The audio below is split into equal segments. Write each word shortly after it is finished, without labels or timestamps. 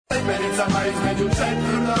stepenicama između 4.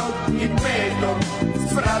 i 5.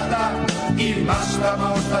 sprata i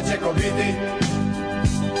maštamo šta će ko vidi.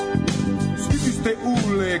 Svi ste u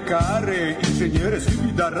lekare, inženjere, svi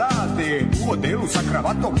bi da rade u odelu sa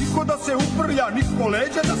kravatom, niko da se uprlja, niko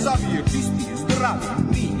leđa da savije, čisti, zdravi,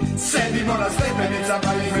 mi sedimo na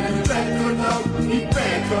stepenicama između 4. i 5.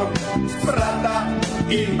 sprata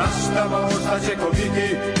i maštamo šta će ko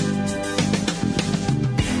vidi.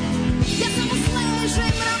 Ja samo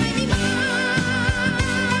sležem ramenima,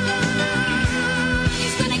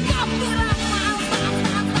 ništa ne kapiram.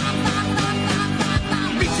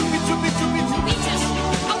 Bićeš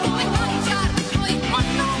automehaničar, to je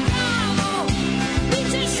ono pravo.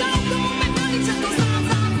 Bićeš automehaničar, to znam.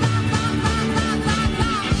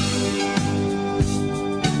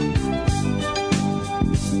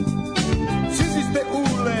 Svi ste u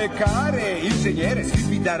lekare, inženjere, svi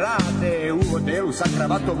bi da rade u odelu sa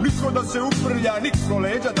kravatom, niko da se uprlja, niko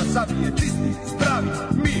leđa da savije, čisti, zdravi,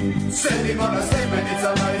 mi sedimo na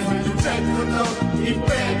stepenicama između 4. i 5.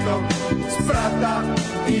 sprata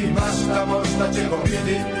i maštamo šta će ko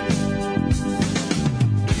vidi.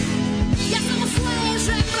 Ja samo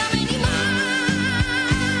sležem ramenima,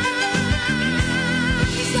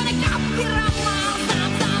 ništa ne kapiram.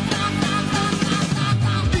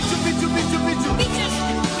 Bićeš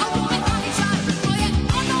automehaničar, to je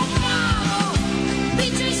ono pravo.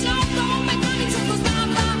 Bićeš automehaničar, to znam.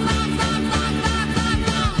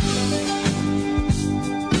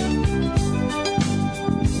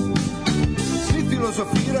 Svi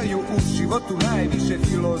filozofiraju u životu, najviše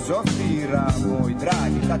filozofira moj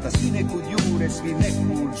dragi tata, svi nekud jure, svi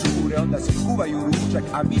nekud žure, onda se kuvaju ručak,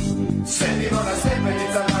 a mi sedimo na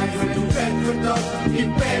stepenicama između 4. i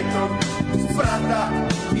 5. sprata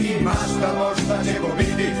i maštamo šta će ko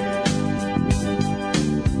vidi.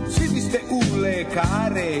 svi bi ste u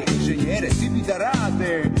lekare, inženjere, svi bi da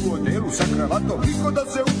rade u odelu sa kravatom, niko da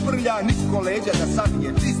se uprlja, niko leđa da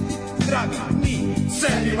savije, čisti, zdravi, mi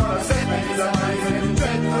sedimo na stepenicama između 4.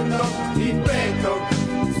 i 5.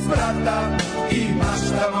 sprata i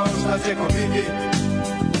maštamo šta će ko vidi.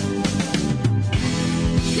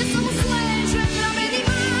 Ja samo sležem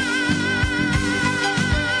ramenima,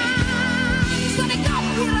 ništa ne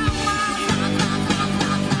kapiram.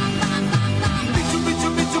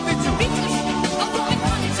 Bićeš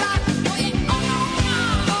automehaničar, to je ono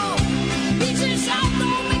pravo. Bićeš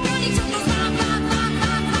automehaničar, to znam.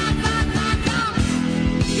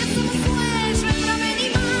 Ja samo sležem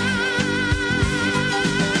ramenima,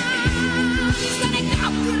 ništa ne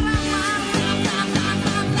kapiram.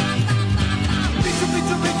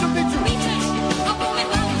 Bićeš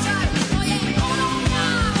automehaničar, to je ono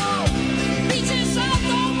pravo. Bićeš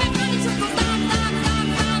automehaničar, to znam.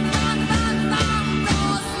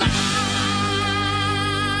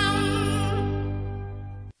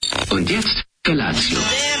 Und jetzt Felatio.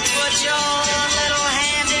 Then put your little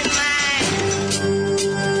hand in mine.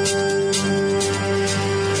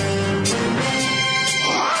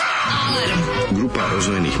 Grupa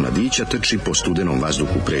rozvojenih mladića trči po studenom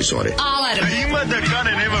vazduhu pre zore. Alarm. Ima da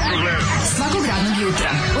kane, nema problema. Svakog radnog jutra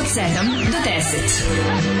od 7 do 10.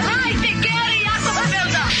 Hajde, Geri, jako se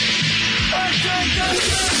velda.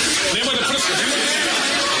 Nema da prska, nema da prska.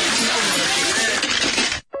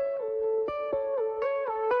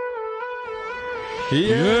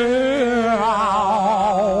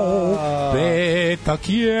 Petak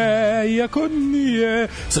je, iako nije.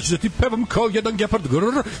 Sad ću da ti pevam kao jedan gepard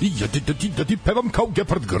grrr, i ja da ti pevam kao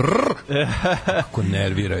gepard grrr. Kako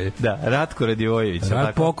nervira je. Da, Ratko Radivojević.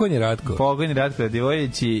 Pokojni Ratko. Pokojni Ratko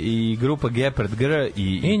Radivojević i grupa Gepard Gr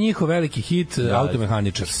i njihov veliki hit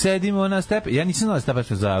Automehaničar. Sedimo na stepen. Ja nisam znao da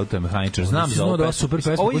pesma za Automehaničar. Znam za ovu pesmu. Super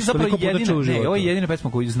pesma. Ovo je jedina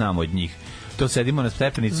pesma koju znam od njih. To sedimo na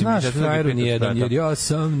stepenici. Znaš, frajeru nijedan, jer ja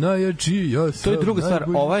sam najjači, ja sam. To je druga stvar.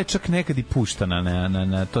 Ova je čak nekad i puštana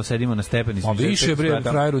na to sedimo na stepenici. A više bre,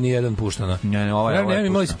 frajeru nijedan puštana. Ne, ova je. Ne,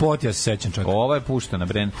 imali spot, ja se sećam čak. Ova je puštana,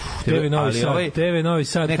 bre. TV Novi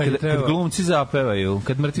Sad kad treba. Kad glumci zapevaju,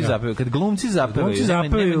 kad mrtvi zapevaju, kad glumci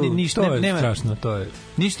zapevaju, ništa nema strašno, to je.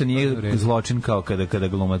 Ništa nije zločin kao kada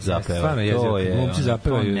glumac zapeva. To je. Glumci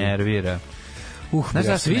zapevaju. Nervira.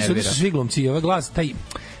 Svi glumci, ovaj glas, taj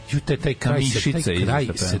kraj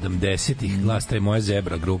 70-ih glas, taj Moja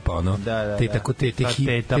zebra grupa, ono, te tako, te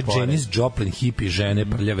Janis Joplin hippie žene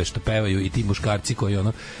prljave što pevaju i ti muškarci koji,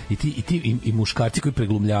 ono, i muškarci koji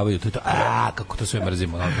preglumljavaju, to je to, kako to sve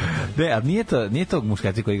mrzimo. Ne, ali nije to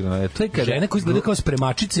muškarci koji igraju, to je kada... Žene koji izgledaju kao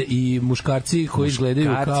spremačice i muškarci koji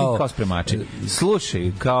izgledaju kao spremači.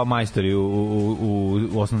 Slušaj, kao majstori u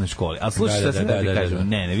osnovnoj školi, ali slušaj šta sam da kažem,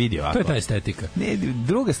 ne, vidi ovako. To je ta estetika. Ne,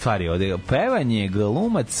 druga stvar je ovde, pevanje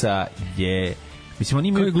glumaca je Mislim, oni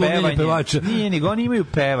imaju pevanje. Nije, nego oni imaju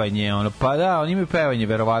pevanje, ono, pa da, oni imaju pevanje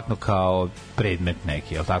verovatno kao predmet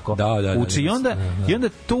neki, je li tako? Da. Uči, i onda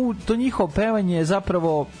to njihovo pevanje je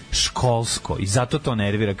zapravo školsko i zato to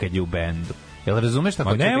nervira kad je u bendu. Jel razumeš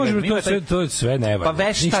tako? Ne može to je sve ne valja. Pa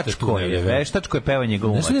veštačko je pevanje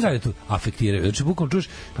glumaca. Nešto ne radi tu, afektiraju. Znači bukvalno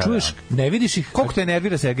čuješ, ne vidiš ih. Koliko te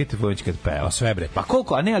nervira Sergej Trifunović kad peva? Pa sve bre. Pa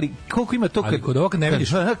koliko, a ne, ali koliko ima to kod ovoga ne vidiš.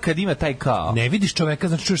 Kad ima taj kao. Ne vidiš čoveka,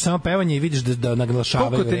 znači čuješ samo pevanje i vidiš da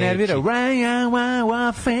naglašavaju. Koliko te nervira?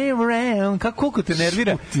 Koliko te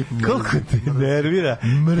nervira? Koliko te nervira?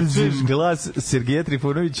 Mrziš glas Sergeja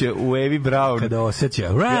Trifunovića u Evi Brown. Kada osjeća.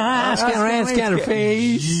 Rascal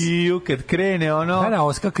face. Kad krene ono. Da,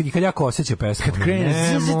 Oskar kad jako osjeća pesmu. Kad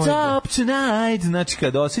krene Top Tonight, znači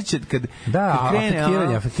kad osjeća kad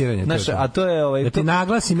krene afektiranje. Znaš, a to je da ti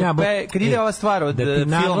naglasim ja kad ide ova stvar od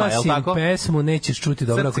filma, je l' tako? Pesmu nećeš čuti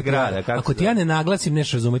dobro ako ti ja ne naglasim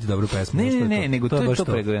neš razumeti dobru pesmu. Ne, nego to je to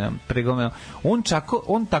pregledano.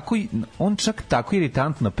 On čak tako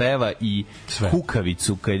iritantno peva i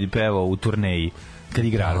kukavicu kad peva u turneji. Kad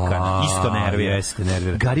igra Arkan, isto nervira. Jeste,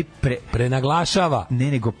 nervira. Gari prenaglašava.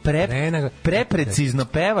 Ne, nego preprecizno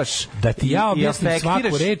pevaš. Da ti ja objasnim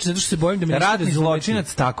svaku reč, zato što se bojim da me radni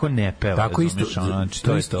zločinac tako ne peva. Tako isto,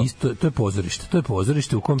 to je pozorište. To je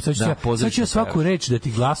pozorište u kom sad ću ja svaku reč da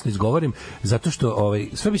ti glasno izgovorim, zato što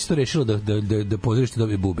sve bi se to rešilo da pozorište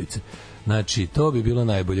dobije bubice. Znači, to bi bilo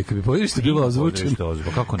najbolje. Kad bi pozorište bilo ozvučeno,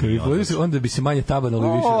 onda bi se manje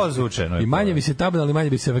tabanalo više. Ozvučeno je. I manje bi se tabanalo i manje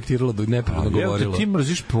bi se efektiralo dok nepravno govorilo. Ti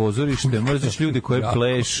mrziš pozorište, mrziš ljude koji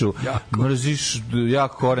plešu, mrziš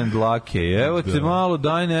jak koren dlake. Evo te malo,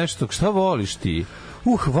 daj nešto. Šta voliš ti?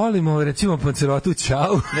 Volimo, recimo, Pancerotu,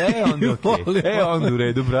 čau. Onda u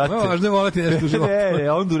redu, brate. Važno je volati nešto u životu.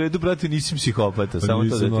 Onda u redu, brate, nisam psihopata, samo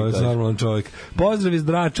to da ti kažem. Normalan čovjek. Pozdrav iz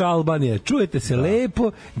Drača, Albanije. Čujete se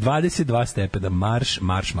lepo, 22 stepena, marš.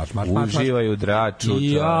 Uživaju Draču.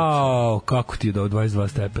 Jao, kako ti je da 22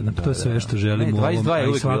 stepena. To je sve što želim u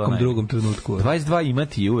ovom i svakom drugom trenutku. 22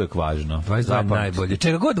 imati je uvek važno. 22 je najbolje.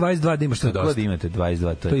 Čega god 22 da imaš, to je dosta. God imate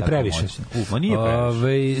 22, to je previše. Nije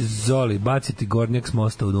previše. Zoli, baciti gornjak s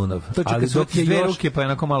mosta u Dunav. Ali dok je dve ruke pa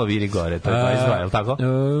onako malo viri gore, to je 22, je li tako?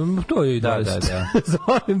 To je i 20.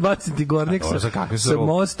 Zolim baciti gornjak sa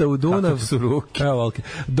mosta u Dunav. Su ruke.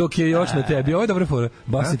 Dok je još na tebi. Ovo je dobra fora.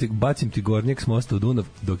 Bacim ti gornjak s mosta u Dunav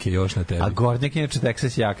dok je još na tebi. A gornjak je inače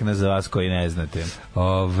Texas jakna za vas koji ne znate.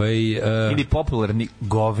 Ili popularni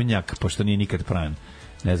govnjak, pošto nije nikad pran.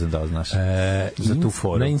 Ne znam da li znaš za tu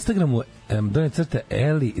foru. Na Instagramu donje crta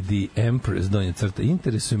Ellie the Empress donje crta.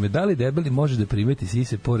 Interesuje me da li debeli može da primeti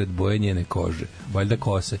sise pored boje njene kože. Valjda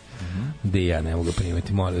kose. Gde ja ne mogu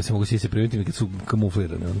primeti. Molim da se mogu sise primeti kad su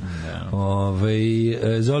kamuflirane.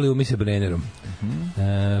 Zoli umi se Brennerom.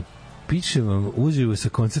 Pišem vam uživo sa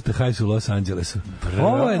koncerta Hives u Los Angelesu.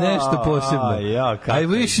 Ovo je nešto posebno. I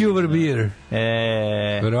wish you were beer.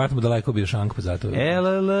 Verovatno daleko bio šank, pa zato. Y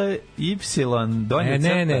donje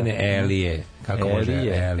crta. Ne, Elije. Kako može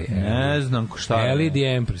Elije? Ne znam šta je. Ellie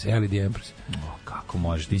the Empress. Kako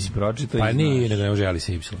može, ti si pročitao i znaš. Pa nije, nego ne može Ali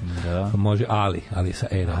sa Y. Može Ali sa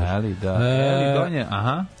E. Ali, da. Ellie donje,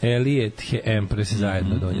 aha. Ellie the Empress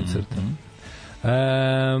zajedno donje crta.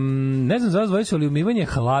 Ne znam za vas dvojicu, ali umivanje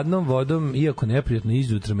hladnom vodom, iako neprijatno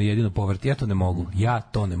izjutra me jedino povrti. Ja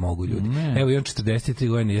to ne mogu, ljudi. Evo, imam 43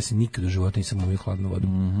 godine, ja se nikad u životu nisam umio hladnom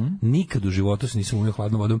vodom. Nikad u životu se nisam umio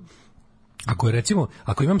hladnom vodom.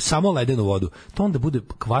 Ako imam samo ledenu vodu, to onda bude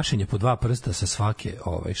kvašenje po 2 prsta sa svake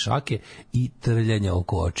šake i trljanje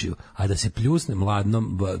oko očiju. A da se pljusne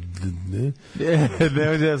mladnom...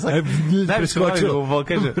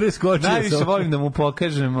 Najviše volim da mu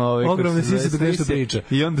pokažem... Ogromne sise dok nešto priča.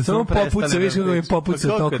 Samo popuca, više kako mi popuca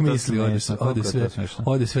tok misli.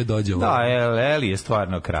 Ode sve dođe. Da, Eli je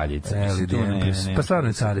stvarno kraljica. Pa stvarno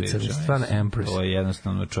je carica, stvarno Empress. To je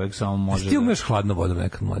jednostavno čovjek samo može... Ti umiješ hladno vodom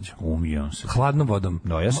nekad mlađo? Umijam se. Hladnom vodom.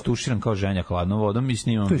 Da, ja se tuširam kao ženja hladnom vodom i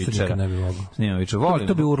snimam vičer. To isto nikad ne bi mogo. Snimam vičer. Volim.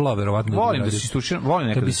 To bi urlao, verovatno. Volim da se tuširam, volim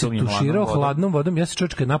nekada da se umijam hladnom vodom. Ja se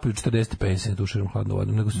čovječ kad napolju 40 stepeni se ne tuširam hladnom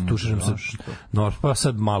vodom, nego se tuširam sa... pa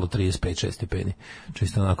sad malo 35-6 stepeni.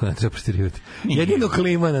 Čisto onako ne treba prestirivati. Jedino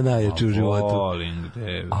klima na najjače u životu. Volim.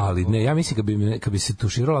 Ali ne, ja mislim kad bi se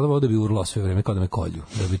tuširao hladnom vodom, da bi urlao sve vreme kao da me kolju.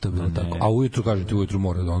 Da bi to bilo tako. A ujutru, kažete, ujutru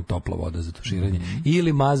mora da on topla voda za tuširanje.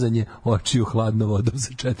 Ili mazanje očiju hladnom vodom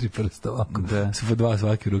sa 4 prsta. ovako. Sve dva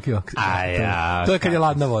svake ruke ovako. To je kad je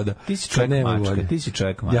ladna voda. Ti si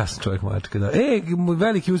čovjek mačka. Ja sam čovjek mačka, da.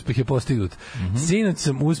 Veliki uspeh je postignut. Sinoć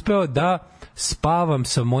sam uspeo da spavam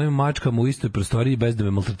sa mojim mačkama u istoj prostoriji bez da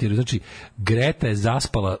me maltretiraju. Znači, Greta je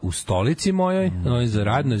zaspala u stolici mojoj, za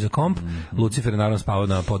radno i za komp. Lucifer je naravno spavao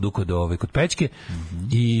na podu kod pećke.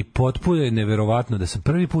 I potpuno je neverovatno da sam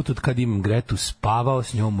prvi put od kad imam Gretu spavao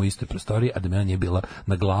s njom u istoj prostoriji, a da me ona nije bila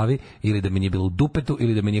na glavi, ili da me nije bilo u dupetu,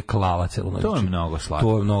 ili da me nije klala celu noć. To je mnogo slatko.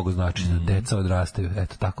 To je mnogo znači da deca odrastaju.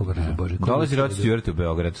 Eto, tako brže, Bože. Dolazi Rod Stewart u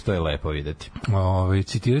Beograd, to je lepo videti.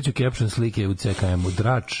 Citirat ću caption slike u CKM-u.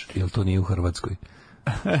 Drač, jel to nije u Hrvatskoj?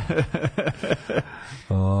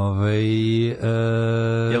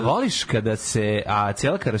 Jel voliš kada se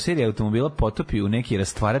cijela karoserija automobila potopi u neki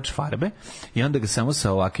rastvarač farbe i onda ga samo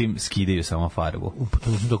sa ovakvim skidaju samo farbu?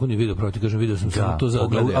 To nisam tako ni vidio, pravo ti kažem, vidio sam samo to za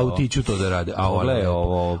autiću to da rade.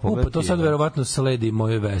 Pogledaj to sad verovatno sledi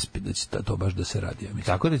moje Vespi da će to baš da se radi, ja mislim.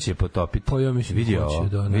 Tako da će potopiti. Pa ja mislim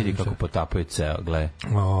vidi kako potapaju ceo, gle.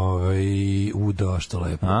 Da, što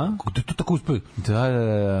lepo. Gde to tako uspaju?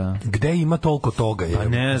 Da. Gde ima toliko toga? Pa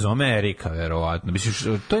ne znam, Amerika, verovatno. Misliš,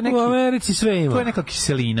 to je neki... U Americi sve ima. To je neka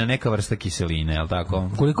kiselina, neka vrsta kiseline, je li tako?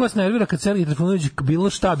 Koliko vas nervira kad Sergej Trifunović bilo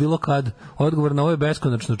šta, bilo kad, odgovor na ovo je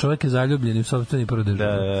beskonačno, čovjek je zaljubljen u sopstveni pradež.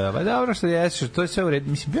 Da, pa dobro što jesi, to je sve u redu.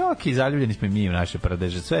 Mislim, bio ok, zaljubljeni smo i mi u naše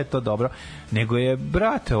pradeže, sve je to dobro, nego je,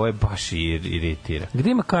 brate, ovo je baš iritira.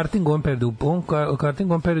 Gde ima karting u ovom periodu? U karting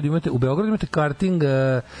u ovom periodu imate, u Beogradu imate karting,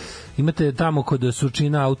 imate tamo kod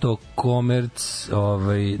Surčina Autokomerc,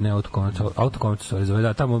 Autokomerc,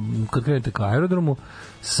 da, tamo kad krenete ka aerodromu,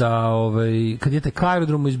 kad idete ka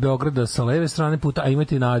aerodromu iz Beograda sa leve strane puta, a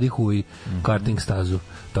imate i na Adihu i karting stazu.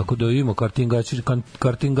 Tako da ima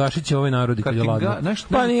kartingaši će ovaj narodi kad je ladno.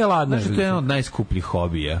 Pa nije ladno. Znaš, to je jedan od najskupljih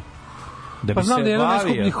hobija. Pa znam da je jedan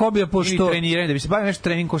najskupljih hobija, pošto... Treniranje, da bi se bavio nešto,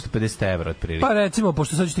 trening košta 50 € otprilike. Pa recimo,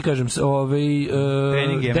 pošto sad ću ti kažem,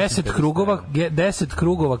 10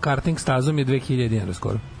 krugova karting stazom je 2000 dinara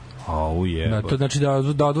skoro. To znači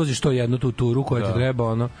da odvoziš to jednu tu turu koja ti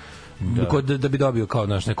treba, da bi dobio kao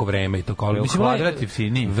neko vreme i to kao. Mislim, kvadrat je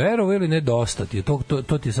fini. Verovo ili ne, dosta ti je,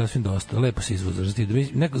 to ti je sasvim dosta. Lepo se izvozaš.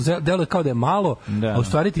 Deluje kao da je malo, a u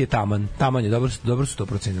stvari ti je taman. Taman je, dobro su to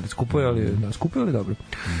procenili. Skupuje, ali dobro.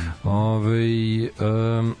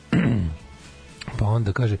 Pa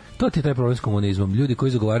onda kaže, to ti je taj problem s komunizmom. Ljudi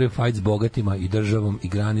koji zagovaraju fajt s bogatima i državom i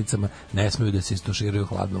granicama ne smeju da se istuširaju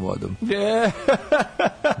hladnom vodom.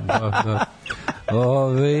 Da.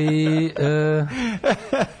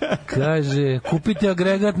 Kaže, kupite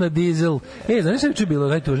agregat na dizel. Znaš što je juče bilo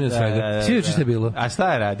najtužnije od svega? Svi juče što je bilo. A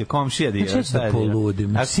šta je radio? Komšija dio? Šta je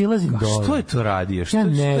poludim? Silazim dole. Što je to radio? Ja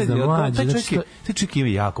ne znam, mlađe. Taj čovjek ima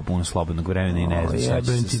jako puno slobodnog vremena i ne znam šta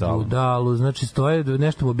će se sa ovom. Budalu, znači stoje,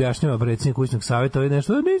 nešto mu objašnjava predsjednik kućnog savjeta,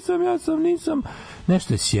 nešto, nisam,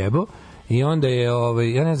 nešto je sjebo. I onda je,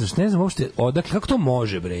 ja ne znam uopšte odakle, kako to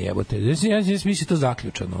može, bre, jebote. Ja mislim to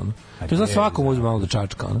zaključano, To je za svakom uzme malo da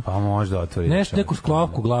čačka, Pa možda otvori. Neku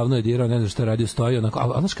sklavku glavno je dirao, ne znam što je radio, stoji, onako,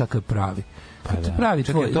 a znaš kakav je pravi? Pravi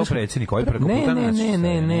tvoj. Čekaj, to predsjednik, ovaj preko puta nas.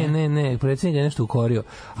 Ne, predsjednik je nešto ukorio.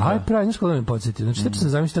 Ali pravi, znaš kako da me podsjeti. Znači, tebi sam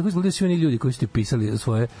zamisliti, tako izgledaju svi oni ljudi koji su ti pisali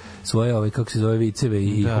svoje kako se zove, viceve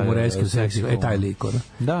i humoreske u seksi. Taj lik,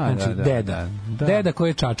 Znači, deda koji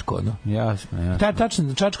je čačko, Jasno. Ta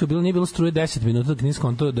tačno čačko nije bilo struje 10 minuta, dok nije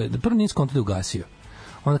skonto da je ugasio.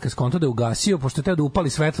 Onda kad skonto da je ugasio, pošto je teo da upali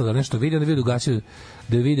svetlo da nešto vidi, onda da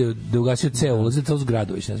je ugasio ceo ulaz, ceo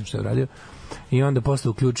zgradović, ne znam što je uradio. I onda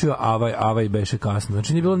posle uključio, avaj beše kasno.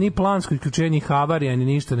 Znači nije bilo ni plansko isključenje, ni havarija, ni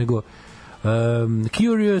ništa, nego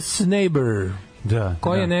curious neighbor.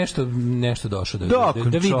 Ko je nešto došao da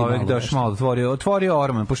vidi čovjek malo otvorio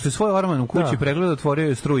orman, pošto je svoj orman u kući pregledao, otvorio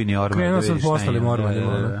je strujni orman. Krenuo sam postalim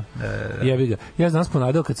ormanima. Jebi ga. Ja znam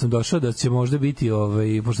ponadao kad sam došao da će možda biti,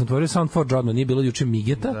 pošto sam otvorio Sound for Jordan, nije bilo juče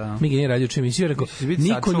Migeta, Mige nije radio juče emisiju, rekao,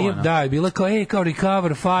 niko nije, je bila kao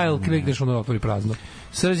recover file, klikneš ono otvori prazno.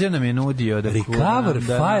 Srđan nam je nudio da recover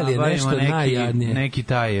file je nešto najjadnije. Neki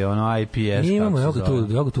taj IPS. Imamo, evo ga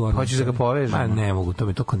tu. Hoćeš da ga povežemo? Ne mogu, to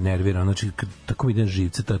me toliko nervira. Znači, tako mi ide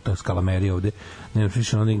živce, ta skalamerija ovde. Ne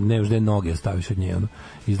još da je noge staviš od nje.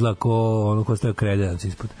 Izgleda ko stavio kredenac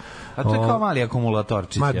ispod. A to je kao mali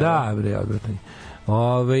akumulatorčić. Ma da, bre, odvratni.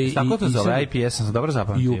 Tako to zove IPS, sam se dobro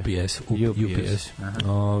zapamtio. UPS.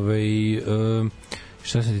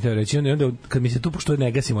 Šta sam ti teo reći? Onda, kad mi se tu, pošto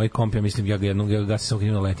ne gasim ovaj komp, ja mislim, ja ga gasim samo kad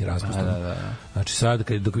imam letnji raspustan. Znači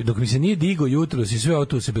sad, dok mi se nije digo jutro, si sve ovo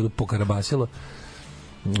tu se bilo pokarabasilo.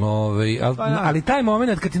 Ali taj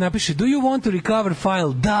moment kad ti napiše do you want to recover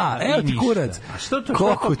file? Da, evo ti kurac. A što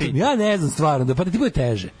to? Ja ne znam stvarno, pa da ti bude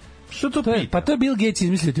teže. Što to pita? Pa to je Bill Gates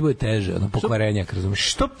izmislio ti bude teže, ono, pokvarenjak,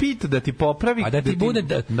 razumiješ? Što pita da ti popravi? A da ti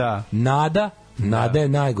bude Nada je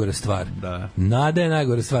najgora stvar. Nada je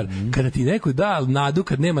najgora stvar. Kada ti neko da nadu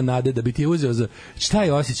kad nema nade, da bi ti je uzeo za šta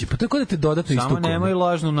je osjećaj? Pa to je kao da te dodatno istukao. Samo nemoj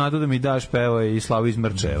lažnu nadu da mi daš pevo i Slavu iz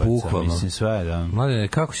Mrčevaca. Bukvalno. Mislim sve, da. Mladene,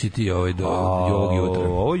 kako si ti do ovog jutra?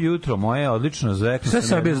 Ovo jutro moje odlično zvekno. Sve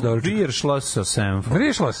sam bez doručka. Viršlas sa senfom.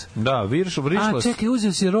 Viršlas? Da, viršlas. A čekaj,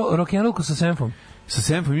 uzeo si rock'n'rollku sa senfom. Sa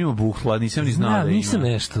senfom ima buhla, nisam ni znao da ima. Nisam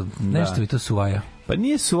nešto mi to suvaja. Pa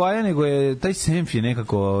nije suvaja, nego je taj senf je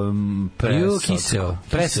nekako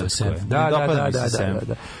presao senf.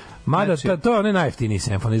 Da. Mada, to je onaj najjeftiniji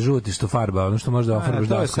senf, onaj žuti što farba, ono što možda ofarbaš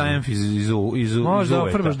dasku. To je senf iz uveta. Možda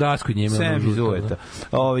ofarbaš dasku njime. Senf iz uveta.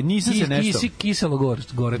 Nisam se nešto... Kiselo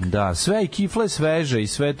gorek. Da, sve i kifla je sveže i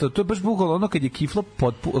sve to. To je baš bukvalno ono kad je kifla,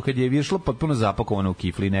 kad je viršla potpuno zapakovana u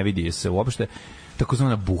kifli i ne vidi se uopšte,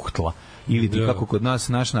 takozvana buhtla. Ili ti kako kod nas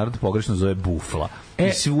naš narod pogrešno zove bufla.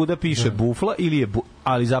 I svuda piše bufla ili je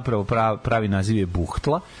ali zapravo pravi naziv je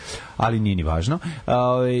buhtla, ali nije ni važno.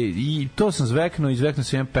 I to sam izveknuo sam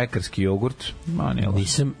jedan pekarski jogurt.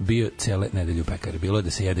 Nisam bio cele nedelje u pekari. Bilo je da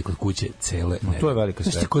se jede kod kuće cele nedelje. To je velika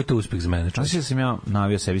stvar. Znaš ti koji je to uspeh za mene? Znaš da sam ja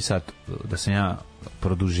navio sebi sad, da sam ja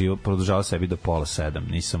produžavao sebi do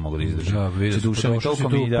 6:30, nisam mogao da izdržam.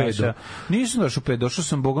 Nisam došao u 5, došao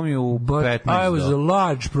sam Boga mi u 15. I was a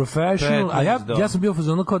large professional, a ja sam bio u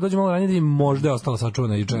fazonu kao dođem malo ranije da im možda je ostala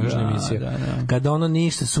sačuvana jučerašnja emisija. Kada ono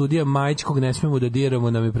ništa, sudija Majić kog ne smemo da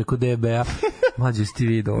diramo nam je preko DB-a, mlađe ste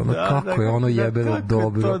vidio ono, kako je ono jebeno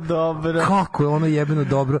dobro. Kako je ono jebeno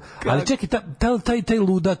dobro. Ali čekaj, taj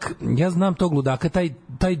ludak, ja znam tog ludaka,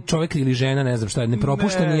 taj čovjek ili žena, ne znam šta je, ne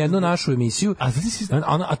propušta ni jednu našu emisiju.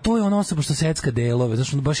 A to je ona osoba što secka delove,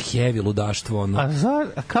 znaš, ono baš heavy ludaštvo. Ono.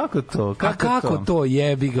 A kako to? Kako to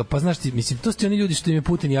jebi ga? Pa znaš ti, mislim, to su ti oni ljudi što im je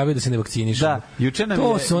Putin javio da se ne vakcinišu. Da, juče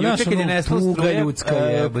kad je nesla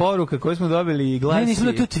poruka koju smo dobili i glasi. Ne, nismo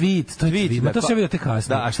da to je tweet. Ma to se ja vidio te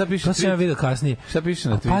kasnije. Da, a šta piše? To se ja vidio kasnije. Šta piše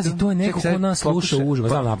na tweetu? Pazi, to je neko ko nas sluša uživo,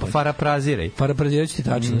 znam napad. Farapraziraj ti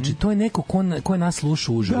tačno. Znači, to je neko ko nas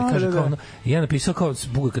sluša uživo. Kaže kao ono, ja napisao kao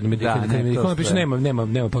kad mi napiše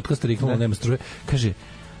nema podcasta, nema struje. Kaže,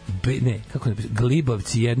 kako ne pisao,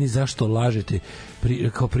 glibavci jedni, zašto lažete?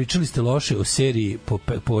 Kao pričali ste loše o seriji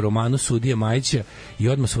po romanu sudije Majića i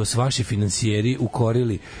odmah su vas vaši finansijeri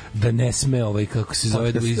ukorili da ne sme kako se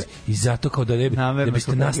zove, i zato kao da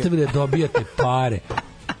biste nastavili da dobijate pare.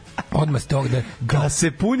 Odmah ste ovdje da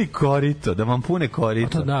se puni korito, da vam pune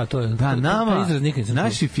korito. To je. Da, nama,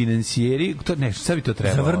 naši finansijeri, sad bi to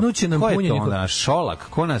trebalo. Zavrnuće nam punjenje. Ko je to onda? Šolak?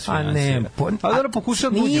 Ko nas finansira? A dobro,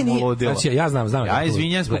 pokušam da uđem u ludilo. Znači, ja znam. Ja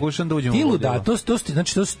izvinjam, pokušam da uđem u ludilo.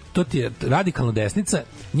 To ti je radikalna desnica.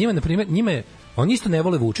 Njima, na primjer, oni isto ne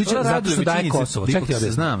vole Vučića zato što daje Kosovo. Čekaj, ja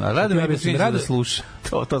znam. Rado mi je da sluša.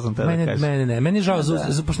 To sam te da kažem. Meni je žao,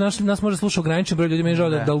 pošto nas može slušati ograničen broj ljudi, meni je žao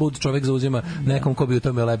da lud čovek zauzima nekom ko bi u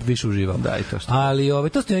tome lepo više uživao. Ali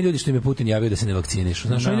to su ljudi što im je Putin javio da se ne vakcinišu.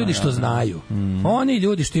 Znaš, oni ljudi što znaju. Oni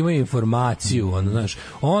ljudi što imaju informaciju, znaš,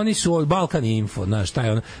 oni su Balkan Info, znaš, taj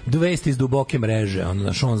on, vesti iz duboke mreže,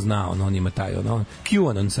 znaš, on zna, on ima taj,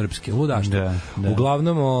 QAnon srpski, ludaštvo.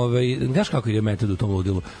 Uglavnom, znaš kako ide metod u tom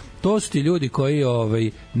ludilu? To su ti ljudi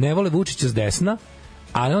koji ne vole Vučića s desna,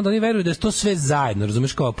 ali onda oni veruju da je to sve zajedno,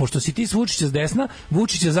 razumeš, kao, pošto si ti s Vučića s desna,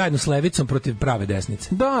 Vučić je zajedno s levicom protiv prave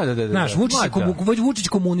desnice. Da. Znaš, Vučić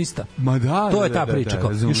komunista. To je ta priča.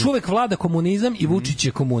 Još uvek vlada komunizam i Vučić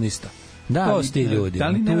je komunista. To su ti ljudi. Da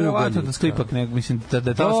li nevjerovatno da ipak ne, mislim,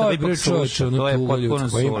 da to ipak sluša, to je potpuno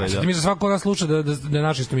soli. Mi za svako nas sluša da je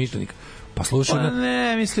naš istomišljenik. Pa slušaj,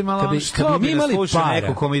 ne, mislim, ali što bi imali para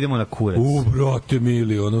neko kome idemo na kurac. Brate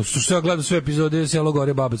mili, što ja gledam sve epizode Selo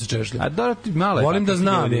gore babe se češlja. A da, malo je. Volim da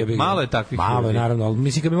znam, malo je takvih. Malo je, naravno, ali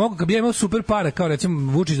mislim kad bi ja imao super para, kao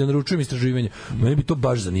recimo Vučić da naručujem istraživanje, mene bi to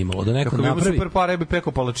baš zanimalo da neko napravi. Kako bi imao super para, ja bi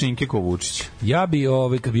pekao palačinke ko Vučić. Ja bi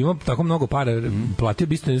kad bi imao tako mnogo para, platio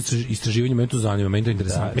bi istraživanje, mene to zanima, mene to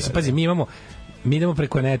interesantno. Mislim, pazi, mi idemo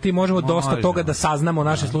preko neta i možemo dosta toga da saznamo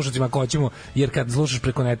našim slušacima ako hoćemo, jer kad slušaš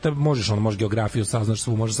preko neta možeš geografiju saznaš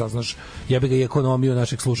svu, možeš saznaš jebi ga i ekonomiju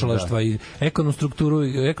našeg slušalaštva i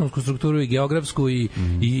ekonomsku strukturu i geografsku i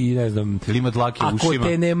ne znam, ako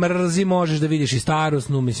te ne mrzi možeš da vidiš i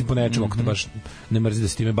starosnu, mislim po nečemu, ako te baš ne mrzi da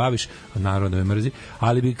se time baviš, naravno me mrzi,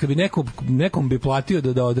 ali kad bi nekom bi platio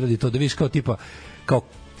da odradi to, da vidiš kao tipa kao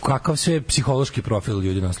kakav sve psihološki profil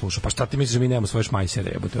ljudi nas sluša. Pa šta ti misliš da mi nemamo svoje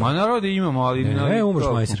šmajsere? Ma narode imamo, ali... Ne, umro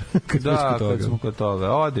šmajser. Kad smo kod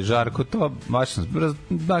toga. Ode, Žarko, to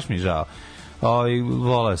baš mi žao.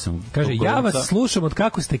 Volao sam. Kaže, ja vas slušam od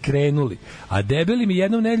kako ste krenuli, a debeli mi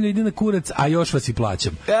jednom nedelju ide na kurac, a još vas i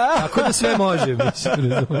plaćam. Tako da sve može,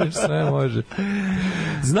 mislim, razumeš, sve može.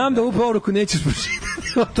 Znam da ovu poruku nećeš pročitati.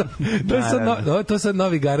 To je sad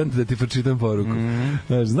novi garant da ti pročitam poruku.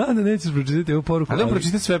 Znam da nećeš pročitati ovu poruku. Ali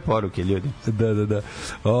pročitaj sve poruke, ljudi. Da.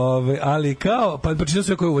 Ali kao, pa pročitam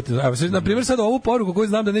sve koje uvotite. Na primjer, sad ovu poruku koju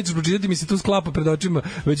znam da nećeš pročitati, mi se tu sklapa pred očima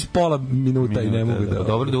već pola minuta i ne mogu da...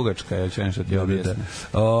 Dobro dugačka, ja ću nešto ti objasniti.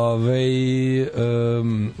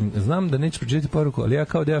 Znam da nećeš pročitati poruku, ali ja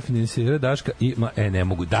kao deo finansira Daška i ne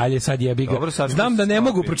mogu dalje, sad jebi ga. Znam da ne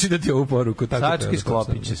mogu pročitati ovu poruku. Sački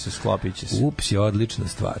sklopit će se. Ups, je odlična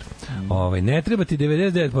stvar. Ne treba ti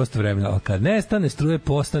 99% vremena, ali kad nestane struje,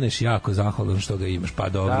 postaneš jako zahvalan što ga imaš. Pa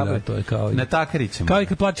dobro, to je kao... Natakarićemo. Kao i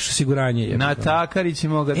kad platiš osiguranje.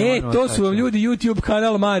 Natakarićemo ga. To su vam ljudi, YouTube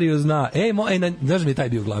kanal Mario zna. Znaš mi je taj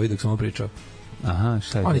bio u glavi dok sam ovo pričao. Aha,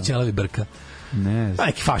 šta je to? On je ćelavi brka. Ne. Pa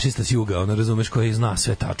neki fašista s juga, razumeš, koji zna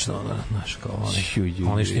sve tačno, znaš, kao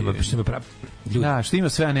oni što ima pravi. Da, što ima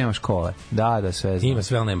sve, a nema škole. Da, sve zna. Ima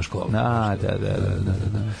sve, ali nema škole. Da.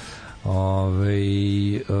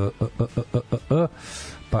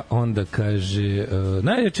 Pa onda kaže,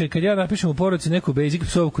 najjače kad ja napišem u poruci neku basic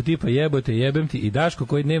psovku tipa jebote, jebem ti i Daško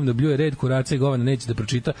koji dnevno bljuje red, kuraca i govana neće da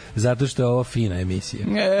pročita zato što je ovo fina emisija.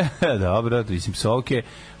 Dobro, mislim psovke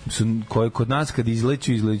su koje kod nas kad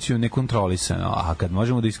izleću nekontrolisano, a kad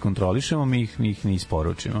možemo da iskontrolišemo mi ih ne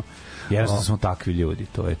isporučimo. Jednostavno smo takvi ljudi,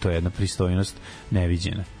 to je jedna pristojnost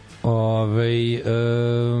neviđena.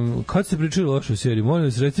 Kad ste pričali o lošoj seriji, molim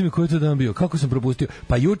vas, recite mi koji je to dan bio, kako sam propustio?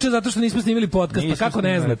 Pa juče zato što nismo snimili podcast, pa kako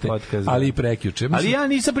ne znate, ali i prekjuče. Ali ja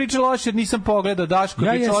nisam pričao loše jer nisam pogledao, Daško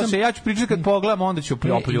pričao loše, ja ću pričati kad pogledam, onda ću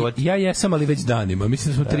opljuvati. Ja jesam, ali već danima,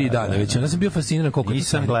 mislim da smo 3 dana već, ja sam bio fasciniran koliko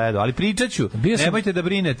nisam gledao, ali pričat ću, nemojte da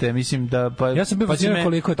brinete, mislim da ja sam bio fasciniran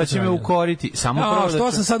koliko je to pa će me ukoriti, samo prvo da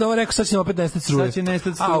što sam sad ovo rekao, sad će opet nestati struje. Sad će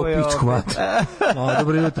nestati struje.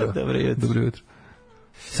 Dobro jutro.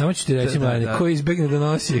 Samo ću ti reći, mladine, ko izbegne da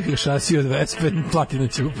nosi šasiju od Vespe, platina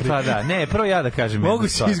će upri. Pa da, ne, prvo ja da kažem. Mogu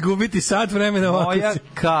se izgubiti sat vremena ovako.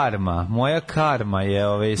 Moja karma je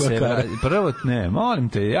prvo, ne, molim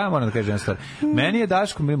te, ja moram da kažem jednu stvar. Meni je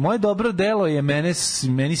Daško, moje dobro delo je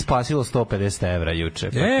meni spasilo 150 evra juče.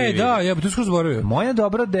 Ja bi tu skoro zboravio. Moje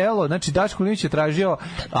dobro delo, znači Daško Linić je tražio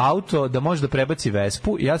auto da može da prebaci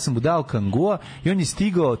Vespu, ja sam mu dao Kangua i on je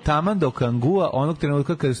stigao taman do Kangua onog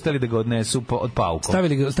trenutka kada su hteli da ga odnesu od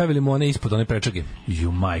paukom. Stavili mu one ispod, one prečage.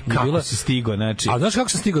 Kako si stigo, znači... A znaš kako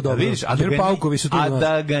sam stigo dobro? Vidiš, a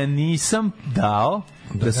da ga nisam dao,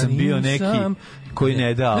 da sam bio neki koji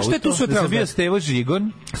ne da auto. Da sam bio Stevo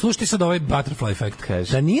Žigon. Slušajte sad ovaj butterfly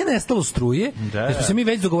efekt. Da nije nestalo struje, da smo se mi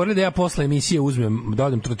već dogovorili da ja posle emisije da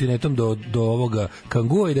odem trotinetom do ovoga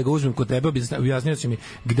Kangua i da ga uzmem kod tebe, objasnio si mi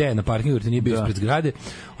gde je na parkingu, jer te nije bio ispred zgrade.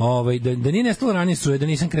 Da nije nestalo ranije struje, da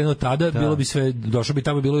nisam krenuo tada, bilo bi sve, došao bi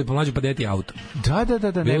tamo, bilo bi pomlađe, pa deti auto. Da.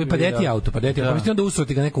 Bilo bi pa deti auto. Pa mislim da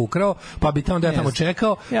usroti ga neko ukrao, pa bi tamo da ja tamo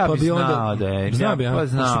čekao, pa bi onda... Znam bi,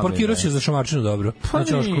 parkirao si za šamarčinu dobro. Pa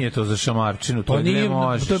nije to za šamarčinu, to nije,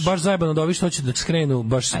 to je baš zajebano da ovi što će da skrenu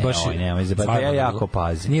baš ja jako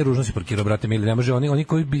pazim. Nije ružno si parkirao, brate mili, ne može oni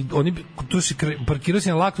koji bi tu si parkirao si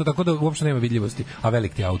na laktu tako da uopšte nema vidljivosti, a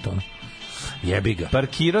velik ti auto ono. Jebi ga.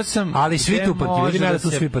 Parkirao sam, ali svi tu parkiraju, da tu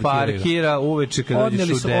svi parkiraju. Parkira uveče kad dođeš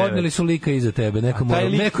u 9. Odneli su lika iza tebe,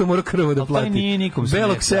 neko je mora krvo da plati.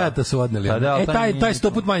 Belog Seata su odneli. Taj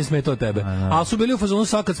 100 put manje smeta od tebe. Ali su bili u fazonu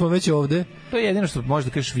sad kad smo već ovde. To je jedino što može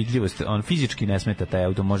da kažeš vidljivost, on fizički ne smeta taj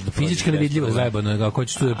auto, može da fizički nevidljivo zajebano je, ako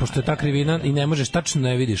hoćeš tu, pošto je ta krivina i ne možeš tačno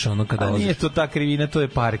ne vidiš ono kada voziš. Nije to ta krivina, to je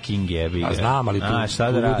parking, jebi ga. A znam, ali tu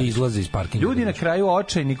ljudi izlaze iz parkinga. Ljudi na kraju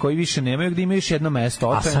očajni koji više nemaju gde imaju još jedno mesto,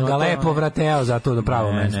 očajno. A sam ga lepo vrateo za to na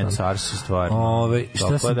pravo mesto. Ne, carstvo stvarno.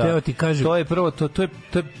 Šta sam teo ti kažem? To je prvo, to je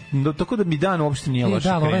tako da mi dan uopšte nije loše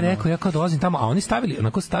krenuo. Da, ovaj rekao, ja kao dolazim tamo, a oni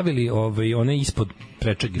stavili one ispod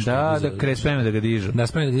prečagišta. Da, spremaju da ga dižu. Da,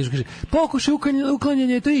 spremaju da ga dižu, kaže, pokušaj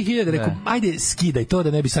uklanjanje 3000, rekao, ajde, skidaj to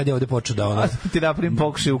da ne bi sad ja ovde počeo da ono... Ti napravim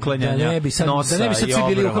pokušaj uklanjanja nosa i obrava. Da ne bi sad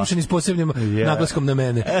svi bili uhapšeni s posebnim naglaskom na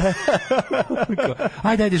mene.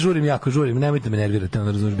 Ajde, žurim, nemojte me nervirati,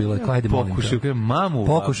 ono razumiješ, bilo je, ajde, molim te.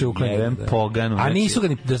 Pokušaj uklanjanja. A nisu ga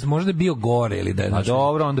ni, da možda bio gore ili da je... A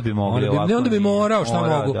dobro, onda bi mogli ovako. Onda bi morao, šta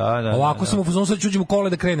mogu. Ovako sam u fazonu, sad ćuđem u kole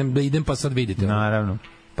da krenem, da idem, pa sad vidite. Naravno.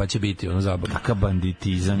 pa će biti ono zabavno. Kakav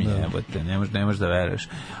banditizam jebote, ne možeš da veruješ.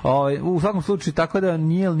 U svakom slučaju, tako da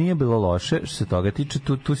nije bilo loše, što se toga tiče,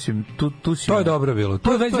 tu si... To je dobro bilo.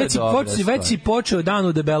 To je već si počeo dan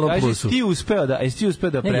u debelom plusu. Jesi ti uspeo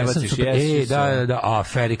da prebaciš? Da,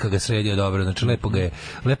 Ferika ga sredio dobro, znači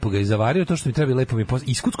lepo ga je zavario, to što mi treba lepo mi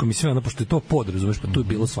iskutsko mi sve ono, pošto je to pod, razumeš, pa tu je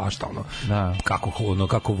bilo svašta ono. Da.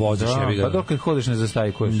 Kako vozaš, jebi ga. Pa dok hodeš ne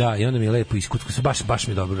zastajkuješ. Da, i onda mi je lepo iskutsko, baš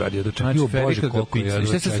mi dobro radio. Znači, Ferika ga pizza.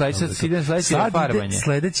 Šta se sledeće farbanje?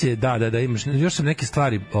 Sledeće, da, imaš, još sam neke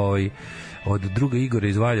stvari, od druga Igora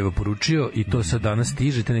iz Valjeva poručio i to sad danas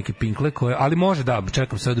stiže, te neke pinkle koje, ali može da,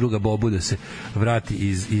 čekam sad druga Bobu da se vrati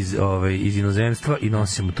iz inozemstva i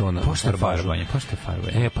nosimo to na farbanje.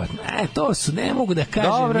 To su, ne mogu da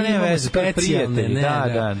kažem, dobro, ne veze, specijalne,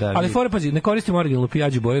 da. Ali fore, pazi, ne koristim originalnu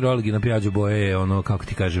pijađu boje, originalna pijađu boje je ono, kako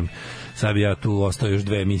ti kažem, sad bi ja tu ostao još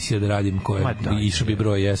 2 emisije da radim koje išao bi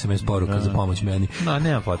broj SMS poruka za pomoć meni. No,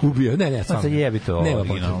 nema potrebe. Ubio, ne, stvarno. Jebi to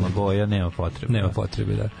originalna boja, nema potrebe. Nema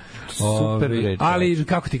potrebe, da. Super reč. Ali,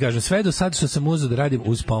 kako ti kažem, sve do sad što sam uzeo da radim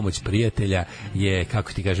uz pomoć prijatelja je,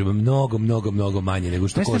 kako ti kažem, mnogo manje nego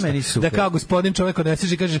što košta. Da kao gospodin čovjek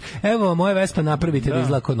odneseš i kažeš, evo, moja Vespa napravite da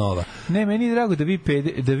izlako nova. Ne, meni je drago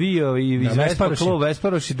da vi iz Vespa Klub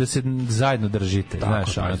Vesparoši da se zajedno držite.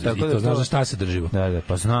 Znaš, to znaš za šta se držimo. Da,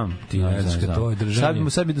 pa znam. Ti ne znaš kad to je držanje.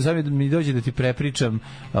 Sad mi dođe da ti prepričam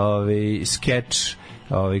skeč,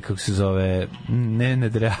 kako se zove, ne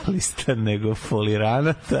nadrealista, nego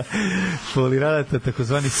foliranata,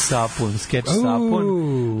 takozvani sapun, skeč sapun,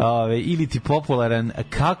 ili ti popularan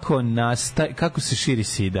kako se širi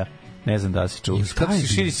sida. Ne znam da se čuo. Kako se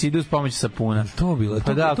širi sida uz pomoć sapuna? To bilo.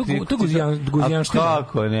 To guzijanština.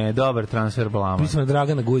 Kako ne, dobar transfer blama. Mislim da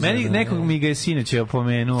Dragana Guzijana. Meni nekog mi ga je sinoć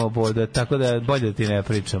opomenuo, tako da bolje da ti ne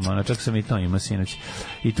pričamo. Čak sam i to imao sinoć.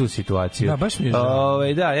 I tu situaciju. Da, baš mi je.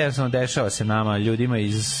 Da, jednostavno dešava se nama, ljudima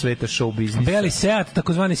iz sveta show biznisa. Beli Seat,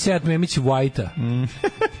 takozvani Seat Memić White-a.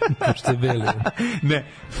 Pošto je beli. Ne,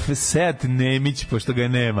 Seat Nemić, pošto ga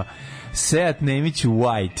nema. Seat Nemić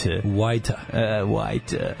White.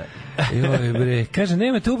 Joj bre, kaže,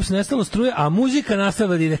 nemate ups, nestalo struje, a muzika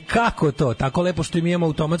nastavila da ide. Kako to? Tako lepo što im imamo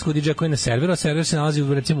automatsko DJ koji je na serveru, a server se nalazi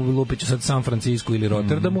u, recimo, u Lupiću, sad San Francisco ili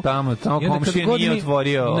Rotterdamu. Tamo komšija nije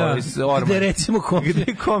otvorio orman. Gde recimo komšija,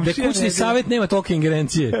 kućni savjet nema tolike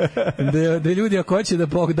ingerencije. Da ljudi ako hoće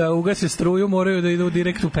da ugase struju, moraju da idu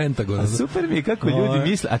direkt u Pentagon. A super mi je kako ljudi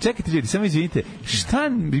misle. A čekajte ljudi, samo izvinite,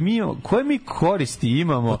 koje mi koristi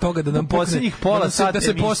imamo od toga da nam poslednjih pola sata da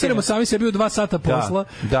se posteremo sami sebi u 2 sata posla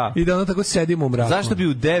i da ono tako sedimo u mraku. Zašto bi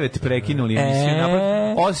u 9 prekinuli emisiju?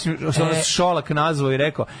 Osim što nas Šolak nazvao i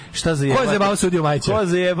rekao, šta za jeba? Ko je zajebao Studio Majića? Ko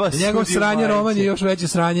zajebao njegov sranje roman je još veće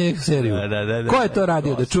sranje seriju. Ko je to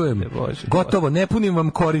radio, da čujem? Gotovo, ne punim vam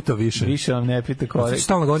korito više. Više vam ne pita korito.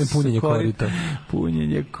 Stalno govorim punjenje korita.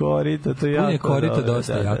 Punjenje korita, to je jako. Punjenje korita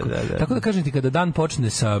dosta jako. Tako da kažem ti, kada dan počne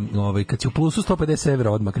sa, kad si u plusu 150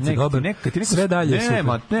 evra odmah, kad si dobar, sve dalje je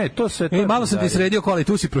super. Ne, to sve. Malo sam ti sredio kola i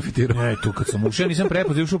tu si profitirao. Ne, tu kad sam ušao, nisam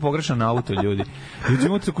prepoznao, ušao pogrešan auto, ljudi.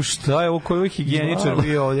 Uđemo tako, šta je ovo, koji je higijeničar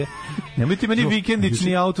bio ovdje? Nemojte meni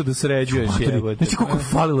vikendični auto da sređuješ, jebote. Znači, koliko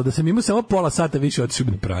falilo da sam imao samo pola sata više otišao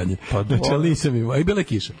na pranje. Znači, ali nisam imao. A i bile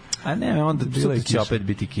kiše. A ne, onda će opet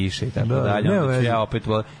biti kiše i tako dalje. Onda ću ja opet...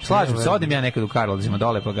 Slažem se, odim ja nekad u Karlovcima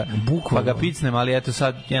dole, pa ga picnem, ali eto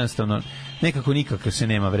sad, jednostavno, nikako se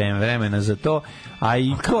nema vremena za to, a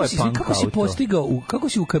i to je punk auto. Kako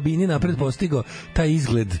si u kabini napred postigao taj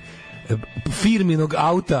izgled firminog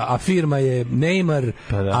auta, a firma je Neymar,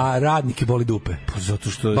 a radnike boli dupe? Pa zato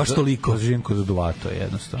što... Baš toliko. Pa živim kod blato,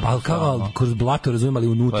 jednostavno. Pa kao kroz blato, razumijemo, ali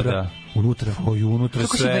unutra... Unutra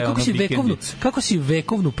sve, kako si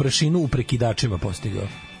vekovnu prašinu u prekidačima postigao?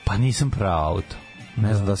 Pa nisam pravo auto.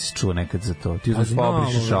 Ne znam da si čuo nekad za to. Ti znaš pa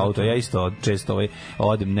obrišeš auto. Ja isto često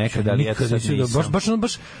odim nekad, ali ja sad nisam.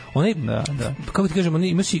 Baš onaj, kako ti kažem,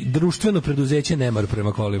 ima si društveno preduzeće nemar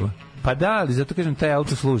prema kolima. Pa da, ali zato kažem, taj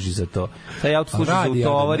auto služi za to. Taj auto služi za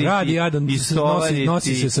utovariti. Radi jadan,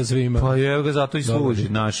 nosi se sa svima. Pa evo ga, zato i služi,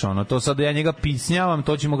 znaš, ono. To sad ja njega picnjavam,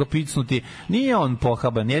 to ćemo ga picnuti. Nije on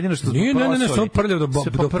pohaban, jedino što ne, samo prljav do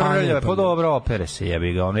prljave. Pa dobro, opere se,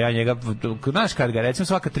 jebi ga. Ono, ja njega, znaš kad ga, recimo,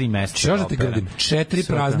 svaka 3 meseca. Što te gradim? 4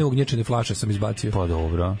 prazne ugnječene flaše sam izbacio. Pa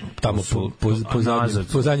dobro. Tamo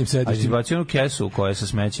po zadnjem sedištu. A izbacio onu kesu u kojoj sa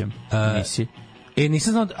smećem? Nisi?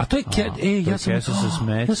 Nisam znao, a to je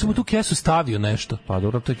ja sam u tu kesu stavio nešto. Pa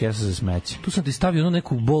dobro, to je kesa za smeće. Tu sam ti stavio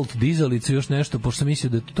neku Bolt dizalicu, još nešto, pošto sam mislio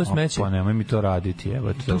da to je smeće. Pa nemoj mi to raditi,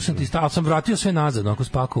 evo. Tu sam ti stavio, sam vratio sve nazad, ako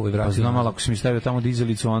spakovao i vratio. Pa znam, ali ako si mi stavio tamo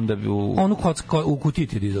dizalicu, onda bi onu u kutiji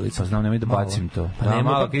ti dizalica. Pa znam, nemoj da bacim to. Pa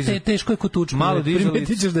nema, teško je kod tučka.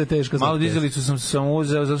 Primetićeš da je teško. Malu dizalicu sam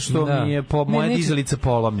uzeo zato što mi je moja dizalica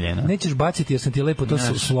polomljena. Nećeš baciti jer sam ti lepo to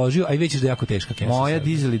složio, a i već da je jako teška kesa. Moja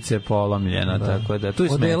dizalica je polomljena, tako da tu je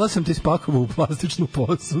smeće. Odela sam ti spakovao u plastičnu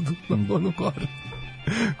posudu, onu gore.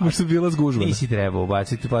 Možda bila zgužvana. Nisi trebao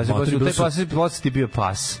ubaciti plastičnu posudu, taj plastični posud je bio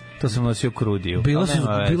pas. To sam nosio krudiju.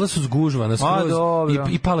 Bila su zgužvana skroz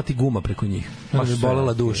i pala ti guma preko njih.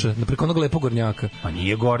 Bolela duša. Preko onog lepog gornjaka. Pa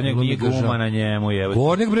nije gornjak, nije guma na njemu. Je.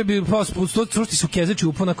 Gornjak bre bi pas, slušti su kezeći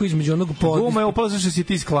upao onako između onog pod. Guma je upala zašto si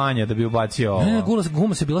ti sklanja da bi ubacio ovo. Ne,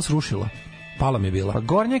 guma se bila srušila. Pala mi je bila. Pa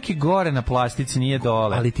gornjak je gore na plastici, nije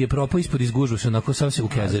dole. Ali ti je propao ispod izgužu se, onako sam se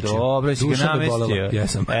ukezečio. Dobro, si ga namestio.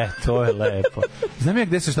 Jesam. To je lepo. Znam ja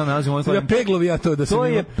gde se šta nalazi u mojoj ja peglovi ja to da sam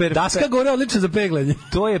Daska gore odlična za peglanje.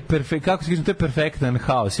 To je perfekt, kako ti kažem, to je perfektan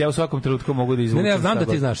haos. Ja u svakom trenutku mogu da izvučem. Ne, ja znam da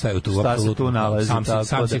ti znaš šta je tu. Šta se tu nalazi.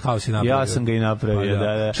 Sam si haos i napravio. Ja sam ga i napravio,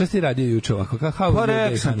 da. Šta si radio juče ovako? Pa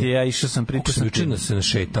rekao sam ti, ja išao sam pričao. Juče se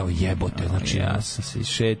našetao, jebote. Znači, ja sam se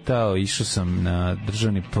išetao, išao sam na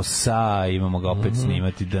državni posao, imamo ga opet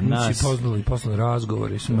snimati da nas... Si poslali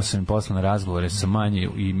razgovore. Imao sam poslali razgovore sa manje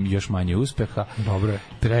i još manje uspeha. Dobre.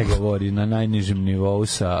 Pregovori na najnižem nivou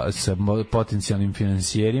sa potencijalnim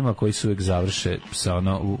finansijerima koji su uvek završe sa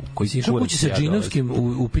ono... Koji si išao kući sa džinovskim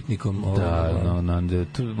upitnikom?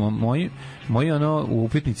 Moji ono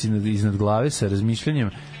upitnici iznad glave sa razmišljanjem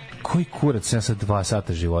koji kurac sam ja sad 2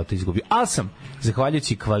 sata života izgubio. Ali sam,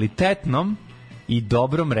 zahvaljujući kvalitetnom i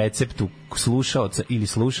dobrom receptu slušaoca ili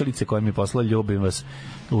slušalice koje mi poslala, ljubim vas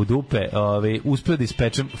u dupe, uspio da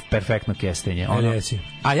ispečem perfektno kestenje.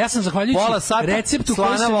 A ja sam zahvaljujući receptu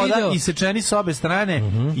koji sam video isečeni s obe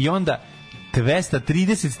strane i onda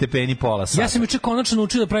 230 stepeni pola sata. Ja sam juče konačno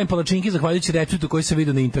naučio da pravim palačinke zahvaljujući receptu koji sam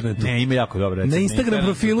video na internetu. Ne, ima jako dobro recept. Na Instagram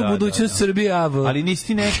profilu Budućnost Srbije AV. Ali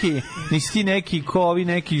nisi ti neki ko ovi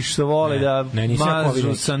neki što vole da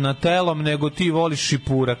mažu sa na telom, nego ti voliš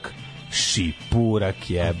šipurak. Šipurak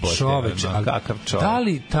jebote. Čoveče, kakav čovek. Da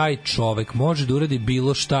li taj čovek može da uradi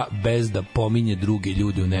bilo šta bez da pominje druge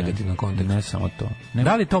ljude u negativnom kontekstu? Ne samo to.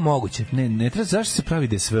 Da li je to moguće? Ne treba, zašto se pravi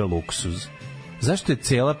da je sve luksuz? Zašto je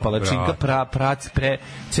cela palačinka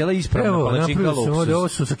cela ispravna palačinka luksuz? Ovo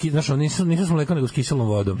su nisu s mlekom nego s kiselom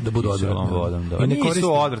vodom, da budu odvratne.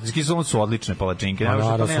 Nisu odvratne, s kiselom su odlične palačinke.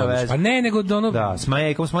 Pa ne, nego ono... Da, s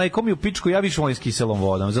mlekom i u pičku ja više volim s kiselom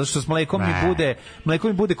vodom, zato što s mlekom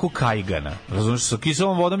mi bude ko kajgana. Razumiješ, sa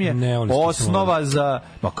kiselom vodom je osnova za...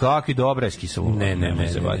 Ma kakvi dobra je s kiselom vodom. Ne,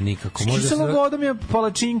 nikako. S kiselom vodom je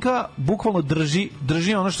palačinka, bukvalno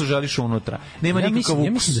drži ono što želiš unutra. Nema nikakav ukus.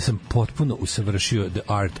 Ja mislim da sam potpuno vršio the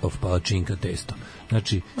art of palačinka testo.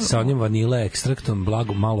 Znači, sa onim vanila ekstraktom,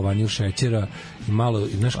 blago, malo vanil šećera i malo,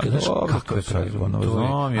 znaš kako je pravilo.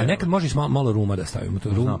 A nekad može malo ruma da stavimo.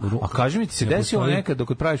 A kaži mi, ti se desilo nekad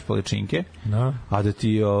dok praviš palačinke, a da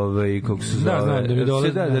ti, kako se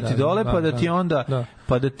zove, da ti dole, pa da ti onda,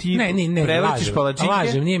 pa da ti prevrtiš palačinke.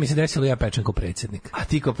 Lažem, nije mi se desilo, ja pečem ko predsjednik. A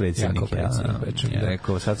ti ko predsjednik, ja.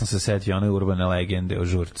 Rekao, sad sam se setio one urbane legende o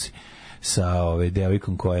žurci sa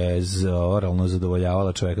devojkom koja je oralno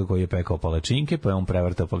zadovoljavala čoveka koji je pekao palačinke, pa je on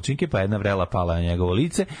prevrtao palačinke, pa je jedna vrela pala na njegovo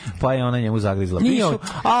lice, pa je ona njemu zagrizla pišu,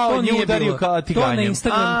 a on je udario kao tiganjem.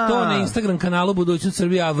 To na Instagram kanalu Budućnost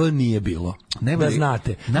Srbije AV nije bilo. Da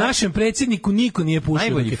znate. Našem predsjedniku niko nije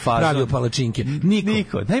puštio da pravio palačinke.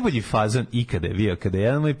 Niko. Najbolji fazon ikada je bio kada je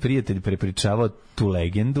jedan moj prijatelj prepričavao tu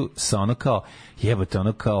legendu sa ono kao jebote,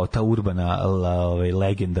 ono kao ta urbana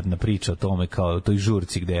legendarna priča o tome kao toj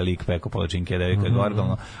žurci gde je lik pekao palačinke, da je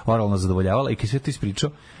oralno zadovoljavala i kad sve to ispričao,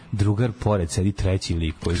 drugar pored sedi treći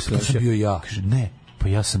lik koji to sam bio ja. Kaže, ne, pa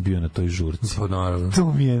ja sam bio na toj žurci. Pa naravno.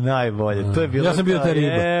 To mi je najbolje. To je bilo. Ja sam bio ta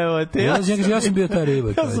riba. Evo te. Ja sam bio ta riba.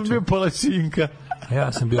 Ja sam bio palačinka.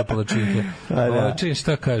 Ja sam bio palačinka.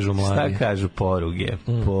 Šta kažu mladi? Šta kažu poruge?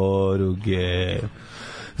 Poruge.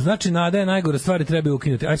 Znači, nada je najgore, stvari treba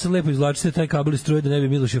ukinuti. Aj sad lepo izvlačite taj kabel iz struje da ne bi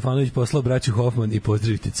Miloš Jefanović poslao braću Hoffman i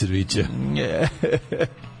pozdravite Crvića.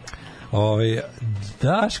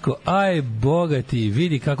 Daško, aj bogati,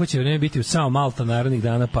 vidi kako će vreme biti u samo Malta narednih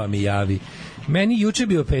dana, pa mi javi. Meni juče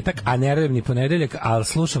bio petak, a ne radim ni ponedeljak, ali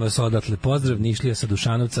slušam vas odatle. Pozdrav Nišlija sa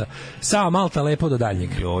Dušanovca. Sao Malta, lepo do daljnjeg.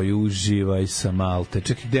 Joj, uživaj sa Malte.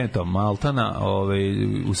 Čekaj, gde je to? Malta na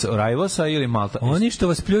Rajvosa ili Malta? Oni što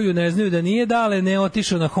vas pljuju ne znaju da nije Dale ne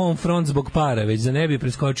otišao na home front zbog para, već da ne bi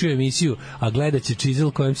preskočio emisiju, a gledat će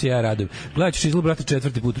Čizel kojem se ja radujem. Gledat će Čizel, brate,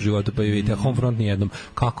 4. put u životu, pa vidite, a home front nijednom.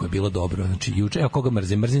 Kako je bilo dobro. Znači, juče, evo koga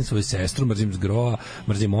mrzim? Mrzim svoju sestru, mrzim Zgroa,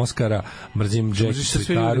 mrzim Oskara, mrzim Jackie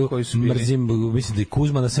Svitaru, mrzim, mislim da i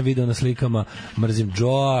Kuzmana sam video na slikama, mrzim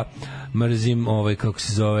Joa, mrzim kako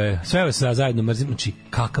se zove, sve ove se zajedno mrzim. Znači,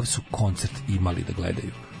 kakav su koncert imali da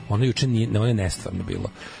gledaju. Ono juče nije, ono je nestvarno bilo.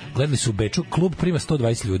 Gledali su u Beču, klub prima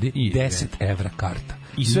 120 ljudi, 10 evra karta.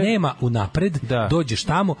 I sve nema unapred, dođeš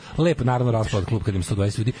tamo, lepo, naravno raspad klub kad ima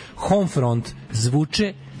 120 ljudi, home front,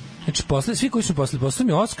 zvuče, znači posle, svi koji su posle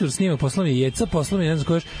mi Oskar snima, posle mi Jeca, posle mi ne znam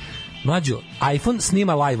ko još, Mlađo, iPhone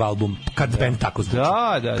snima live album kad band tako zvuči.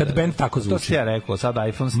 Kad band tako zvuči. To si ja rekao, sad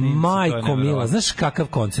iPhone snima. Majko mila, znaš kakav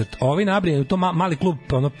koncert? Ovi nabrijeni, to mali klub,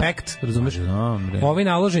 ono packed, razumeš? Ovi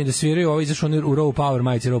naloženi da sviraju, ovi izašao u Raw Power,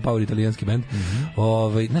 majici Raw Power italijanski band.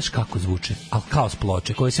 Znaš kako zvuče? Al kao s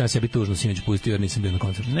ploče, koje sam ja sebi tužno sinoć pustio jer nisam bio na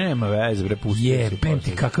koncertu. Nema veze, bre, pustio. Je,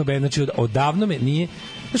 penti, kakav band, znači odavno me nije,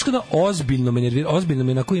 znaš kada ozbiljno me nervira, ozbiljno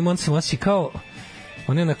me onako ima, on se osjeća kao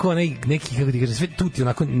on je onako neki, kako ti kažem, sve tuti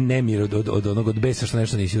onako nemir od besa što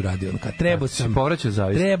nešto nisi uradio. Onaka, treba sam... Povraćaj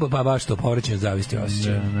zavisti. Treba, pa baš to, povraćaj zavisti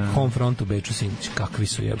osjećaj. Home front u Beču, sinić, kakvi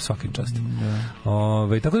su jeb svakim častima.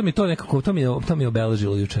 Tako da mi to nekako, to mi je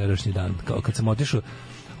obeležilo jučerašnji dan. Kao kad sam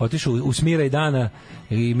otišao u smiraj dana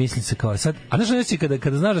i mislim se kao sad, a znaš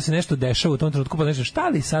kada znaš da se nešto dešava u tom trenutku, pa nešto, šta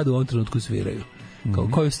li sad u ovom trenutku sviraju?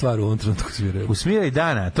 Koju stvar u ovom trenutku sviraju? U smiraj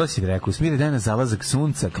dana, to si rekao, u smiraj dana zalazak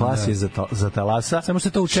sunca, klas je za talasa. Samo što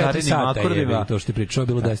to u 4 sata je, to što ti pričao,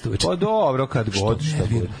 bilo 10 uveče. Pa dobro, kad god, šta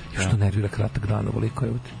bude. Što nervira kratak dan, ovoliko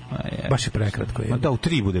je. Baš je prekratko. Ma da, u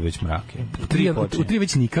 3 bude već mrak. U 3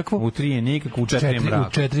 već nikakvo. U 3 je nikakvo, u 4 je mrak.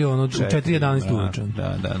 U 4:11 uveče.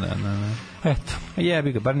 Da. Eto.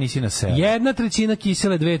 Jebi ga, bar nisi na selu. 1/3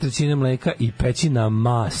 kisele, 2/3 mleka i pećina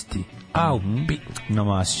masti. Na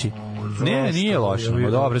masti. Ne, nije loše,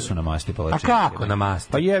 dobre su na masti palačinke. A kako na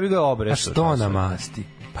masti? Pa jebi ga obre. A što na masti?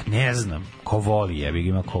 Pa ne znam, ko voli, jebi ga,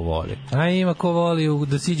 ima ko voli. A ima ko voli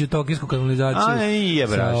da siđu u tokijsku kanalizaciju. A nije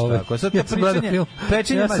braš, tako. Sad to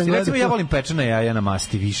pečenje masti, recimo ja volim pečena jaja na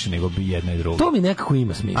masti više nego bi jedna i druga. To mi nekako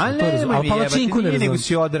ima smisla. Ali palačinku ne nego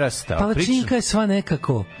si odrastao. Palačinka je sva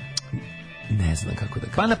nekako... Ne znam kako da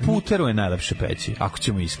kažem. Pa na puteru je najlepše peći, ako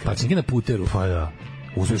ćemo iskreno. Palačinke na puteru? Pa da.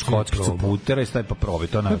 Uzmeš kockicu putera i stavi pa probaj,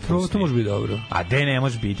 to najvkusnije. To može biti dobro. A de ne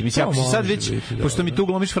može biti. Mislim, ako si sad već, pošto mi tu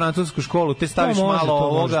glomiš francusku školu, te staviš malo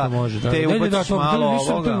ovoga, te ubaciš malo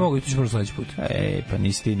ovoga. To mogu, ti ćeš možda sledeći put. Pa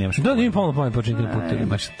nisi ti, nemaš pojma. Da, imam pomalo pamet počiniti na puteru.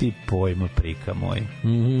 Imaš ti pojma, prika moj.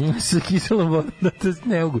 Sa kiselom vodom, da te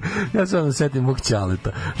ne mogu. Ja se vam setim mog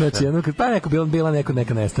ćaleta. Znači, bila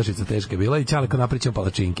neka nestašica teška bila i ćaleko napričao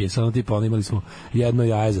palačinke. Samo tipa, imali smo jedno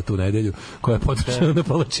jaje za tu nedelju koja je potrošena na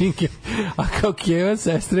palačinke. A kao Keva,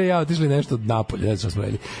 sestre i ja otišli nešto od napolje, ne znam smo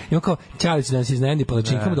redili. I on kao, Ćalić da nas iznendi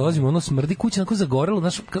palačinkama, dolazimo, ono smrdi, kuća onako zagorelo,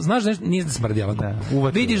 znaš nešto, nije da smrdi, onako.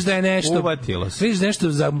 Vidiš da je nešto, vidiš da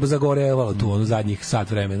nešto zagorevalo tu, ono, zadnjih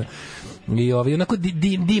sat vremena. I onako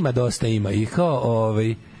dima dosta ima i kao,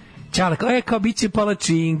 Ćale, kao bit će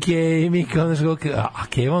palačinke i mi kao, znaš, a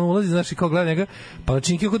Kevan ulazi, znaš, i kao gleda njega,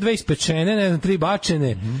 palačinke oko 2 ispečene, ne znam, 3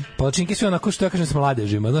 bačene, palačinke sve onako što ja kažem s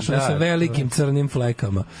mladežima, znaš, sa velikim crnim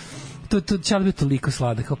flekama. To Ćale bio toliko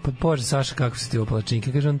sladak, kao, pa Bože, Saša, kako su ti ovo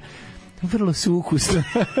palačinke? Kaže on, vrlo su ukusne.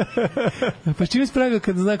 Pa čim je spravio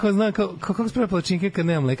kad zna kako spravio palačinke kad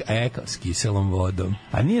nema mleka? Kao s kiselom vodom.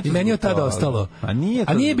 A nije to i meni je od tada ostalo. A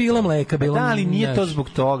nije bilo mleka. Da, ali nije to zbog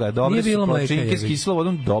toga. Dobre su palačinke s kiselom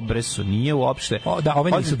vodom, dobre su, nije uopšte. Da,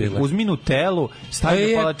 ove nisu bile. Uzmi Nutelu,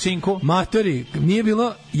 stavi palačinku. Matori, nije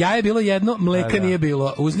bilo, jaje bilo jedno, mleka nije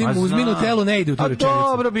bilo. Uzmi Nutelu, ne ide u tu rečenicu.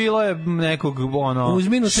 A dobro, bilo je nekog,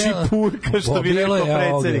 šipurka, što bi rekao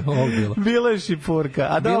predsednik. Bilo je šipurka.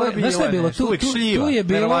 A dobro bilo bilo tu je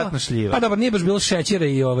bilo verovatno šljiva. Pa dobro, nije baš bilo šećera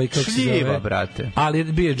i kako se zove. Šljiva, brate. Ali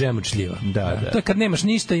bio je džem od šljiva. Da. To je kad nemaš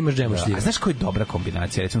ništa, imaš džem od šljiva. A znaš koja je dobra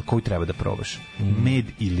kombinacija, recimo koju treba da probaš? Med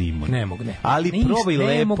i limun. Ne mogu, ne. Ali probaj,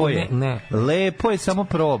 lepo je. Lepo je, samo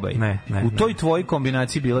probaj. U toj tvojoj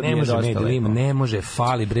kombinaciji bila je dosta lepo. Limun, ne može,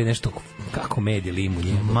 fali bre nešto kako med i limun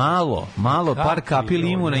je. Malo par kapi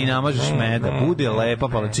limuna i namažeš meda. Bude lepa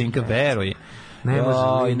palačinka, veruj. Ne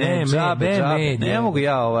može, ne mogu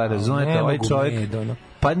ja razumete, ovaj čovjek.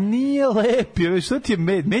 Pa nije lepi, što ti je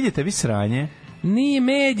med? Med je tebi sranje. Nije,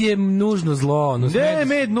 med je nužno zlo. Ne,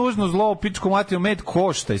 med nužno zlo, pičku materiju, med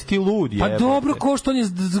košta, jesi ti lud, Pa dobro, košta, on je,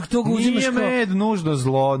 to ga uzimaš kao... Nije med nužno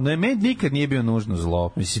zlo, ne, med nikad nije bio nužno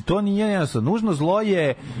zlo. Mislim, to nije jednostavno. Nužno zlo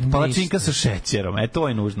je palačinka sa šećerom, to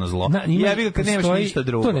je nužno zlo. Jebi ga kad nemaš ništa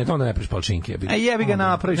drugo. To ne, onda ne praviš palačinke. Jebi ga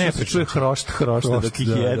napraviš, ne se čuje hrošta dok ih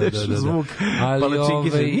jedeš, zvuk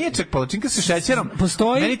palačinke. Nije čak palačinka sa šećerom.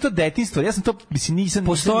 Meni to detinjstvo, ja sam to, mislim, nisam...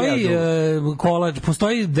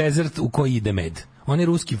 Postoji dezert u koji ide med. On je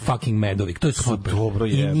ruski fucking medovik, to je super. Dobro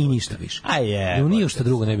je. I ništa više. A je. Nije što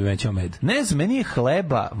drugo ne bi mećao med. Ne znam, meni je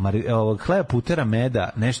hleba putera meda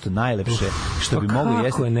nešto najlepše što bi moglo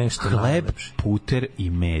jesti. Je nešto hleb, najlepše? puter i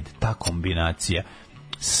med, ta kombinacija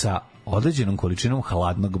sa određenom količinom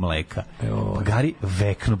hladnog mleka. Pa gari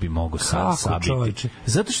vekno bi mogo sam sabiti.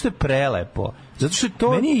 Zato što je prelepo. Zato što je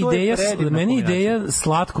to meni ideja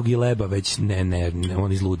slatkog i leba već ne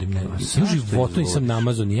on izludim. Ne. U životu nisam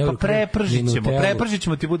namazao ni evro. Pa prepržit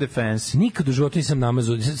ćemo ti bude fancy. Nikad u životu nisam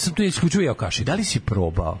namazao. Sam to isključivo jeo kašiku. Da li si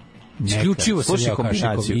probao? Isključivo sam jeo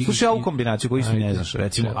kašiku. Slušaj ovu kombinaciju koju isto ne znaš.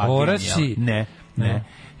 Recimo, ne.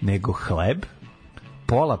 Nego hleb,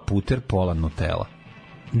 pola puter, pola Nutella.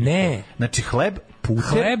 Ne. Znači hleb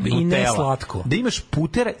i ne slatko. Da imaš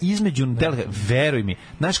putera između Nutella, veruj mi.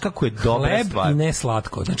 Znaš kako je dobra stvar. Hleb i ne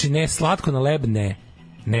slatko. Znači ne slatko na leb, ne.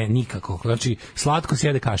 Ne, nikako. Znači, slatko se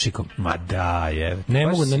jede kašikom. Ma da, je.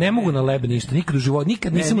 Ne mogu na leb ništa. Nikad u životu,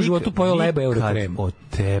 nisam u životu pojeo leba Eurokrem.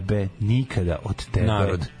 Nikada od tebe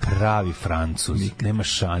narod pravi Francuz. Nema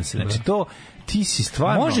šanse. Znači to ti si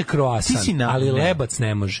stvarno može kroasan, ali lebac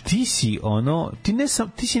ne može. Ti si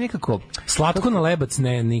ti si nekako slatko na lebac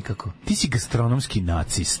ne nikako. Ti si gastronomski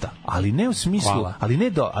nacista, ali ne u smislu,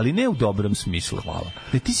 ali ne u dobrom smislu. Hvala.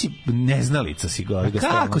 Ti si neznalica si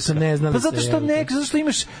kako se neznalica? Pa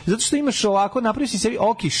zato što imaš ovako, napravi si sebi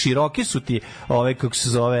oki široke su ti kako se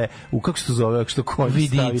zove što konju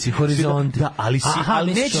vidici, horizonti. Da,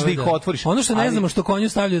 ali nećeš da ih otvoriš. Ono što ne znamo što konju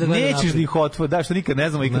stavljaju da gleda. Nećeš da ih otvoriš, da što nikad ne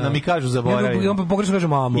znamo i kad nam i kažu zaboravimo. I on pogrešno kaže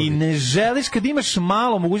mamo. I ne želiš kad imaš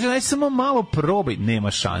malo mogućnost, daj samo malo probaj,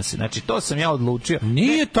 nema šanse. Znači to sam ja odlučio.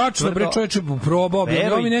 Nije tačno bre čoveče, probao bi,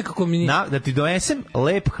 mi nekako da ti donesem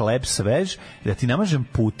lep hleb svež, da ti namažem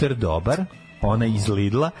puter dobar, ona iz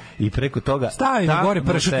Lidla i preko toga stavim gore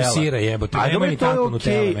pršut i sira, jebote. Nema ni tako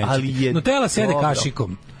Nutella. Nutella se jede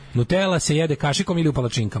kašikom. Nutella se jede kašikom ili u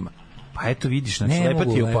palačinkama. Pa eto vidiš, znači lepa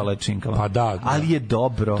ti je u palačinkama. Pa da. Ali je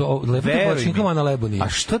dobro. To lepa ti je u palačinkama, na lebu nije. A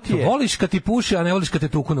što ti je? Voliš kad ti puši, a ne voliš kad te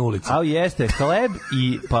tuku na ulici. Ali jeste, hleb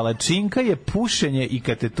i palačinka je pušenje i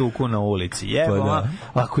kad te tuku na ulici. Jebo,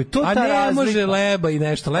 ako je to ta razlika... A ne može leba i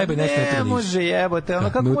nešto ne može, jebote.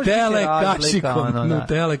 Kako Nutella kašikom.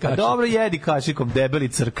 Nutella kašikom. Dobro, jedi kašikom, debeli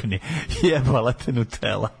crkni. Jebala te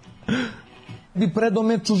Nutella. Bi predao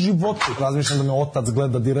meč u životu. Razmišljam da me otac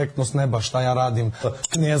gleda direktno s neba šta ja radim.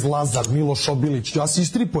 Knez Lazar, Miloš Obilić. Ja se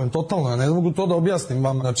istripujem totalno, ja ne mogu to da objasnim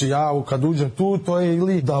vam. Znači ja kad uđem tu, to je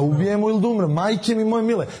ili da ubijemo ili da umrem. Majke mi moje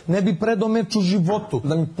mile, ne bi predao meč u životu.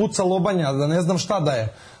 Da mi puca lobanja, da ne znam šta da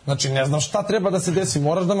je. Znači ne znam šta treba da se desi,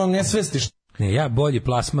 moraš da me nesvestiš. Ne, ja bolji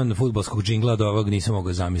plasman fudbalskog džingla od ovog nisam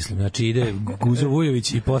mogao zamislim. Znači ide Guzo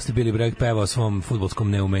Vujović i posle Billy Bragg peva o svom fudbalskom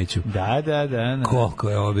neumeću. Da. Koliko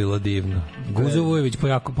je ovo bilo divno. Guzo Vujović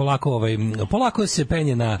polako se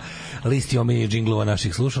penje na listi omiljenih džinglova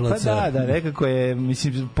naših slušalaca. Pa da, nekako je,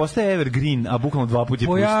 mislim, postaje evergreen, a bukvalno 2 puta je pušten.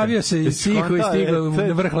 Pojavio se i Siho i stigao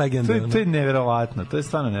na vrh legende. To je neverovatno, to je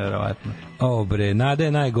stvarno neverovatno. O bre, Nada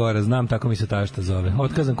je najgora, znam, tako mi se tašta zove.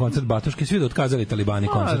 Otkazan koncert Batuške, svi da otkazali Talibani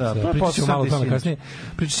koncert.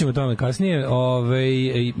 Pričat ćemo o tome kasnije.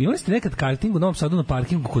 Imali ste nekad karting u Novom Sadu na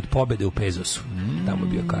parkingu kod Pobede u Pezosu. Tamo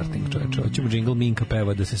je bio karting, čoveče. Hoćemo džingl Minka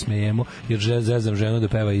peva da se smejemo, jer zezam ženu da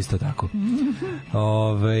peva isto tako.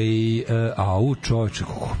 Čoveče,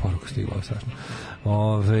 kako poruka stigla, strašno.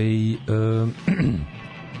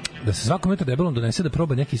 Da se svakom jutro debelom donese da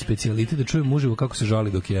proba neki specijaliti, da čuje muživo kako se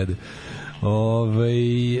žali dok jede.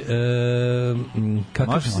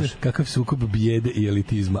 Kakav sukob bijede i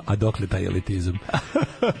elitizma, a dokle taj elitizam?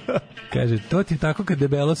 Kaže, to ti je tako kad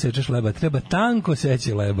debelo sečeš leba, treba tanko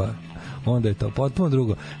seći leba. Onda je to potpuno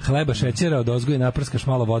drugo. Hleba, šećera od ozgo i naprskaš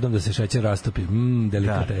malo vodom da se šećer rastopi.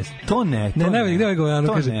 Delikates. To ne. Ne,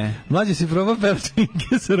 kaže, Mlađe si probao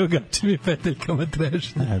palačinke sa rogačim i peteljkama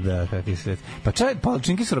trešne. Da, kakvi svet. Pa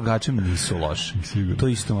palačinke sa rogačem nisu loše. To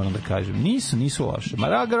isto moram da kažem. Nisu loše.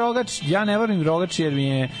 Rogač, ja ne volim rogač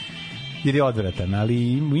jer je odvratan,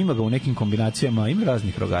 ali ima ga u nekim kombinacijama, ima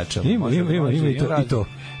raznih rogača. Ima i to.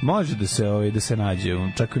 Može da se nađe,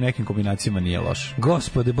 čak i u nekim kombinacijama nije loš.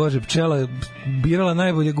 Gospode Bože, pčela birala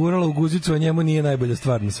najbolje, gurala u guzicu, a njemu nije najbolja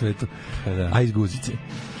stvar na svetu. A iz guzice.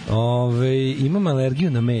 Imam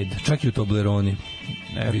alergiju na med, čak i u Tobleroni.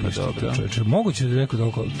 Vidiš dobro. Moguće da neko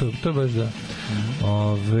da to je baš da.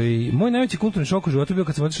 Moj najveći kulturni šok u životu bio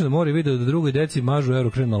kad sam otišao na more i video da drugoj deci mažu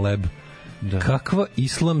eurokrem na leb. Da. Kakva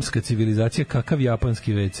islamska civilizacija, kakav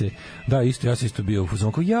japanski WC. Da, isto, ja sam isto bio u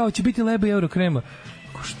fuzonu. Hoće biti leba i eurokrema.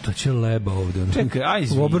 Šta će leba ovde? Čekaj,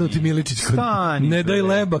 ajde. Obrnuti Miličić. Ne daj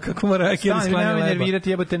leba, kako mora Rakija da sklanja leba. Nervirati,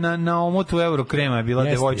 jebate, na omotu eurokrema je bila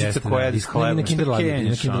devojčica koja je iz hleba. Na Kinderladi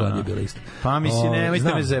je bila isto. Pa mislim,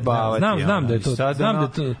 nemojte me zajebavati. Znam da je to.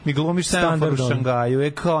 Mi glumiš semafor u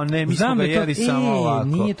Šangaju, kao ne, mi smo ga jeli samo ovako.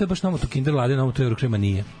 Nije to baš na omotu Kinderladi, na omotu eurokrema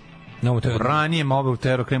nije. Ranije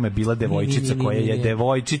mobil eurokrema je bila devojčica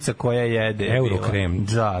koja jede eurokrem.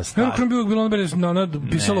 Da, eurokrem bio ono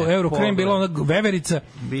pisalo eurokrem, bila ona veverica.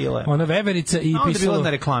 Ona veverica i pisalo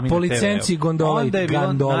po licenciji gondola i onda je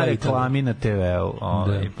bila na reklami na TV-u.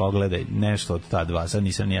 Pogledaj, nešto od ta dva, sad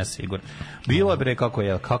nisam nija siguran. Bilo je bre kako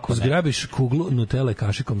je, kako ne. Zgrabiš kuglu Nutelle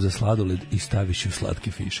kašikom za sladoled i staviš ju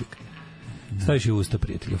slatki fišik. Staviš je u usta,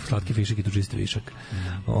 prijatelju, slatki fišak i tu čisti višak.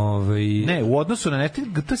 Ne, u odnosu na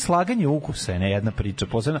to je slaganje ukusa, ne jedna priča,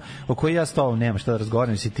 posebno o kojoj ja s tobom nemam šta da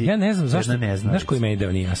razgovaram, si ti. Ja ne znam zašto, znaš koji meni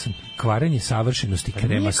deo nije jasan. Kvarenje savršenosti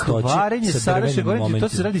krema stoće. Kvarenje savršenosti, to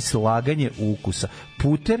se radi slaganje ukusa.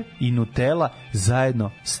 Puter i Nutella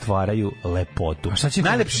zajedno stvaraju lepotu.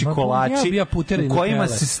 Najlepši kolači u kojima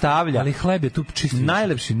se stavlja. Ali hleb je tu čisti višak.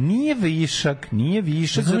 Najlepši, nije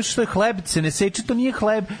višak, zato što je hleb se ne seče, to nije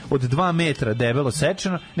hleb od 2 metra debelo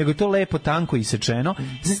sečeno, nego je to lepo tanko isečeno,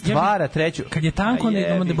 stvara treću. Kad je tanko,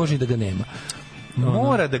 onda bože da ga nema.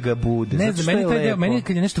 Mora da ga bude. Ne znam, meni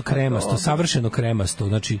kad je nešto kremasto, savršeno kremasto,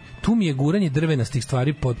 znači tu mi je guranje drvenastih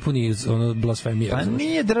stvari potpuni blasfemija. Pa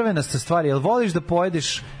nije drvenasta stvar, jel voliš da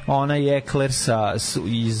pojedeš onaj ekler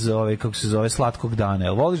iz kako se zove, slatkog dana,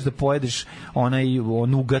 jel voliš da pojedeš onaj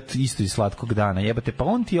nugat isto iz slatkog dana, jebate, pa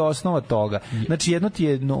on ti je osnova toga. Znači jedno ti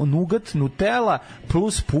je nugat, Nutella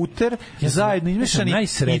plus puter, zajedno izmešani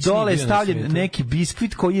i dole je stavljen neki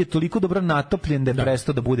biskvit koji je toliko dobro natopljen da je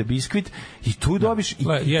prestao da bude biskvit i tu dobiš i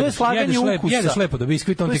to je slaganje ukusa. Jedeš lepo da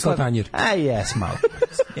biskvit, on ti kao tanjir.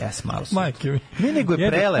 Jes malo. Majke mi. Ne, nego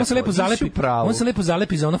je prelepo. On se lepo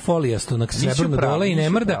zalepi za ono folijasto, na srebrno dole i ne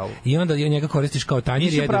mrda i onda njega koristiš kao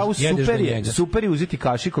tanjir i jedeš do njega. Super je uzeti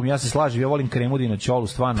kašikom, ja se slažem, ja volim kremu dinoćolu,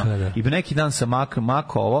 stvarno. I neki dan sam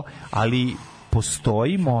makao ovo, ali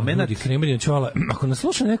postoji moment. Kremu dinoćola, ako nas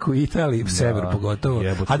sluša neko u Italiji, sever pogotovo,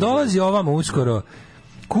 a dolazi ovamo uskoro,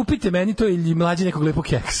 kupite meni to ili mlađe nekog lepog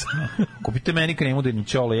keksa. Kupite meni kremu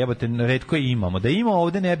dinoćola, jebote, retko je imamo. Da ima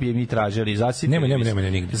ovde ne bi mi tražili, zasipite. Nema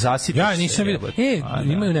nigde. Ja nisam vidio.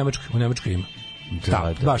 Ima u Nemačkoj ima.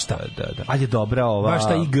 Baš ta. Ali je dobra ova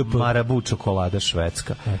Marabu čokolada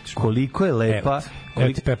švedska. Koliko je lepa.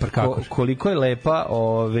 Koliko je lepa,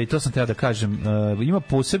 to sam teo da kažem, ima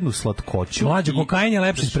posebnu slatkoću. Mlađe, kokain je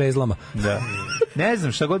lepši s prezlama. Da. Ne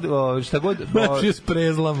znam, šta god lepši s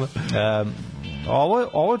prezlama.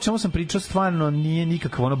 Ovo čemu sam pričao stvarno nije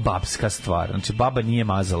nikakva ono babska stvar. Znači baba nije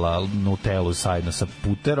mazala Nutellu zajedno sa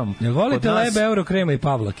puterom. Jel volite lebe, eurokrema i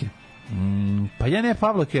pavlake? Pa ja ne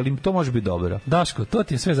pavlake, ali to može biti dobro. Daško, to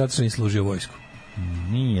ti je sve zato što nisi služio vojsku.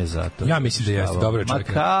 Nije zato. Ja mislim da jeste, dobro je čovjek.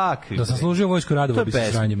 Ma kakvi? Da sam služio vojsku, radovao bi se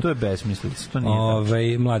sranjima. To je besmislica, to nije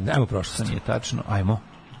tačno. Mladne, ajmo prošlost. To nije tačno, ajmo.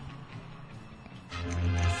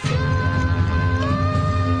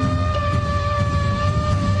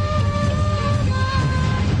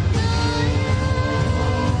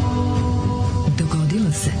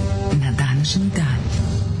 Dogodilo se na današnji dan.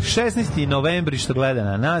 16. novembri što gleda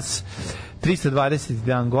na nas,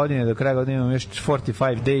 321 godine, do kraja godine imamo još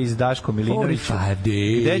 45 days, Daško Milinović. 45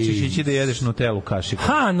 days. Gde ćeš ići da jedeš Nutellu kašikom?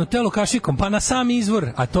 Nutellu kašikom, pa na sam izvor,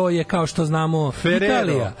 a to je, kao što znamo,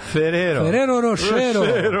 Italija. Ferrero Rochero.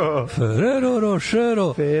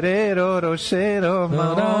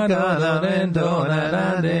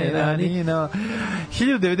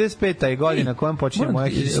 1095. je godina kojom počinje moja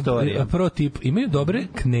historija. Prvo tip, imaju dobre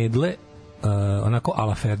knedle, onako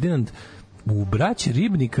ala Ferdinand, u braći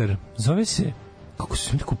Ribnikar, zove se, kako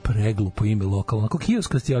se tako preglu po ime lokalno, onako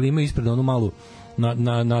kioskasti, ali imaju ispred onu malu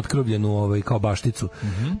nadkrvljenu kao bašticu.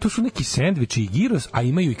 To su neki sendviči i giros, a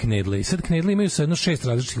imaju i knedle. I sad knedle imaju sa 6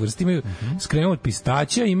 različitih vrsta. Imaju s kremom od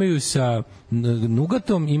pistaća, imaju sa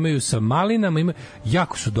nugatom, imaju sa malinama,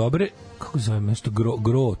 jako su dobre. Kako se zove nešto?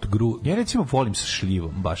 Ja recimo volim sa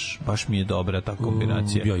šljivom, baš mi je dobra ta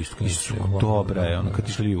kombinacija. Ja isto dobra je, kad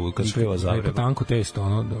ti šljiva zavreba. Pa tanko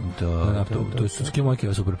testo, to je sudske mojke,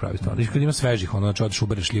 ja super pravi stvarno. Kad ima svežih, znači odeš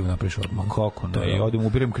ubereš šljivu, napraviš odmah. Kako ne, odim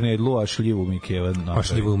ubirem knedlu, a šljivu mi keva. Keva napravi. Pa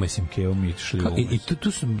šljivu umesim. Keva mi šljivu umesim. I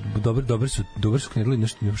tu su dobro su knedle,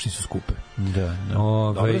 nešto nisu skupe. Da.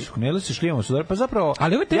 Dobro su knedle, se šljivamo su dobro. Pa zapravo,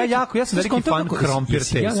 ali ja sam veliki fan krompir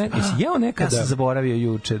testa. Jesi jeo nekada? Ja sam zaboravio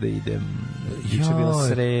juče da idem. Juče bila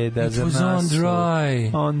sreda za nas. It was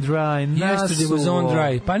on dry. Yesterday was on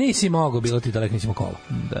dry. Pa nisi mogao, bilo ti daleko, nisimo kola.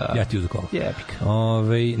 Da. Ja ti uzu kola. Jebik.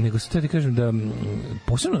 Nego se te kažem da,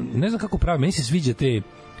 posebno, ne znam kako pravi, meni se sviđa te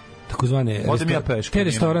takozvane te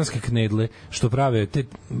restoranske knedle što prave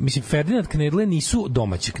mislim Ferdinand knedle nisu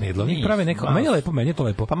domaće knedle, oni prave neko, meni je to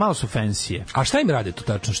lepo. Pa malo su fancy. A šta im rade tu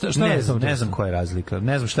tačno? Šta ne znam koja je razlika.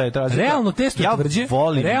 Ne znam šta je razlika. Realno testo tvrđe.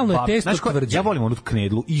 Realno je testo tvrđe. Ja volim onu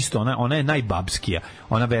knedlu isto, ona je najbabskija.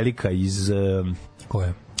 Ona velika iz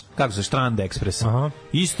koja? Kako se Strand Expressa.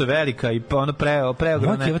 Isto velika i pa ono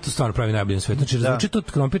preogromna. Moja keva to stvarno pravi najbolje na svetu. Znači zvuči to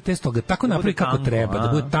krompir testo, ga tako napravi kako treba, da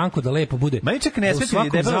bude tanko, da lepo bude. Meni čak ne sveti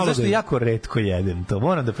debelo, zašto jako retko jedem to.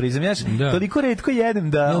 Moram da priznam, ja toliko retko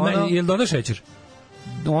jedem da jel dodaš šećer?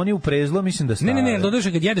 Oni u prezlo, mislim da stave. Ne, dodaš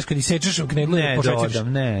kad jedeš, kad isečeš knedlu i pošećeriš.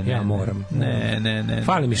 Ne, ja moram. Ne.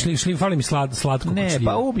 Fali mi slatko. Ne,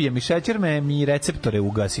 pa ubije mi šećer, mi receptore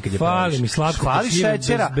ugasi kad je praviš. Fali mi slatko. Fali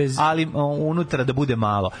šećera, ali unutra da bude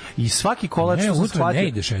malo. I svaki kolač,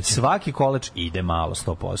 svaki kolač ide malo,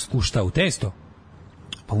 100%. U šta, u testo?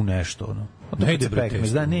 Pa u nešto, ono. Ne ide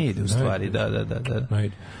testo. Da, ne ide u stvari, da.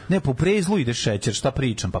 Ne, po prezlu ide šećer, šta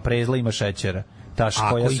pričam, pa prezla ima šećera.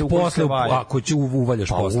 Koja se posle ako će uvaljaš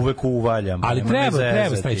posle. Pa uvek uvaljam. Ali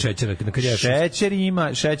treba staviti šećer kad ješ.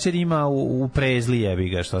 Šećer ima u prezli, jebi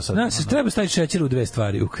ga, što sad. Se treba staviti šećer u dve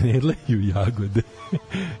stvari, u knedle i u jagode.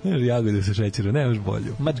 Jagode sa šećerom, nemaš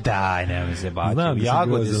bolju. Ma daj, nema se bati. U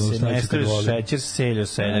jagode se ne staviš šećer, seljo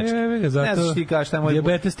seljač. Ne znaš ti kažeš šta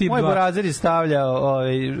moj borazer je stavljao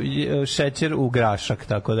šećer u grašak,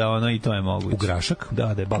 tako da ono i to je moguće. U grašak?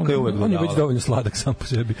 Da, baka je uvek dodavala. On je već dovoljno sladak sam po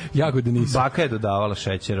sebi. Jagode nisu. Baka je dodavala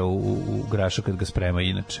šećera u grašak kad ga sprema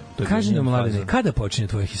inače. Kaži nam, Mladene, kada počinje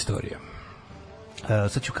tvoja historija?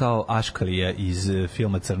 Sad ću kao Aškalija iz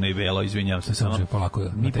filma Crno i belo, izvinjavam se samo.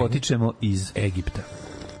 Mi potičemo iz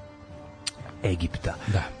Egipta.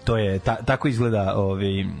 Da. To je, tako izgleda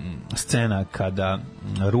scena kada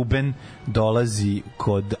Ruben dolazi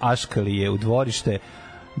kod Aškalije u dvorište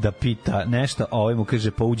da pita nešto, a ovaj mu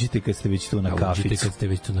kaže pa uđite kad ste već tu na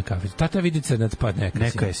kaficu. Tata vidi crnac, pa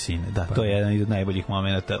neka je sine. Da, to je jedan od najboljih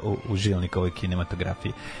momenata u Žilnikovoj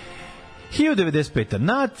kinematografiji. 1095.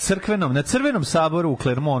 Na crvenom saboru u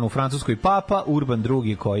Clermontu u Francuskoj papa Urban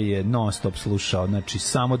II koji je non stop slušao, znači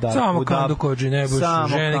samo Kandu Kodži Nebuš,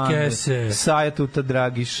 žene kese, Sajatuta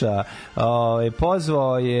Dragiša,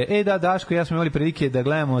 pozvao je, Daško, ja smo imali prilike da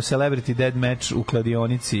gledamo Celebrity Dead Match u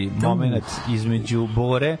kladionici, moment između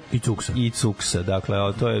Bore i Cuksa, dakle,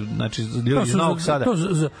 to je, znači, ljudi iz Novog Sada.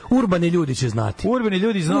 Urbani ljudi će znati. Urbani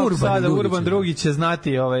ljudi iz Novog Sada, Urban II će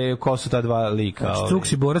znati ko su ta dva lika.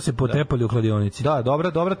 Cuks i Bora se potepali u kladionici. Da,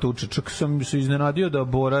 dobra tuča. Čak sam se iznenadio da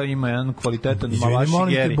Bora ima jedan kvalitetan malaši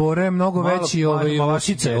molim geri. Bora je mnogo veći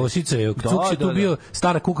osice. Cuk je tu bio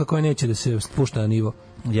stara kuka koja neće da se spušta na nivo.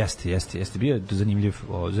 Jeste. Bio je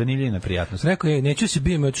zanimljiv na prijatnost. Rekao je, neću se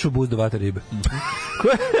bijem, otišao buz do vata ribe.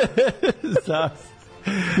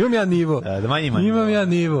 Imam ja nivo. Imam ja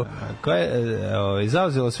nivo. Koja je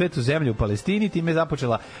zauzela svetu zemlju u Palestini, time je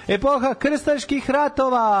započela epoha krstaških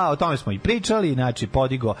ratova. O tome smo i pričali, znači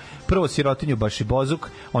podigo prvo sirotinju Bašibozuk.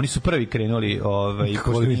 Oni su prvi krenuli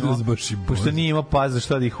pošto nije imao pas za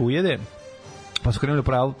šta da ih ujede. Pa su krenuli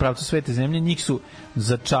u pravcu svete zemlje, njih su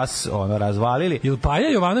za čas razvalili. Ili Paja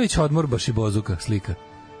Jovanović odmor Bašibozuka slika?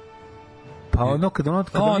 Pa kad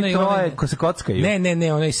oni troje ko se kockaju.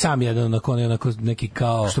 Ne, onaj sam jedan onako neki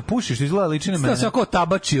kao što pušiš, izgleda liči na mene. Šta se oko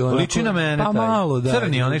tabači onako. Liči na mene. Pa malo, da.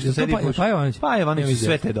 Crni onaj što sedi puši. Pa Jovanović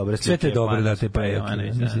sve te dobre slike. Sve te dobre da te pa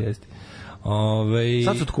jeste.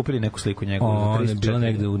 Sad su otkupili neku sliku njegovu. Ona je bila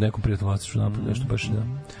negde u nekom privatnom vlasništvu napolju, nešto baš da.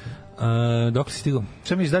 Dok li si stigao?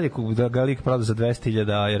 Šta mi dalje da ga lik proda za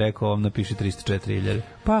 200.000 je rekao vam napiši 304.000?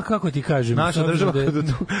 Pa kako ti kažem? Naša država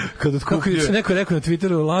kad otkupljuje. Kako je neko rekao na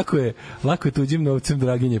Twitteru, lako je tuđim novcem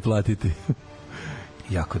draginje platiti.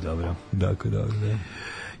 Jako dobro. Jako dobro, da.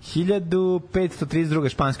 1532.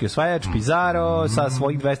 španski osvajač Pizarro sa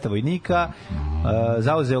svojih 200 vojnika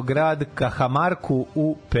zauzeo grad Cajamarku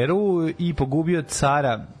u Peru i pogubio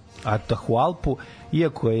cara Atahualpu,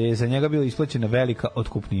 iako je za njega bila isplaćena velika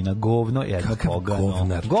otkupnina. Govno, jedno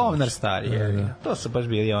pogano. Govnar stari. To su baš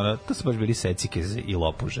bili secikeze i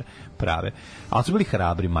lopuže prave. Ali su bili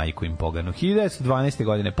hrabri, majku im pogano. 1912.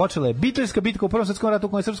 godine počela je Biteljska bitka u Prvom svetskom ratu u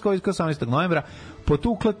kojoj je srpska vojska 18. novembra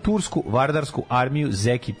potukla tursku vardarsku armiju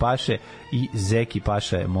Zeki Paše i Zeki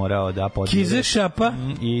Paša je morao da podijede Kize šapa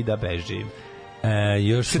i da beži.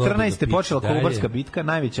 Još 14. je počela Kolubarska bitka,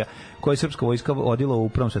 najveća koju je srpska vojska vodila u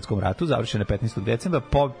Prvom svetskom ratu, završena 15. decembra,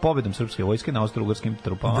 pobedom srpske vojske na austro-ugarskim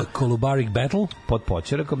trupama. The Kolubaric Battle. Pod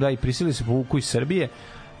Počerakom, da, i prisilili se povuku iz Srbije.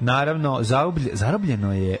 Naravno,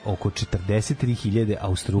 zarobljeno je oko 43.000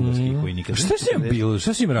 austro-ugarskih vojnika. Šta si im bilo?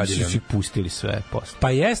 Šta si im radili? Su ih pustili sve posle. Pa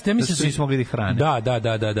jeste, ja mislim da su nismo mogli da hrane. Da.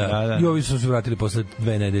 I ovi su se vratili posle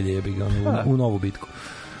 2 nedelje u novu bitku.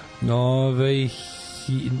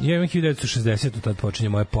 Ja imam 1960, tad počinje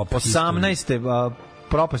moje pop 18.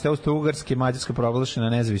 propast Austro-Ugarske, Mađarska proglašena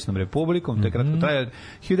nezavisnom republikom, to je kratko traje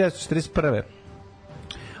 1941.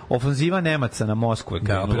 Ofanziva Nemaca na Moskvu je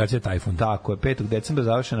krenula. Operacija Tajfun. Tako je, 5. decembra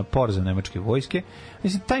završena porazom nemačke vojske.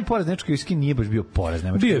 Mislim, taj poraz nemačke vojske nije baš bio poraz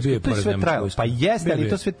nemačke vojske. Bio poraz nemačke vojske. Pa jeste, ali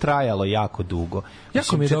to sve trajalo jako dugo.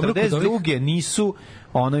 Jako mi je dobro kod ovih... 42. nisu,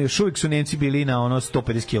 još uvijek su Nemci bili na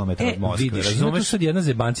 150 km od Moskve. Vidiš, ima tu sad jedna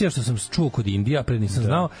zebancija što sam čuo kod Indija, pred nisam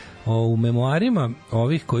znao, u memoarima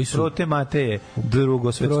ovih koji su... Prote Mateje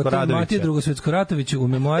Drugosvetsko-Ratovića, u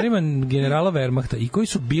memoarima generala Wehrmachta i koji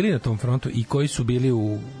su bili na tom frontu i koji su bili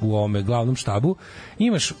u ovome glavnom štabu,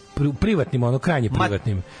 imaš privatnim, krajnje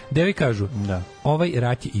privatnim, gde vi kažu, ovaj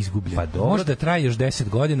rat je izgubljen. Pa možda traje još 10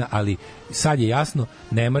 godina, ali sad je jasno,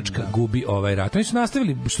 Nemačka gubi ovaj rat. Oni su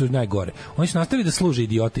nastavili, što je najgore, oni su nastavili da služe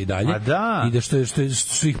idiote i dalje. I da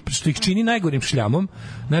što ih čini najgorim šljamom.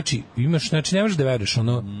 Znači, ne možeš da veruješ,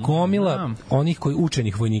 gomila onih koji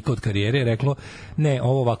učenih vojnika od karijere je reklo, ne,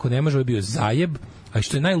 ovo ovako ne može, ovo je bio zajeb. A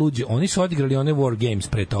što je najluđe, oni su odigrali one war games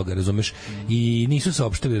pre toga, razumeš, i nisu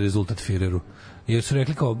saopštili rezultat Führeru. Jer su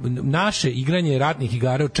rekli kao, naše igranje ratnih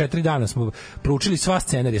igara od 4 dana smo proučili sva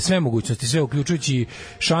scenarija, sve mogućnosti, sve uključujući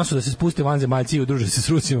šansu da se spuste vanzemaljci i udruže se s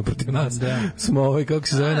Rusima protiv nas. Smo kako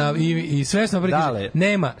se zove, i sve smo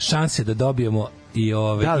nema šanse da dobijemo i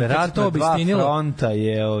rat na 2 fronta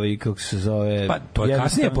je kako se zove, pa to je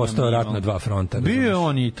kasnije postao rat na 2 fronta. Bio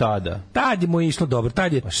on i tada. Tad mu je išlo dobro,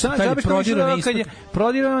 tad je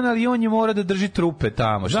prodiran, ali on je mora da drži trupe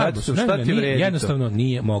tamo. Šta ti vredi? Jednostavno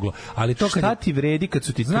nije moglo. Ali to šta ti vredi kad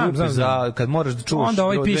su ti trupe kad moraš da čuvaš? Onda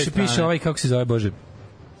piše kako se zove, Bože,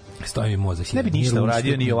 stoji mi mozak. Ne bi ništa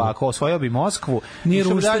uradio ni ovako, osvojio bi Moskvu. Nije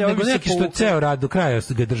rušten, nego neki što je ceo rad do kraja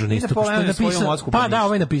ga držao na istoku. Pa da,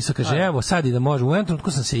 ovaj napisao, kaže, evo sad i da možemo. U jednom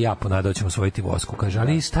trenutku sam se ja ponadao ćemo osvojiti Moskvu. Kaže,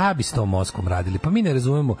 ali šta bi s tom Moskvom radili? Pa mi ne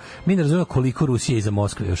razumemo koliko Rusije iza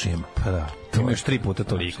Moskve još ima. Pa da. Ima još 3 puta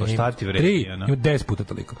toliko. Šta ti vredi? Ima 10 puta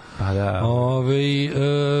toliko. Pa da.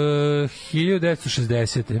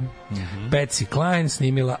 1960. Patsy Cline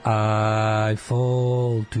snimila I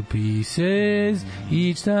Fall to Pieces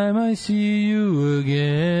Each Time I See You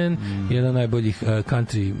Again. Jedan najboljih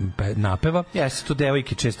country napeva. Jesi, to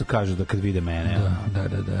devojke često kažu da kad vide mene. Da.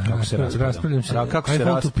 Kako se raspadam. I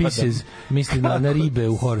Fall to Pieces misli na ribe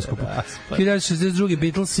u horoskopu. 1962.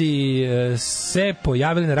 Beatlesi se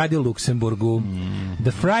pojavili na Radio Luksemburgu.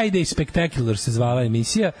 The Friday Spectacular se zvala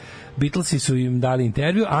emisija. Beatlesi su im dali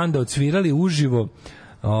intervju, a onda odsvirali uživo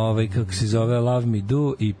kako se zove Love Me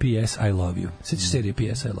Do i P.S. I Love You. Sjećaš serije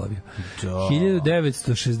P.S. I Love You?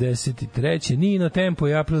 1963. Nino Tempo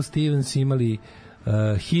i April Stevens imali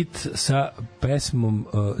hit sa pesmom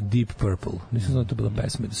Deep Purple. Nisam znao to bila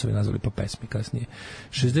pesma, da su je nazvali po pesmi kasnije.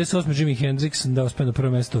 68. Jimi Hendrix dao uspeo na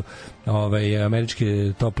prvo mesto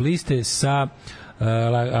američke top liste sa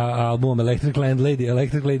albumom Electric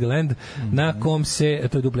Lady Land, na kom se,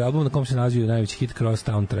 to je dupli album, na kom se naziva najveći hit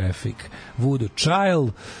Crosstown Traffic, Voodoo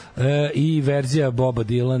Child i verzija Boba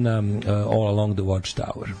Dylana All Along the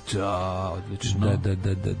Watchtower. Da, odlično.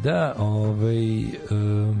 Da,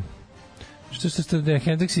 što se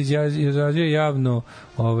Hendrix izrazio javno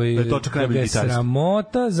da je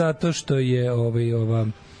sramota zato što je ova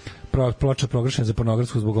ploča proglašena za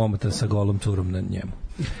pornografsku zbog omota sa golom curom na njemu.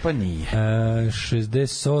 Pa nije.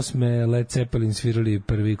 68. Led Zeppelin svirali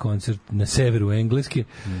prvi koncert na severu Engleske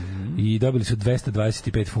i dobili su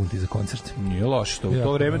 225 funti za koncert. Nije loše, u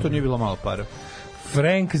to vreme to nije bilo malo para.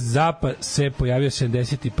 Frank Zappa se pojavio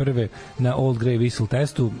 71. na Old Grey Whistle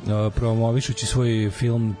testu, promovišući svoj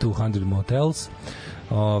film 200 Motels.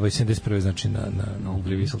 71. znači na Old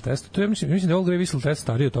Grey Whistle testu. To je, mislim da je Old Grey Whistle test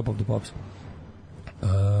stariji od Top of the Pops.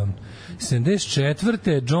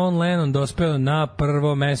 74. John Lennon dospeo na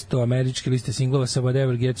prvo mesto američke liste singlova sa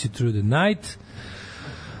Whatever Gets You Through the Night.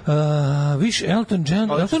 Elton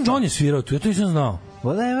John je svirao tu, ja to nisam znao.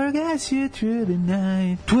 Whatever gets you through the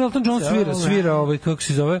night. Tu Elton John svira kako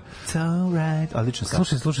se zove? It's all right. Odlično.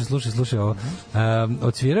 Slušaj ovo.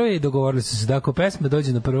 Odsvirao je i dogovorili su se da ako pesma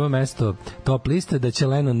dođe na prvo mesto top liste, da će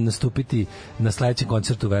Lennon nastupiti na sledećem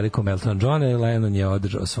koncertu velikom Elton Johna. Lennon je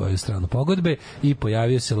održao svoju stranu pogodbe i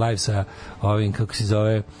pojavio se live sa ovim, kako se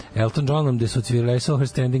zove, Elton Johnom, gde su odsvirali I saw her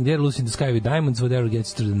standing there, Lucy in the sky with diamonds, whatever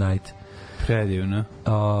gets through the night. Predivno.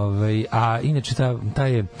 A inače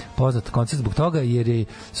taj je poznat koncert zbog toga jer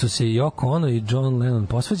su se Yoko Ono i John Lennon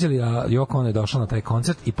posvađali, a Yoko Ono je došla na taj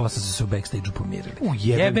koncert i posle su se u backstage-u pomirili.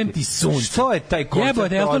 Jebem ti sunce. Što je taj koncert?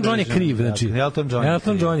 Jebo, Elton John je kriv, znači.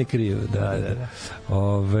 Elton John je kriv, da.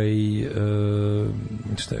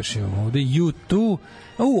 Šta još imamo ovde? U2.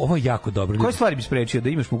 Ovo je jako dobro. Koje stvari bi sprečio da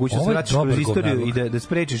imaš mogućnost da vratiš kroz istoriju i da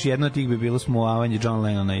sprečiš jedno od tih bi bilo smuvavanje John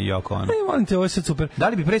Lennona i Yoko Ono? Molim te, ovo je sad super. Da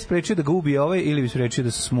li bi pre sprečio da ga ubije ovaj ili bi sprečio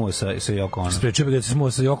da se smuje sa Yoko Ono? Sprečio bi da se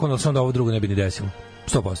smuje sa Yoko Ono, ali onda ovo drugo ne bi ni desilo.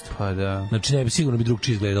 100%. Pa da. Znači ne bi sigurno bi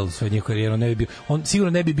drugčije izgledalo sve njegovu karijeru, ne bi bio, on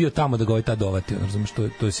sigurno ne bi bio tamo da ga ovaj tad dovati, razumeš,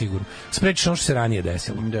 to je sigurno. Sprečiš ono što se ranije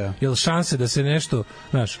desilo. Da. Jel šanse da se nešto,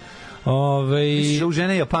 znaš, misliš da u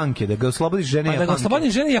žene Japanke, da ga oslobodiš žene Japanke? Da ga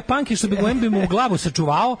oslobodim žene Japanke, što bi ga u glavu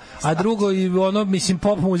sačuvao, a drugo, i ono, mislim,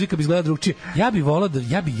 pop muzika bi izgledala drugčije. Ja bi volao da,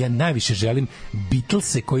 ja najviše želim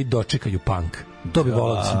Beatlese koji dočekaju punk. To bi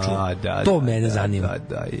volao da sam čuo. To mene zanima.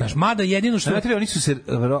 Znaš, mada jedino što...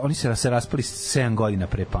 Oni su se raspali 7 godina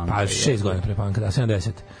pre punka. Pa 6 godina pre punka, da, 70.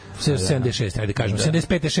 76, ajde kažemo.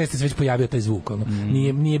 75. 6. se već pojavio taj zvuk. Ono.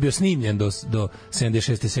 Nije bio snimljen do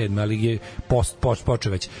 76. 7. ali je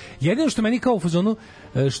počeo već. Jedino što meni kao u fazonu,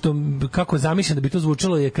 što kako zamišljam da bi to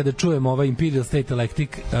zvučalo je kada čujem ovaj Imperial State Electric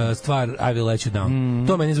stvar I Will Let You Down.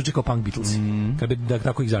 To meni zvuči kao punk Beatles. Kada da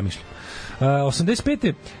tako ih zamišljam.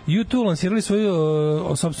 85. U2 lansirali svoju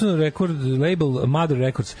sopstvenu record label Mother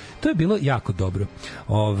Records. To je bilo jako dobro.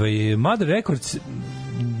 Mother Records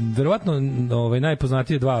verovatno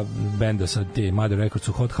najpoznatije dva benda sa te Mother Records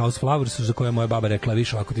su Hot House Flowers, za koje moja baba rekla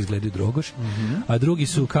više ovako ti izgledaju drogoš, a drugi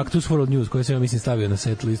su Cactus World News, koje sam ja mislim stavio na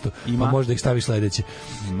set listu, pa možda ih staviš sledeće.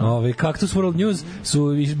 Cactus World News su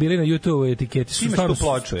bili na YouTube etiketi, su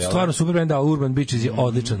stvarno super benda, Urban Beaches je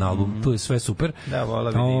odličan album, tu je sve super. Da,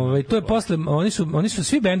 to je posle, oni su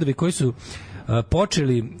svi bendovi koji su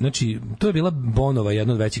počeli, znači, to je bila Bonova,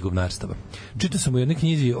 jedna od većih govnarstava. Čitao sam u jednoj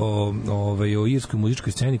knjizi o irskoj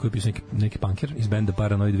muzičkoj sceni koju je pisao neki punker iz benda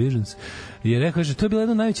Paranoid Visions i je rekao, že to je bila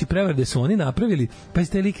jedna od najvećih prevara gde su oni napravili, pa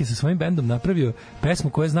iz te like sa svojim bendom napravio pesmu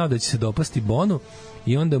koja je znao da će se dopasti Bonu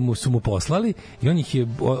i onda su mu poslali i on ih je,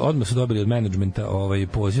 odmah su dobili od menadžmenta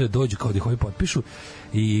poziv da dođu kao da ih ovi potpišu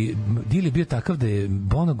i deal je bio takav da je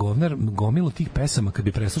Bono govnar gomilo tih pesama kad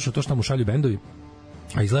bi preslušao to što mu šalju bendovi.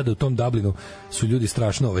 A izgleda u tom Dublinu su ljudi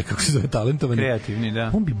strašno kako se zove talentovani. Kreativni,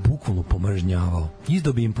 da. On bi bukvalno pomržnjavao.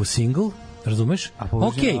 Izdao bi im po single, razumeš?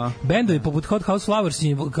 Bendovi poput Hot House Flowers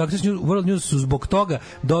i Cactus World News su zbog toga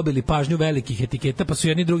dobili pažnju velikih etiketa, pa su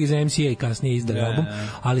jedni drugi za MCA i kasnije izdali album,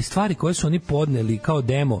 ali stvari koje su oni podneli kao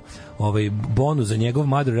demo Bonu za njegov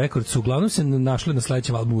Mother Records su uglavnom se našli na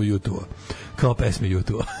sledećem albumu YouTube-a, kao pesme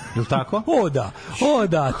YouTube-a. Je li tako? O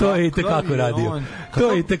da, to je i tekako radio.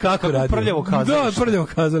 To je i tekako radio. Prljavo kazalište. Da, prljavo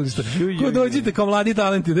kazalište. Ko dođite kao mladi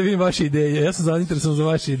talenti da vidim vaše ideje. Ja sam zainteresovan za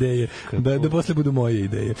vaše ideje. Da posle budu moje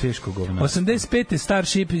ideje. Teško govno. 85.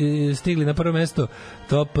 Starship stigli na prvo mesto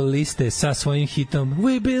top liste sa svojim hitom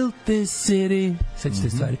We Built This City. Sećate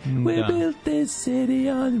stvari? We Built This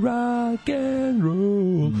City on rock and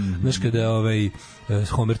roll. Znaš kada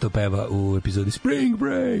Homer to peva u epizodi Spring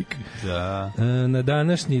Break. Da. Na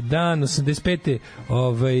današnji dan 85.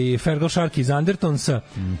 Fergal Sharkey iz Undertonsa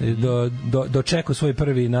dočekao svoj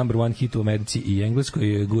prvi number one hit u Americi i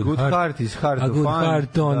Engleskoj. Good Heart is hard to find. Good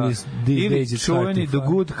Heart on is these days is hard to find. The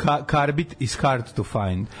Good Carbit is hard to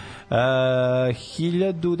find.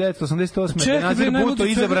 1988. Nazir Bhutto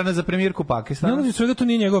izabrana za premijerku Pakistana. Najluđe svega to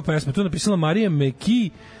nije njegova pesma. To je napisala Marija McKee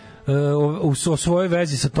o svojoj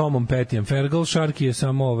vezi sa Tomom Pettyjem. Fergal Sharkey je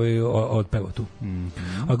samo otpevao tu.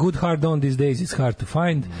 A Good Heart on these days is hard to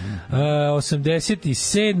find.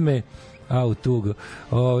 87. tugo.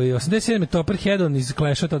 87. Topper Headon iz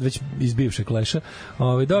Clash-a, tad već iz bivše Clash-a,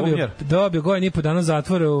 dobio godinu i po dana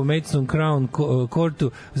zatvora u Maidstone Crown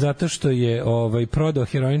Courtu zato što je prodao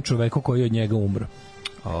heroin čoveku koji od njega umro.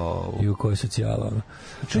 I u kojoj socijala.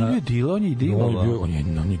 Znači on je dilao, on je dilao. On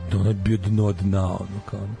je bio dno dna.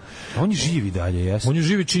 On je živi dalje, jesno? On je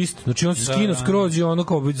živi čist. Znači on se skinuo skroz i ono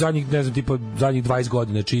kao zadnjih, ne znam, tipa zadnjih 20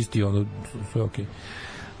 godina čisti, ono, sve okej.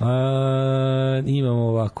 Imamo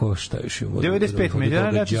ovako, šta još imamo? 95.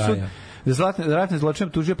 Međunarodni sud da za ratne zločine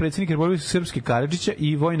optužio predsjednika Republike Srpske Karadžića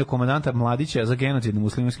i vojnog komandanta Mladića za genocid nad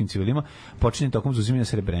muslimanskim civilima počinjen tokom zauzimanja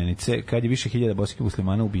Srebrenice, kad je više hiljada bosanskih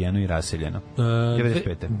muslimana ubijeno i raseljeno.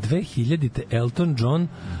 2000. Elton John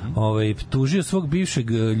tužio svog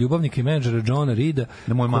bivšeg ljubavnika i menadžera Johna Reeda,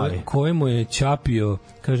 kojemu je ćapio,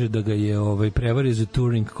 kaže da ga je prevario za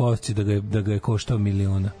touring costs i da ga je koštao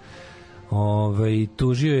miliona.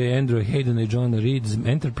 Tužio je Andrew Hayden i John Reed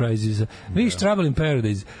Enterprises, viš Trouble in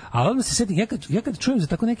Paradise, ali onda se setim, ja kad čujem za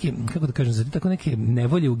tako neke, kako da kažem, za tako neke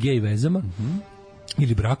nevolje u gej vezama,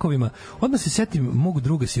 ili brakovima, odmah se setim mog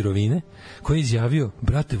druga Sirovine, koji je izjavio,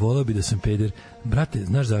 brate, volao bi da sam peder. Brate,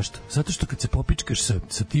 znaš zašto? Zato što kad se popičkaš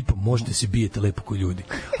sa tipom, možete se bijete lepo ko ljudi.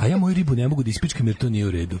 A ja moju ribu ne mogu da ispičkam jer to nije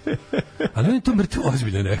u redu. Ali on je to mrtvo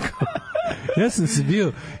ozbiljno rekao. Ja sam se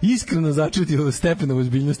bio iskreno začutio stepenom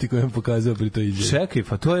ozbiljnosti koju vam pokazao pri toj izjavi. Čekaj,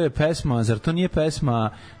 pa to je pesma, zar to nije pesma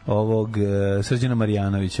ovog Srđana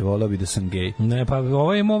Marjanovića, volao bi da sam gej? Ne, pa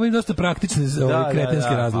ovo je dosta praktične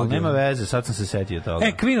kretenske razloge. Ali nema veze, sad sam se setio toga.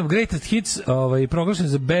 Queen of Greatest Hits proglašen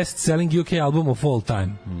za best selling UK album of all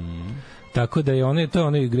time. Tako da je to je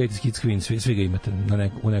onaj Greatest Hits Queen, svi ga imate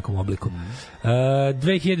u nekom obliku.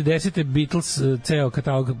 2010. Beatles, ceo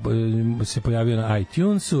katalog se pojavio na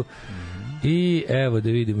iTunesu. I evo da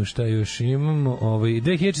vidimo šta još imamo.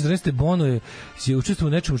 2014. Bono je učestvovao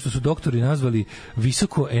u nečemu što su doktori nazvali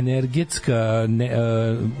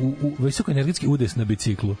visokoenergetski udes na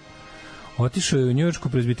biciklu. Otišao je u njujoršku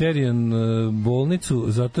Presbyterian bolnicu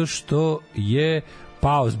zato što je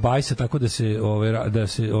pao s bajsa tako da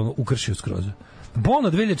se ukršio skroz.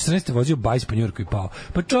 Bono 2014. vozio bajs po Njujorku i pao.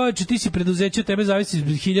 Pa čoveče, ti si preduzeće, tebe zavisi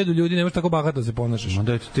 1000 ljudi, ne možeš tako bahato se ponašaš.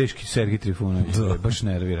 Onda je to teški Sergij Trifunović, baš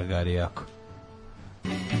nervira Gari jako.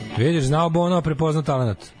 Vidiš, znao Bono prepoznao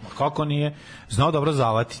talenat. Kako nije? Znao dobro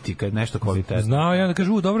zavatiti kad nešto kvalitetno. Znao, i onda kaže,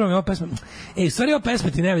 dobro mi je ova pesma. Stvari ova pesma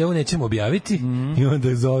ti ne valja, ovo nećemo objaviti. I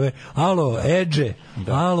onda zove, alo, Edge,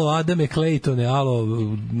 alo, Adame Claytone, alo,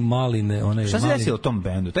 Maline. Šta se desilo tom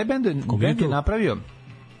bendu? Taj bend je napravio...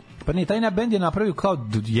 Pa ne, taj bend je napravio kao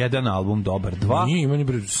jedan album dobar, dva. Nije, ima ni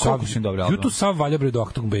bre, koliko su im dobri album? YouTube sav valja bre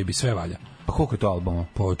Doctor Baby, sve valja. Pa koliko je to albuma?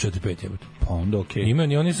 Po 4-5 jebote. Pa onda okej. Ima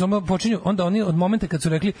ni oni samo počinju, onda oni od momenta kad su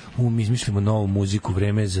rekli, mi izmišljamo novu muziku,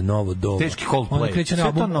 vreme je za novo doba. Teški Coldplay.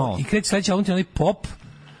 Sve to novo. I kreće sledeći album ti onaj pop.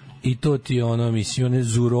 I to ti misione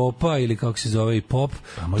Zuropa ili kako se zove i pop,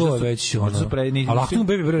 to je već ali Achtung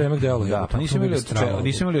Baby bre remek delo. Da, pa nisam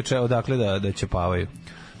imali odakle da ćepavaju.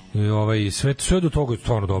 I sve do toga je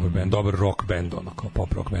stvarno dobar bend, dobar rock bend, kao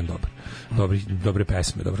pop rock bend, dobre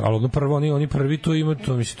pesme, dobro. Ali prvo oni prvi to ima,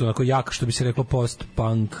 to mislim to onako jak, što bi se reklo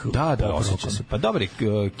post-punk. Da, osjeća se. Pa dobri,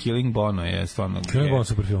 Killing Bono je stvarno. Killing Bono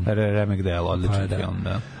super film. Remek delo, odličan film,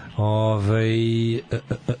 da.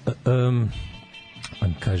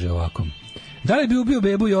 On kaže ovako. Da li bi ubio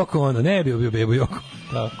bebu Yoko Ono? Ne bi ubio bebu Yoko.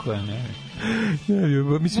 Tako je, ne bi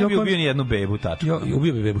ubio ni jednu bebu, tačno.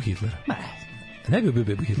 Ubio bi bebu Hitler. Ne bi ubio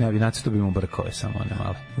bebu Hitler. Ne bi nacrtao bi mu brkove samo, ne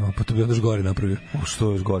malo. Pa to bi onda još gore napravio.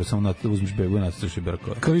 Što još gore, samo uzmiš bebu i nacrtaš i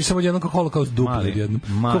brkove. Kao viš samo jednom kao holokaust dupli odjednom.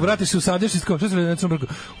 Kao vratiš se, usadeš i kao što se nacrtao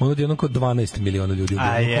brkove. Ono odjednom kao 12 miliona ljudi.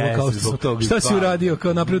 Šta si uradio,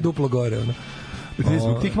 kao napravio duplo gore, ono.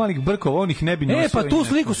 Zbog tih malih brkova, onih ne bi nosio. Pa tu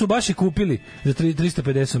sliku su baš i kupili za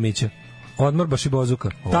 350 mića. Odmor baš i bozuka.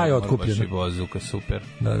 Taj je otkupljen. Baš i bozuka, super.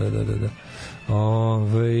 Da.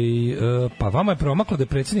 Pa vama je promaklo da je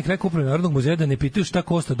predsjednik rekao upravi Narodnog muzeja da ne pitaju šta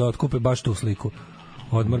košta da otkupe baš tu sliku.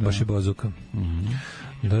 Odmor baš i bozuka.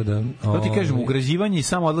 Da. To ti kažem, ugrađivanje i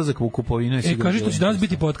samo odlazak u kupovinu je sigurno. Kaži što će danas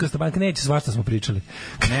biti podcast, pa neće, svašta smo pričali.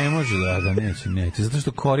 Ne može neće, zato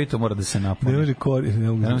što korito mora da se napuni. Ne može korito.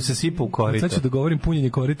 Da nam se sipa u korito. Sad ću da govorim punjenje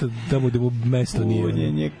korita, tamo gde mu mesto nije.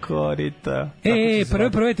 Punjenje korita.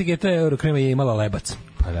 Prva etiketa Eurokrema je imala lebac.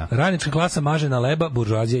 Pa da. Radnička klasa maže na leba,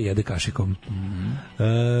 buržoazija jede kašikom.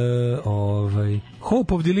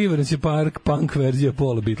 Hope of Deliverance je punk verzija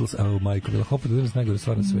Paul Beatles. Michael, Hope of Deliverance najgore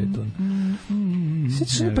stvar na svetu.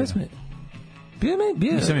 Sjećaš ne pesme?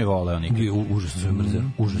 Nisam je voleo nikad. Užasno sam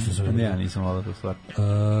mrzeo. Ja nisam voleo tu stvar.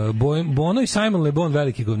 Bono i Simon Le Bon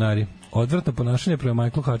veliki govnari. Odvratno ponašanje prema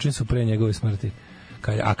Michaelu Hutchinsu pre njegove smrti.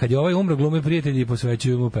 A kad je ovaj umro, glume prijatelji i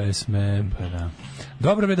posvećuju mu pesme. Pa da.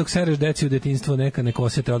 Dobro bre, dok sereš deci u detinjstvo, neka ne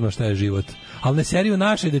osjete odmah šta je život. Ali ne seri u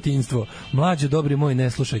naše detinjstvo. Mlađe, dobri moj, ne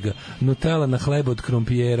slušaj ga. Nutella na hleba od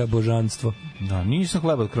krompijera, božanstvo. Da, nisam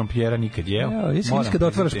hleba od krompijera nikad jeo. Jesi kad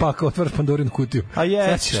otvaraš paku, otvaraš Pandorinu kutiju. A jesi.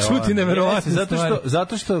 Sad ćeš čuti neverovatne stvari.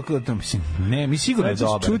 Zato što, mislim, ne, mi sigurno je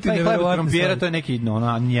dobar. Taj hleba od krompijera, to je neki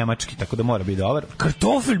njemački, tako da mora biti dobar.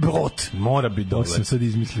 Kartoffelbrot. Mora biti dobar. Sam sad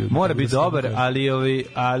izmislio. Mora biti dobar,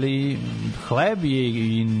 ali hleb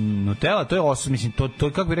i Nutella, to je mislim, to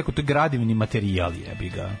je, kako bih rekao, to je gradivni materijal, jebi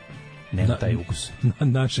ga. nema taj ukus.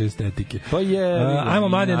 Naše estetike. To je... Ajmo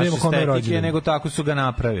mladje da vidimo kome je rođendan. Nego tako su ga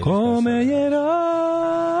napravili. Kome je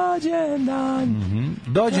rođendan?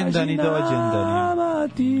 Dođendani.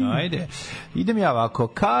 Ajde. Idem ja ovako.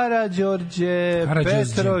 Karađorđe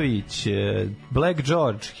Petrović, Black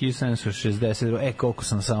George, 1760. Koliko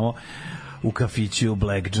sam samo u kafiću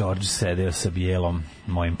Black George sedeo sa Bijelom,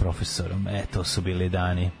 mojim profesorom. To su bili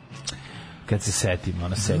dani kad se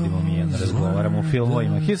setimo, sedimo mi i razgovaramo u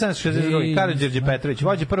filmovima. 1762. Karađorđe Petrović,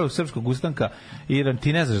 vođe prvog srpskog ustanka. Iran,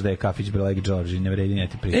 ti ne znaš da je kafić Black George i ne vredi ne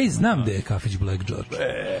ti pričati. Znam da je kafić Black George.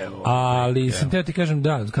 Ali sam teo ti kažem,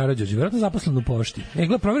 da, Karađorđe, vjerojatno zaposlen u pošti.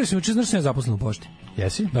 Gleda, provjerio sam juče, znaš sam ja zaposlen u pošti.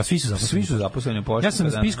 Jesi? Da, svi su zaposleni u pošti. Ja sam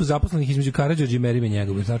na spisku zaposlenih između Karađorđe i Merime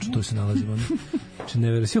njegove, znači tu se nalazimo. Znači, ne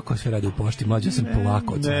verujem, svi ko sve radi u pošti, mlađe sam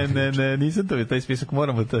polako od svega. Ne, nisam to, taj spisak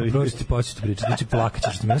moramo to vidjeti. Proći ti početi pričati, znači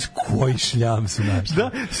plakaćeš, ti znaš koji šljam su naši.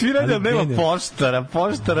 Da, svi rade, ali nema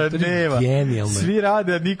poštara nema. Genijalno. Svi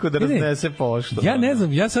rade, a niko da raznese poštu. Ja ne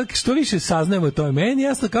znam, ja sad što više saznajem o tome, meni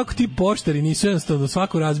jasno kako ti poštari nisu jednostavno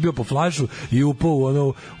svako razbio po flašu i upao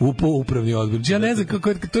u upravni odbor. Ja ne znam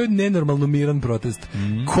kako, to je nenormalno miran protest.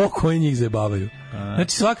 Koliko njih zabavaju.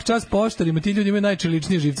 Znači svaka čast poštarima, ti ljudi imaju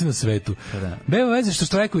najčeličnije živce na svetu. Nema veze što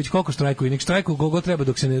štrajkuju, koliko štrajkuju, nek štrajkuju koliko treba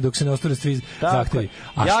dok se ne ostvare svi zahtevi.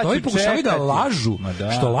 A što i pokušavaju da lažu,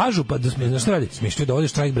 što lažu, pa da smije, što radi? Smišljaju da ovdje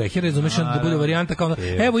štrajk breaker, razumeš, da bude varijanta kao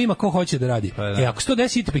evo ima ko hoće da radi. Ako se to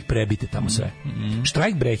desi, pa ih prebite tamo sve.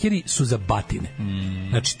 Štrajk breakeri su za batine.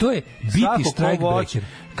 Znači to je biti štrajk breaker.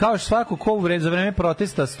 Kao svako ko za vreme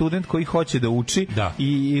protesta student koji hoće da uči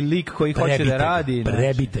i lik koji hoće da radi.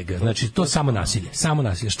 Prebite ga. Znači to samo nasilje. Samo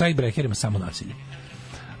nasilje. Štrajk breakerima samo nasilje.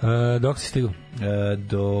 Dok si stigu?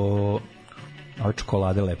 Do ove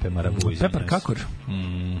čokolade lepe marabu. Pepar kakor.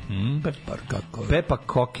 Pepar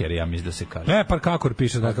koker, ja mislim da se kaže. Pepar kakor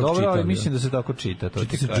piše da kako čita. Dobro, ali mislim da se tako čita.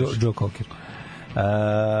 Čita se Joe Cocker.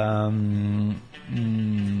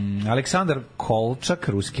 Aleksandar Kolčak,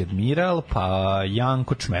 ruski admiral, pa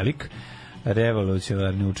Janko Čmelik,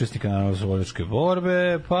 revolucionarni učesnik narodno-oslobodilačke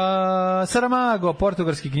borbe, pa Saramago,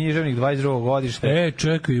 portugalski književnik 22. godište.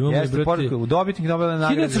 Čekaj, imamo brate. Dobitnik Nobelove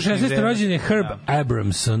nagrade. 1916. rođen je Herb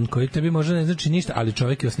Abramson, koji tebi možda ne znači ništa, ali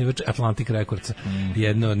čovjek je osnivač Atlantic Recordsa,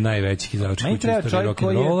 jedno od najvećih izdavačkih kuća u istoriji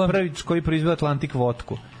rock'n'rolla. Koji proizveo Atlantic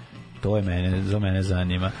vodku. To je mene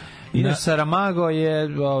zanima. I Saramago je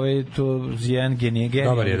tu jedan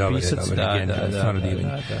genijalni pisac. Stvarno divin.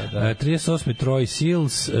 38. Troy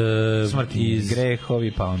Seals, Smrtni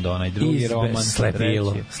grehovi, pa onda onaj drugi roman.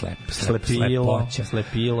 Slepilo.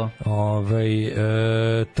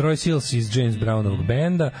 Troy Seals iz James Brownovog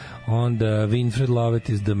benda, onda Winfred Lovett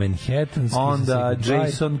iz The Manhattans, onda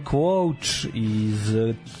Jason Quoch iz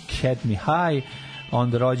Get Me High,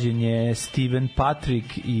 onda rođen je Steven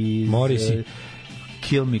Patrick iz Morrissey,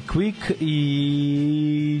 Kill Me Quick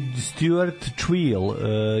i Stuart Twill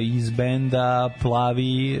iz benda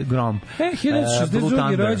Plavi Grom.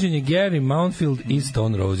 1962. rođen je Gary Mountfield iz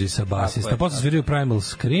Stone Rosesa, basista. Posle sviraju Primal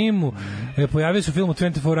Screamu. Pojavio se u filmu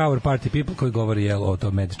 24 Hour Party People koji govori o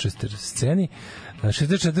tom Manchester sceni.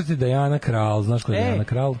 64. Diana Krall. Znaš ko je Diana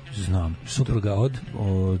Krall? Znam. Supruga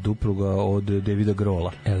od Davida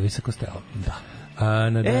Grohla. Elvisa Costello. Da.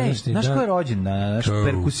 Znaš ko je rođen? Naš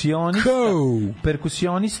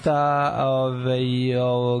perkusionista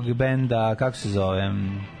ovog benda, kako se zove?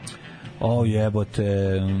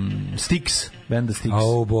 Styx, benda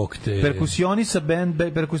Styx. Bog te.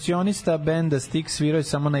 Perkusionista benda Styx svirao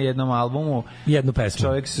samo na jednom albumu. Jednu pesmu.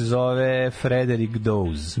 Čovjek se zove Frederick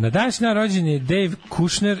Dawes. Na današnji rođen je Dave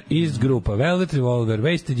Kushner iz grupa Velvet Revolver,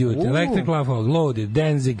 Wasted Youth, Electric Love, Loaded,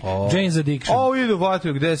 Danzig, Jane's Addiction. Idu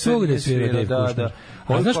vatio, gde se svira Dave Kushner.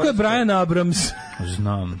 A znaš ko je Brian Abrams?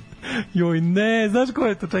 Znam. Joj, ne, znaš ko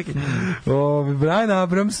je to? Čekaj. Brian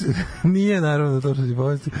Abrams nije naravno to što si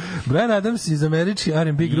povesti. Brian Adams iz američke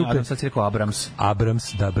R&B grupe. Adam, sad si rekao Abrams.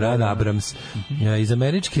 Brian Abrams. Iz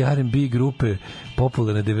američke R&B grupe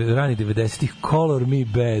popularne ranih 90-ih Color Me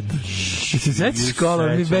Bad. Se sećaš Color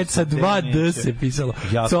Me Bad sa 2D se pisalo.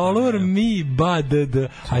 Color Me Bad.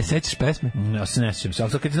 Aj, sećaš pesme? Ja se ne sjećam se,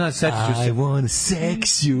 ali kad ti znaš, sećaš se. I wanna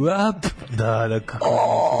sex you up. Da, kako.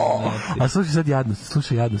 A slušaj sad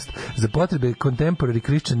jadnost. Za potrebe Contemporary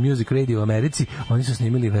Christian Music Radio u Americi, oni su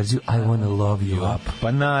snimili verziju I wanna love you up.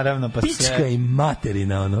 Pa naravno, pička i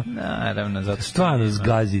materina, ono. Naravno, zato što stvarno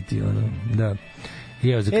zgaziti, ono. Da.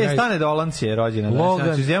 Stane Dolanci je rođena.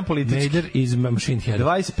 Logan jedan politički. Nader iz Machine Head.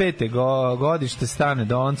 25. godište Stane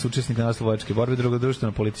Dolanci, učesnik naslovovačke borbe,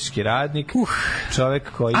 društveno-politički radnik.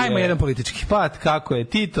 Čovek koji je... Ajmo jedan politički. Kako je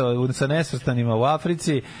Tito sa nesvrstanima u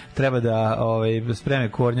Africi, treba da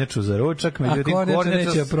spreme kornjaču za ručak, međutim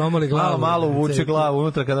kornjača malo uvuče glavu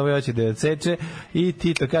unutra kada ovaj hoće da je ceče i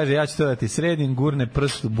Tito kaže ja ću to da ti sredim, gurne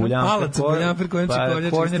prst u buljanfer,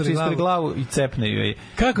 kornjač ispred glavu i cepne joj.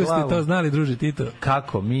 Kako ste to znali, druže Tito?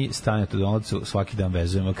 Kako mi Stanetu Dolancu svaki dan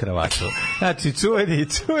vezujemo kravatu. Znači, čuveni.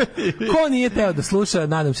 Ko nije teo da sluša,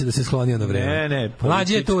 nadam se da se sklonio na vreme. Ne,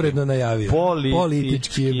 Mlađe je to uredno najavio.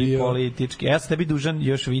 Politički je bio. Politički. Ja sam tebi dužan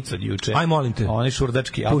još vic od juče. Aj, molim te. Oni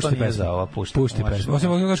šurdački, ali to nije za ova. Pušti pesmu. Osim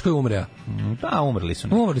kako kažeš koji umre. Pa, umrli su.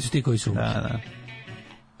 Umrli su ti koji su umrli. Da.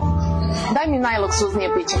 Daj mi najluksuznije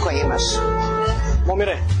piće koje imaš.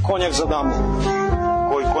 Momire, konjak za damu.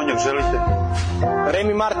 Koji konjak želite?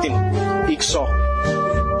 Remy Martin, XO.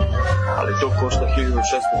 Ali to košta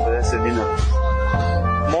 1650 dinara.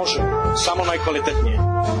 Može, samo najkvalitetnije.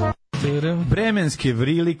 Bremenske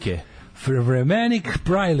vrilike. Vremenic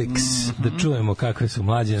Prilix. Da čujemo kakve su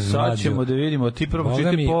mlađe. Sad ćemo da vidimo, ti prvo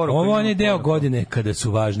čiti poruku. Ovo je deo godine kada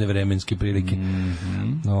su važne vremenske prilike.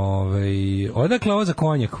 Odakle ovo za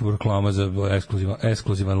konjak, reklama za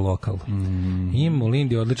ekskluzivan lokal. Im u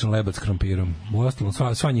Lindi odličan lebac s krompirom. U ostalom,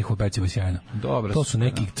 sva njihova peciva je sjajna. Dobro. To su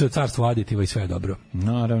neki carstvo aditiva i sve je dobro.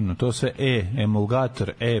 Naravno, to sve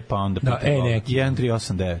emulgator, pa onda neki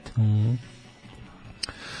 1389.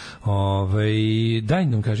 Daj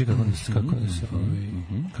nam kaži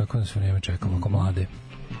kako nas vreme čekamo ako mlade.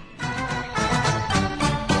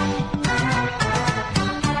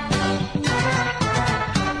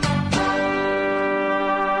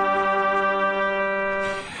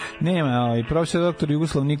 Nema, profesor doktor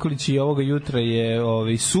Jugoslav Nikolić i ovoga jutra je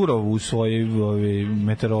surov u svojoj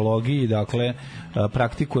meteorologiji, dakle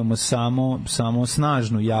praktikujemo samo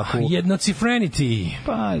snažnu, jaku... Jednocifrenity.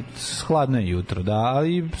 Pa, hladno je jutro, da,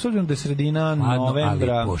 ali s obzirom da je sredina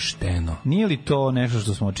novembra... ali pošteno. Nije li to nešto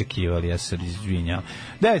što smo očekivali, ja se izvinjam.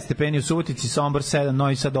 9 stepeni u Subotici, Sombor 7,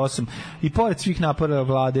 Novi Sad 8, i pored svih napora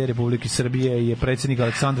vlade Republike Srbije je predsjednik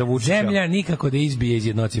Aleksandra Vučića... Zemlja nikako da izbije iz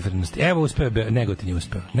jednocifrenosti. Evo uspeo, Negotin je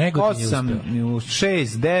uspeo. 8, 6,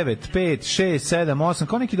 9, 5, 6, 7, 8,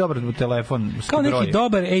 kao neki dobar telefon. Kao neki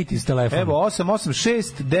dobar 80s telefon. Evo, 8, 8,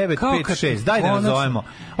 6, 9, 5, 6. Daj da nazovemo.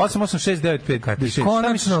 8, 8, 6, 9, 5, 6.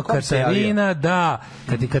 Konačno Katarina da,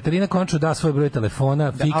 kad ti Katarina končno da svoj broj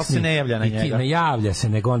telefona, fiksni. Ali se ne javlja na njega. Ne javlja se,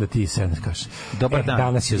 nego onda ti se kažeš. Dobar dan.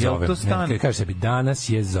 Danas je zovem. Kažeš sebi, danas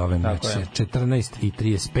je zovem. Znači,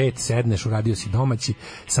 14:35, sedneš, uradio si domaći,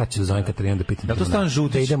 sad ću da zovem Katarina da pitam. Da to stan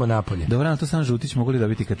Žutić. Da idemo napolje. Dobro, to stan Žutić, mogu li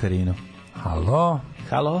dobiti Katarinu? Halo?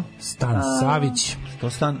 Stan Savić. To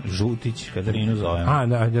Stan Žutić, Katarinu zovem.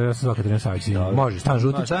 Ja sam zvao Katarinu Savić. Može, Stan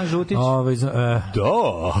Žutić. Stan Žutić?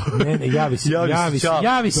 Da. Ne,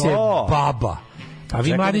 javi se baba. A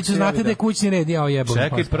vi, mladiću, znate da je kućni red,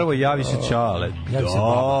 Čekaj, prvo javi se Čale. Javi se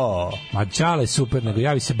baba. Ma Čale super, nego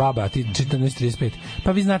javi se baba, a ti 14:35.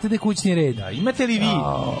 Pa vi znate da je kućni red. Imate li vi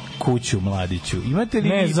kuću, mladiću? Imate li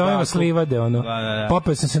vi ne, zovem vas livade,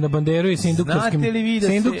 popeo sam se na banderu i sa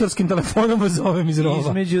induktorskim telefonom zovem iz rova.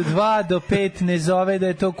 Između 2 do 5 ne zove da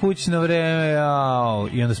je to kućno vreme,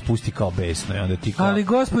 i onda spusti kao besno. Ali,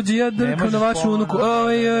 gospođe, ja drkam na vašu unuku.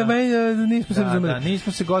 Nismo se razumeli.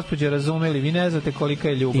 Nismo se, gospođe, razumeli. Vi ne znate kolika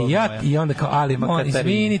je ljubav moja. I onda kao, ali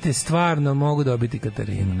izvinite, stvarno mogu dobiti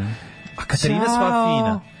Katarinu. A Katarina sva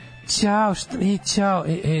fina. Ćao,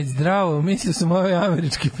 zdravo, mislio sam ovaj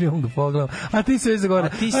američki film da pogledam. A ti se već zagovorio.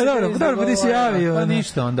 Dobro, pa ti se javio. Pa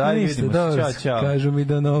ništa, onda vidimo se. Ćao. Kažu mi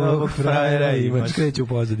da novog frajera imaš. Kreću u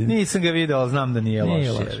pozadini. Nisam ga video, ali znam da nije loše.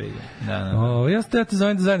 Ja te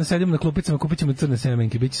zovem da zajedno sedimo na klupicama, kupit ćemo crne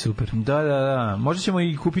semenke, bit će super. Da. Možda ćemo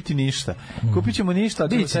i kupiti ništa. Kupit ćemo ništa.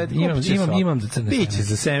 Imam za crne semenke. Biće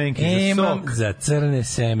za semenke, za sok. Imam za crne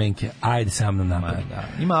semenke. Ajde sa mnom napad.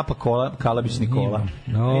 Ima apa kola, Kalabić Nikola.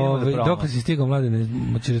 Dok si stigao, Mladene,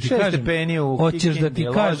 hoćeš da ti 6 kažem? 6 stepeni u Kikindi,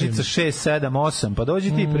 Ložica 6, 7, 8, pa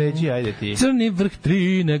dođi ti pređi, ajde ti. Crni vrh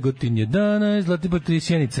 3, Negotin 11, Zlatibor 3,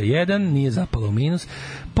 Sjenica 1, nije zapalo u minus,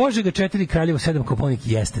 Požega 4, Kraljevo 7, Koponik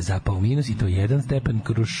jeste zapao u minus i to 1 stepen,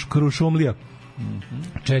 Krušumlija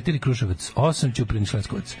 4, Kruševac 8, Ćuprinić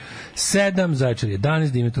Leskovac 7, Zaječar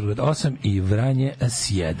 11, Dimitrovgrad 8 i Vranje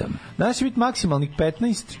 7. Danas će biti maksimalnih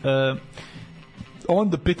 15,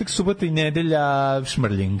 Onda petak, subota i nedelja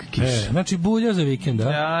šmrljing, kiš. Znači bulja za vikend,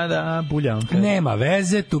 da? Da, buljanka. Nema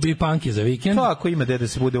veze, tu bi punk je za vikend. Tako ima da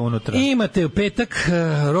se bude unutra. Imate u petak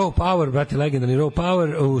Raw Power, brate, legendarni Raw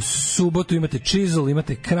Power, u subotu imate Chisel,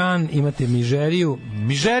 imate Kran, imate Mižeriju.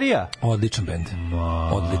 Mižerija? Odličan bend.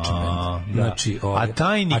 Odličan bend. Znači, a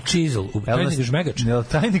Tajnik? A Chisel, Tajnik Žmegač. Jel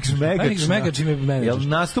Tajnik Žmegač? Tajnik Žmegač ima menadžer. Jel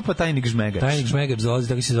nastupa Tajnik Žmegač? Tajnik Žmegač dolazi,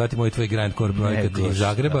 tako se zvati moj tvoj grindcore projekat iz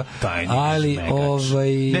Zagreba. Ali,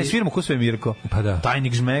 ne, sviramo ko Svemirko. Pa da.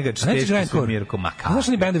 Tajnik Žmegač, teški Svemirko. Znaš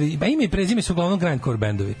li bendovi? Ba ime i prezime su uglavnom grindcore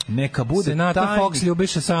bendovi. Neka bude Senata Fox,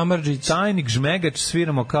 Ljubiša Samardžić. Tajnik Žmegač,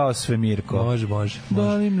 sviramo kao Svemirko. Može.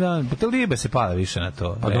 Da. Pa te ribe se pada više na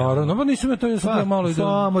to. Pa naravno, pa nisu me to sad malo i da...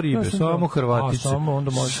 Samo ribe, samo Hrvatice.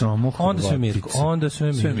 Onda može. Onda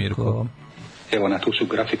Svemirko. Evo na, tu su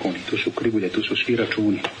grafikoni, tu su krivulje, tu su svi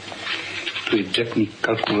računi. Tu je džepni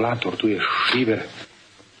kalkulator, tu je šiver.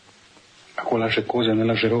 Ako laže koza, ne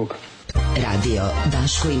laže rog. Radio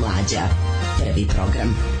Daško i Mlađa. Prvi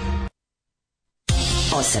program.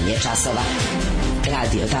 8 je časova.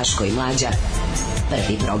 Radio Daško i Mlađa.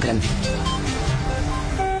 Prvi program.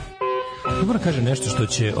 Moram kažem nešto što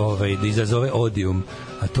će da izazove odijum,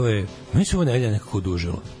 a to je, meni se ovo nedelja nekako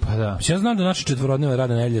odužilo. Pa da. Ja znam da naša četvorodnevna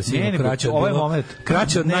radna nedelja sigurno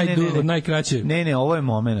kraće od najkraće. Ne, ovo je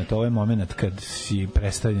moment kad si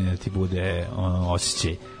predstavljen da ti bude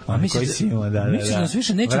osjećaj. Misliš da nas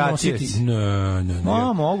više nećemo osjetiti? Ne.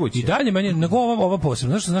 Moguće. I dalje meni, nego ova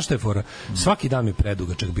posebno. Znaš šta je fora? Svaki dan mi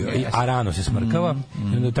predugačak bio, a rano se smrkava.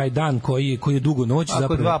 Taj dan koji je dugo noć.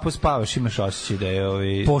 Ako 2 pospavaš, imaš osjećaj da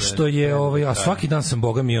je... Pošto je, a svaki dan sam,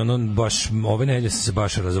 boga mi, baš, ove nedelje sam se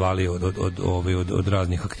baš razvalio od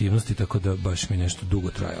raznih aktivnosti, tako da baš mi nešto dugo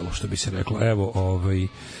trajalo, što bi se reklo. Evo,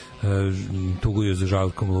 tuguju za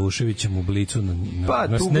Žaljkom Luševićem u Blicu na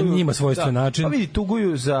njima svojstven način. Pa vidi,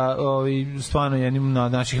 tuguju za stvarno jednim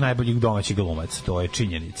od naših najboljih domaćih glumaca, to je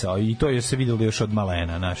činjenica. I to je se vidjelo još od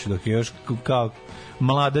malena, dok je još kao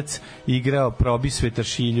mladac igrao Probi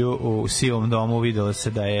Svetašilju u Sivom domu, videlo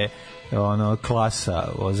se da je klasa,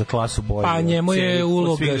 za klasu bolje. Pa njemu je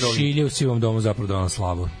uloga Šilje u Sivom domu zapravo dala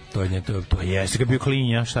slavu. To jeste ga bio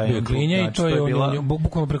Klinja, šta je? Bio Klinja i to je on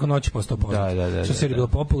bukvalno preko noći postao poznat. Da. Što serija bila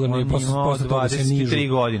popularna i posle toga se nižu. 23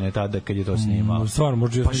 godine tada kad je to snimao. Stvarno,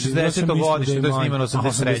 možda... Pa 60. godište, to je snimano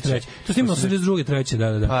 83. To je snimano 82.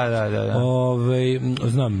 3. Da. Pa da.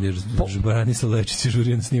 Znam, jer Branislav Lečić je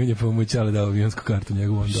žurio na snimanje, pa mu ćale dao avionsku kartu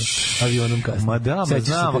njegovom avionom kasnije. Ma da,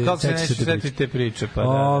 znamo, kako se neće setiti te priče, pa da.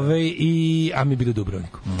 A mi bili u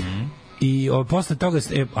Dubrovniku. I posle toga,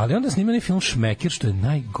 ali onda snimali film Šmeker, što je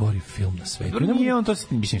najgori film na svetu. Nije on to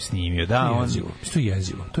snimio, da. To je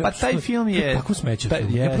jezivo. Pa taj film je... Tako smeće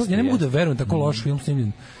film. Ja ne mogu da verujem tako loš film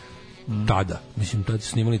snimljen tada. Mislim, tad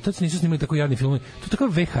nisu snimali tako jadni filmovi. To je takav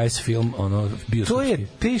VHS film, bioskopski. To je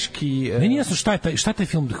teški... Meni jasno šta je taj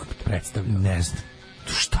film predstavlja. Ne znam.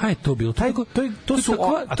 Šta je to bilo? To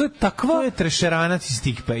je trešeranac iz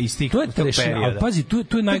tih perioda. Ali pazi,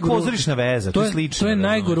 to je najgore. To je pozorišna veza, to je slično. To je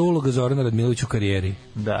najgora uloga Zorana Radmilovića u karijeri.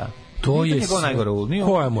 Da. To je njegova najgora uloga.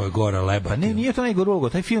 Koja mu je gora leba? Pa nije to najgora uloga,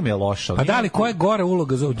 taj film je loš. Pa da li, koja je gora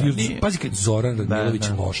uloga? Pazi kad Zoran Radmilović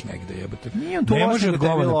loš negde jebote. Ne može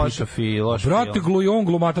odgovor na loš. Brate, on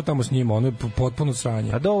glumata tamo s njima, ono je potpuno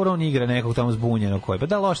sranje. A dobro, on igra nekog tamo zbunjeno koji. Pa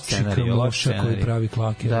da, loš scenarij. Koji pravi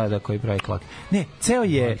klake. Da, koji pravi klake. Ne, ceo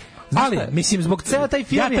je... Ali, mislim, zbog ceo taj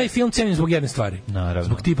film taj film cenim zbog jedne stvari. Naravno.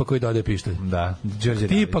 Zbog tipa koji dodaje pištolj. Da,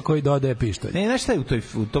 tipa koji dodaje pištolj. Ne, znaš šta je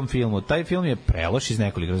u tom filmu? Taj film je preloš iz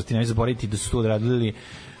nekoliko razloga. Ti ne zaboraviti da su to odradili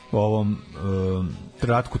ovom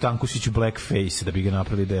Ratku Tankusiću blackface da bi ga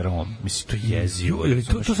napravili da je Rom. Mislim, to je jezivo.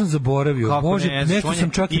 To sam zaboravio. Bože, nešto sam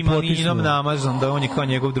čak i potisnuo. Ima linom namazan da on je kao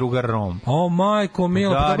njegov drugar Rom. O, majko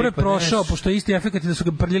milo, pa dobro je prošao, pošto je isti efekat da su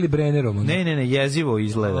ga prljali Brennerom. Ne, jezivo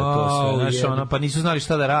izgleda to sve. Znaš, pa nisu znali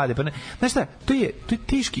šta da rade. Pa ne, znaš šta, to je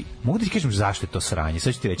teški. Mogu da ti kažem zašto je to sranje.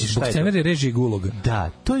 Sad ću ti reći šta je to. Zbog scenarija, režije i uloga. Da,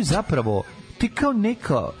 to je zapravo ti kao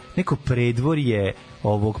neko predvorje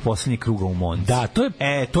ovog poslednjeg kruga u Monci. Da, to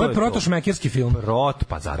je proto-šmekerski film.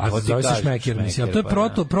 Pa zato ti kažeš Šmeker, mislim. To je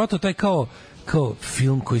proto taj kao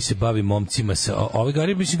film koji se bavi momcima sa...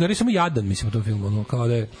 Gari samo jadan, mislim, u tom filmu. Kao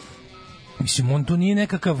da je... Mislim, on to nije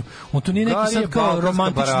nekakav... On to nije neki sad kao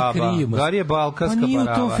romantični kriv. Gari je balkanska baraba. Pa nije u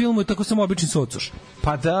tom filmu, je tako samo obični socoš.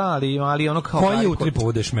 Pa da, ali ono kao... Koji je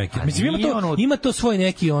utripovao da je Šmeker? Mislim, ima to svoj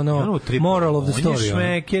neki moral of the story. On je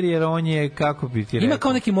Šmeker jer on je, kako bi ti rekao... Ima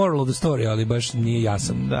kao neki moral of the story, ali baš nije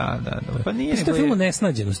jasan. Da. Pa nije... Mislim, to je film o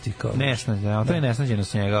nesnađenosti. Nesnađenost, to je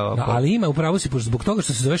nesnađenost njega. Da, ali ima, upravo si, pošto zbog toga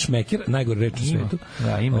što se zove Šmeker, najgore reč u svetu,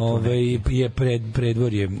 je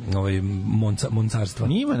predvorje moncarstva.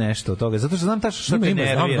 Ima nešto od toga, zato zato što znam tačno šta te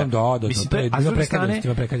nervira.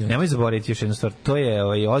 Nemoj zaboraviti još jednu stvar, to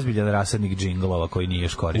je ozbiljan rasadnik džinglova koji nije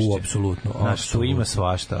još korišćen. Apsolutno. Znaš, tu ima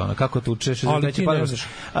svašta, kako tučeš,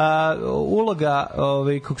 uloga,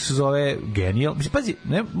 kako se zove, genijal. Pazi,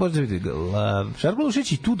 ne, možda vidjeti, Žarko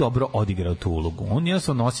Lušić i tu dobro odigrao tu ulogu. On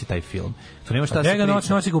jednostavno nosi taj film. To nema šta se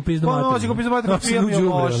priča. Nosi ga u pizdu materiju. Nosi ga u pizdu materiju, film je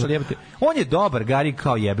loš. On je dobar, Gari,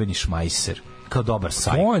 kao jebeni šmajser. Kao dobar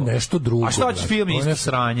sajko. On je nešto drugo. A šta će film isto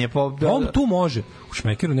sranje? On tu može. U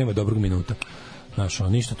Šmekeru nema dobrog minuta. Znaš,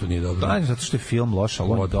 ništa tu nije dobro. Da, zato što je film loš, ali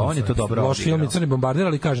on je to dobro. Loš film je Crni bombarder,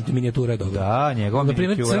 ali kažem ti, minijatura je dobra. Da, njegova minijatura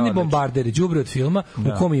je odlična. Crni bombarder je đubre od filma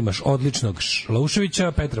u kom imaš odličnog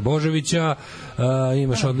Lauševića, Petra Božovića,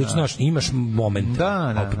 imaš imaš moment.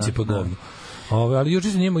 Opet si po govnu. Ali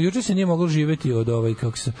juče se nije moglo živeti od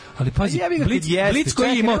kako se, ali pazi, Blic koji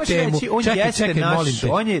je imao temu, čekaj, molim te.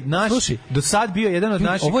 On je naš, do sad bio jedan od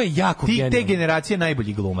naših, ovo je jako genijalno. Te generacije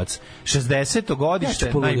najbolji glumac. 60.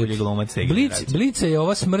 godište najbolji glumac te generacije. Blica je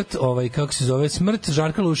ova smrt, kako se zove, smrt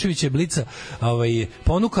Žarka Luševića je Blica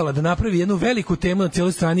ponukala da napravi jednu veliku temu na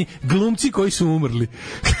cijeloj strani, glumci koji su umrli.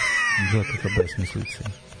 Zato to besmislice.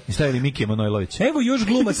 I stavili Mikija Manojlovića. Evo još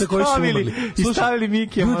glumaca koji su umrli. I stavili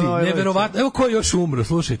Mikija Manojlovića. Neverovatno. Evo ko je još umro,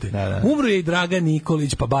 slušajte. Umro je i Dragan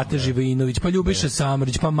Nikolić, pa Bata Živinović, pa Ljubiša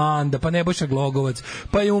Samrđić, pa Manda, pa Nebojša Glogovac,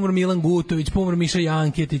 pa je umro Milan Gutović, pa umro Miša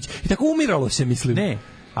Janketić. I tako umiralo se, mislim. Ne.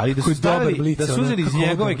 Ali da su stavili, da su uzeli iz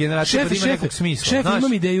njegove generacije, pa ima nekog smisla. Šef,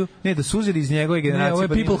 imam ideju. Ne, da su uzeli iz njegove generacije. Ne, ovo je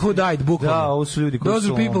people who died, bukvalno. Da, ovo su ljudi koji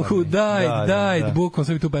su umrli. Those are people who died, bukvalno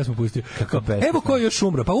sam i tu pesmu pustio. Evo ko je još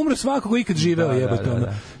umro. Pa umro svako ko ikad živeo,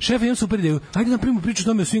 jebote. Šef, imam super ideju. Ajde napravimo priču o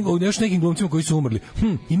tome o još nekim glumcima koji su umrli.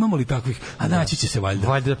 Imamo li takvih? A naći će se valjda.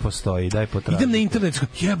 Valjda postoji, daj potraži. Idem na internet,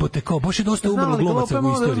 jebote, kao, baš je dosta umrlo glumaca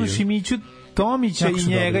u istoriji. Tomića i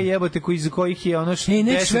njega jebote iz kojih je ono što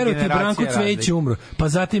nek verovati Branko Cvejić umro, pa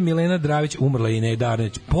zatim Milena Dravić umrla i Ine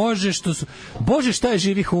Darnić. Bože šta je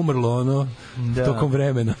živih umrlo tokom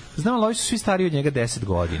vremena. Znam, ali ovi su svi stariji od njega 10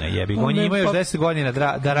 godina, jebi. On ima još 10 godina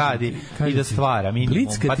da radi i da stvara minimum.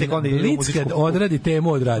 Blic kad odradi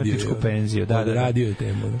temu, odradio je penziju, odradio je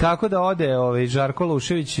temu. Tako da ode Žarko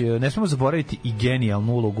Lušević, ne smemo zaboraviti i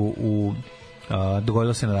genijalnu ulogu u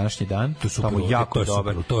dogodilo se na današnji dan. To su jako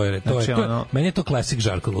dobar. Meni je to klasik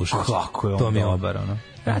Žarko Lušević. Kako je on dobar,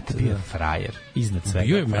 Brate, bio frajer, iznad svega.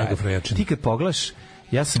 Bio je mega frajerčan. Ti kad pogledaš,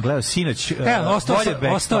 ja sam gledao sinoć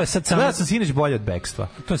ostao je sad gledao sam sinoć Bolje od bekstva.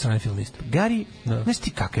 To je strani film isto. Gari, znaš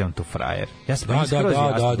ti kakav je on to frajer? Ja sam kako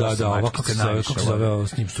se zove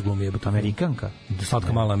s njim što glumi jebote. Amerikanka?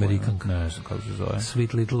 Slatka mala Amerikanka. Ne znam kako se zove.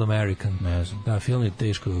 Sweet Little American. Ne znam. Da, film je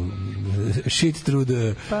teško. Shit through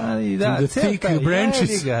the thick branches.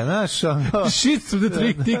 Shit through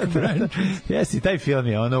the thick branches. Jesi, taj film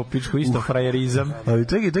je u pičku isto frajerizam. Ali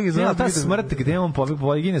čekaj, znam. Ta smrt gde on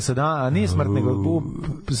pobegine sada, a nije smrt, nego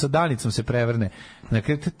sa Danicom se prevrne.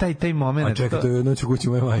 Dakle, taj moment... A čekaj, to je Noć u kući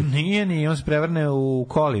moje majke. Nije, on se prevrne u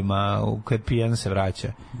kolima, kad pijan se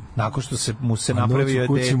vraća. Nakon što mu se napravio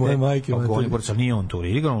dete... Noć u kući moje majke. Nije on tu,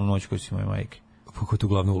 igrao u Noć u kući moje majke. Pa ko je tu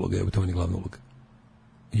glavna uloga? To je glavna uloga.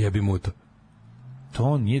 Jebi mu to.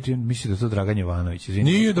 To nije, misli da to Dragan Jovanović.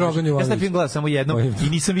 Nije Dragan Jovanović. Ja sam film gledao samo jednom i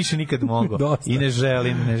nisam više nikad mogao. I ne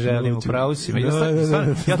želim, upravo si.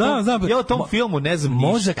 Ja o tom filmu ne znam ništa.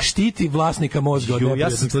 Mozak štiti vlasnika mozga. Ja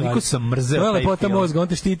sam toliko mrzeo taj film. To je lepota mozga, on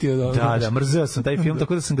te štiti. Da, mrzeo sam taj film,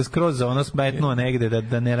 tako da sam ga skroz smetnuo negde,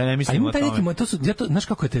 da ne mislim o tome. Znaš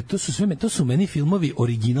kako je to su meni filmovi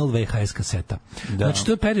original VHS kaseta. Znači,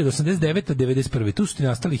 to je period 89. 91. Tu su ti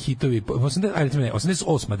nastali hitovi,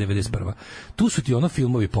 88. 91. Tu su ti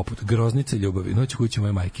filmovi poput Groznice ljubavi, Noć u kući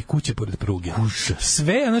moje majke, Kuće pored pruge.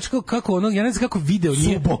 Sve, znači kako ja ne znam kako video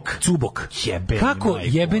nije Cubok. Kako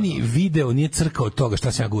jebeni video nije crkao od toga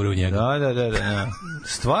šta se ja gurao u njega. Da.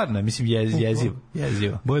 Stvarno, mislim jezivo.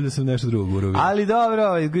 Bolje da sam nešto drugo gurao. Ali dobro,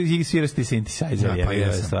 sviraš ti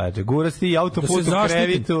synthesizer, guraš ti autoput u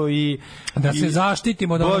krevitu i da se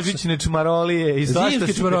zaštitimo od božićne čmarolije i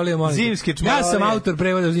zimske čmarolije. Ja sam autor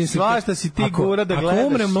prevoda zimskih. Svašta si ti gura da gledaš. Ako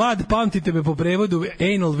umrem mlad, pamtite me po prevodu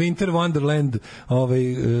Anal Winter Wonderland,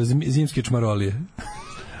 zimske čmarolije.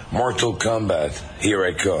 Mortal Kombat,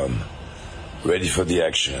 here I come. Ready for the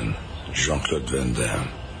action. Jean-Claude Van Damme.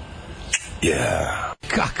 Yeah.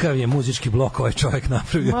 Kakav je muzički blok ovaj čovjek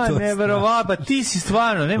napravio. Ma neverovatno, ti si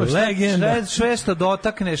stvarno, nemaš sve što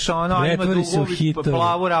dotakneš, ono, ima dugu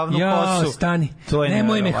plavu ravnu kosu. Ja, stani.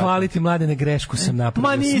 Nemoj me hvaliti, Mladene, grešku sam napravio.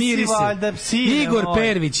 Ma nisi valjda psi. Igor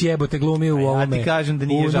Pervić jebote glumio u ovome. Ja ti kažem da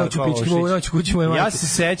nije Žarko Lušić. Ja se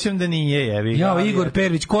sećam da nije, jebi ga. Ja, Igor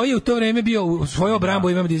Pervić, koji je u to vreme bio u svojoj obrambu,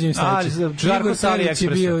 imam da izvinim sledeće. Žarko Sali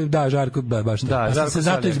Ekspresa. Da, Žarko, baš to. Ja sam se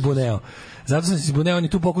zato izbuneo. Zato sam se izbuneo, on je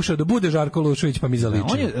tu pokušao da bude Žarko Lušević, pa mi zaličio.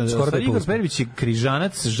 On je, Igor Pervić je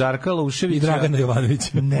križanac Žarka Luševića. I Dragana Jovanovića.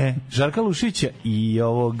 Ne, Žarka Luševića i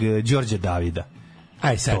ovog Đorđe Davida.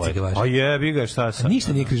 Aj, sad se ga važi. A jebi ga, šta sam?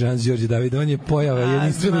 Ništa nije križanac Đorđe Davida, on je pojava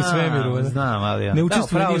jedinstveno u svemiru. Znam, ali ja. Ne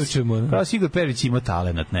učestvuje ni u čemu. Pravo si Igor Pervić ima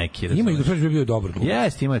talenat neki. Ima, Igor Pervić bio dobar glumac.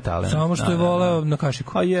 Jeste, ima je talenat. Samo što je voleo na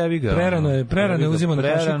kašiku. A jebi ga. Prerano je uzimao na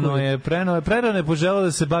kašiku. Prerano je poželeo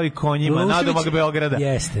da se bavi konjima nadomak Beograda.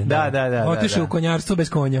 Jeste, da. Otišao u konjarstvo bez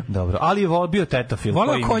konja. Dobro, ali je bio tetofil.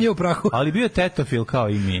 Voleo konje u prahu. Ali bio tetofil kao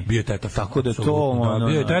i mi. Bio tetofil. Tako da to...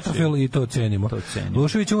 Bio je tetofil i to cenimo.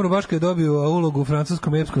 Lušević umro baš kad je dobio ulogu u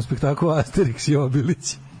francuskom epskom spektaklu Asterix i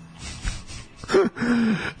Obilić.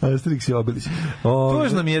 Asterix i Obilić.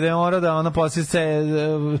 Tužno mi je da je mora da ona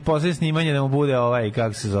poslije snimanje da mu bude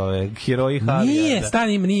kako se zove, Heroji Harry. Nije,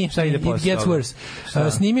 nije. Šta ide posle? It gets worse.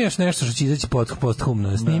 Snimio još nešto što će izaći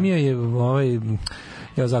posthumno. Snimio je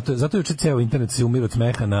zato je ceo internet se umire od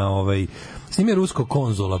smeha na snimio ruskog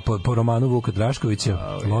konzula po romanu Vuka Draškovića,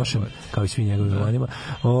 lošem, kao i svi njegovim romanima.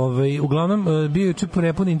 Uglavnom, bio je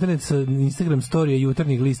prepun internet sa Instagram storije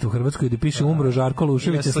jutarnjeg lista u Hrvatskoj gde piše umro Žarko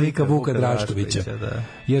Lušević, slika Vuka Draškovića.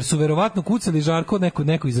 Jer su verovatno kucali Žarko,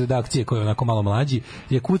 neko iz redakcije koji je onako malo mlađi,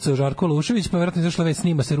 je kucao Žarko Lušević, pa verovatno izašla već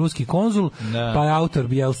snima se ruski konzul, pa je autor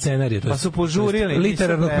bijel scenarije. Pa su požurili.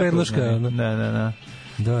 Literarnog predloška.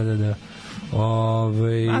 Da.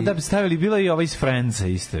 Da bi stavili, bilo i iz Friendsa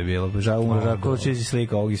isto je bilo. Žarko Lušević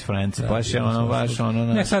slika ovog iz Friendsa. Baš je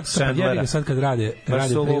ono ne, sad kad rade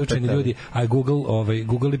preučeni ljudi, a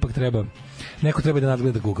Google ipak treba, neko treba da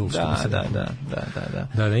nadgleda Google.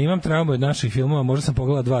 Da, imam traumu od naših filmova, možda sam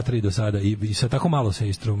pogledala 2-3 do sada i sad tako malo se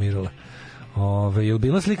istrumirala. Je li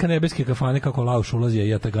bila slika nebeske kafane kako Lauš ulazi, a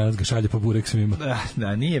ja Taganac ga šalje po burek svima?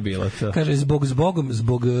 Da, nije bilo to. Kaže,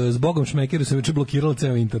 zbogom šmekeru se već blokiralo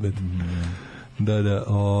ceo internet. Da.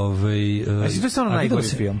 To je samo najgori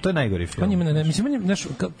film. To je najgori film.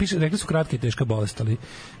 Rekli su kratka i teška bolest, ali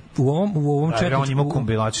u ovom četničku... On ima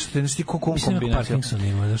kombinaciju.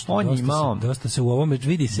 On je imao... Dosta se u ovom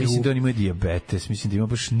vidi se... Mislim da on ima dijabetes, mislim da ima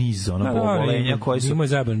baš niz obolenja koje su... Ima je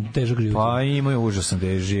zajeban težak život. Pa ima je užasan da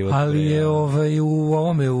je život. Ali je u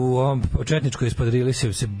ovom četničkoj espadrili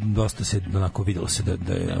se dosta se onako videlo se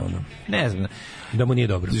da je ono... Ne znam. Da mu nije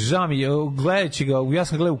dobro. Žao mi, gledajući ga, ja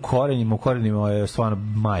sam gledao u Korenima je stvarno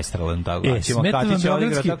majstralan, tako da.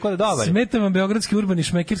 Smeta vam beogradski urbani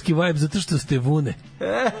šmekerski vibe zato što ste vune.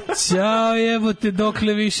 Ćao, jebote,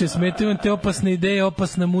 dokle više, smetaju vam te opasne ideje,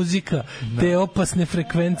 opasna muzika, te opasne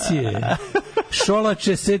frekvencije.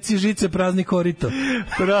 Šolače, seci žice, prazni korito.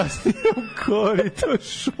 Prazni korito,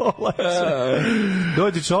 šolače.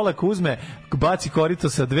 Dođe Šolak, uzme, baci korito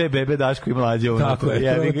sa 2 bebe Daško i Mlađa. Tako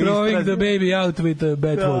je, throwing the baby out with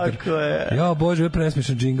bad water. Tako je. Ja, Bože, je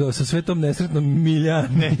presmišan džingao sa svetom nesretnom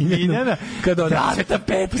Miljana. Kada ona, Sveta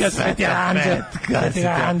Petka, Sveti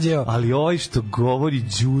Anđeo. Ali ovaj što govori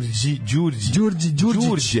Đurđe.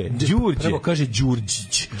 Prvo kaže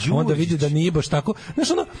Đurđić. Onda vidi da nije baš tako. Znaš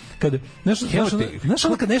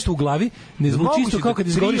ono, kad nešto u glavi ne zvuči isto kao kad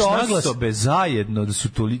izgovoriš naglas. Osobe zajedno,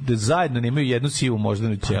 da zajedno nemaju jednu sivu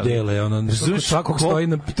moždanu ćeliju. Dele, ono, svakog stoji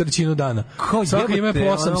na trećinu dana. Svako ima po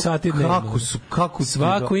 8 sati dnevno.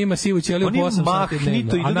 Svako ima sivu ćeliju po 8 sati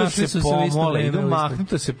dnevno. A naše su sve isto dnevno.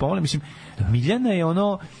 Mahnito se pomole. Mislim, Miljana je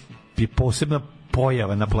ono posebna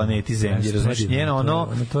pojava na planeti Zemlji, razumiješ,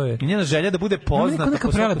 njena želja da bude poznata. Neka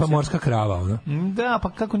prelepa morska krava, ono. Da, pa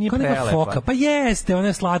kako nije prelepa? Foka, pa jeste, ona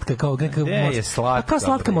je slatka, kao neka morska. Kao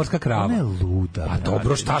slatka morska krava. Ona je luda. Pa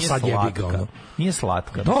dobro, šta sad jebi ga, ono? Nije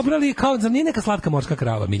slatka. Dobro li, kao, zar nije neka slatka morska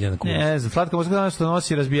krava, Miljana Kulić? Ne, slatka morska krava što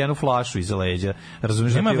nosi razbijenu flašu iza leđa.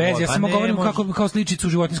 Razumiješ? Nema veze, ja samo govorim kao sličicu u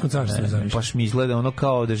životinjskom carstvu. Baš mi izgleda ono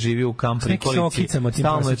kao da živi u kamp prikolici.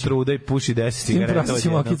 Stalno je truda i puši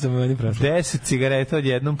 10 cigareta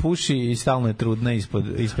odjednom puši i stalno je trudna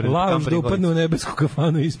ispred Laž da upadne u nebesku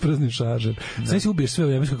kafanu i isprazni šaržer. Sve si ubiješ sve u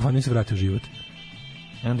nebesku kafanu i se vrati u život.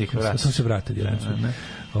 Onda ih vrati. Sam se vratio jednom.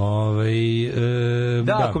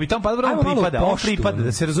 Ako bi tamo on pripada,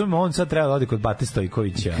 da se razumemo, on sad treba da ode kod Bate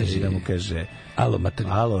Stojkovića i da mu kaže alo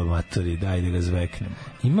matori, daj da ga zveknemo.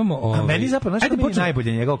 Imamo a meni zapravo, znaš što mi je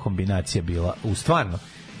najbolje njegova kombinacija bila, u stvarno,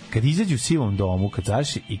 kad izađe u Sivom domu, kad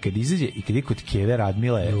zaši i kad izađe i kad je kod Keve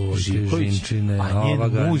Radmile Živković,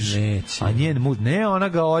 a njen muž, ne ona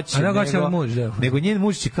ga hoće, nego njen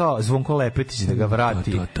muž će kao Zvonko Lepetić da ga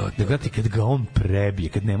vrati, da vrati kad ga on prebije,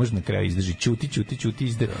 kad ne može na kraju izdrži, ćuti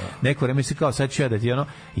izde. Neko vreme se kao sad ću ja da ti ono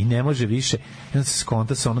i ne može više. I onda se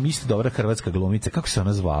skonta sa onom isto dobra hrvatska glumica, kako se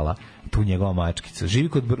ona zvala? Tu njegova mačkica. Živi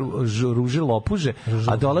kod Ruže Lopuže,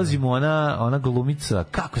 a dolazi mu ona glumica,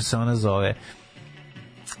 kako se ona zove?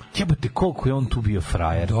 Jebote, koliko je on tu bio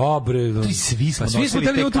frajer. Dobre. Svi smo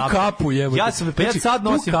nosili tu kapu, jebote. Ja sad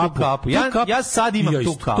nosim tu kapu. Ja sad imam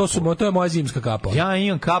tu kapu. To je moja zimska kapa. Ja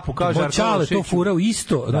imam kapu, kao Žarko Čale to furao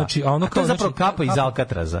isto. Znači, a ono kao... to je zapravo kapa iz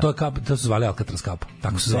Alcatraza. To se zvali Alcatraz kapa.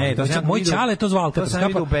 Tako se zvali. Moj Čale to zvao Alcatraz kapa. To sam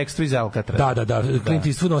vidio u Bekstvu iz Alcatraza. Da. Clint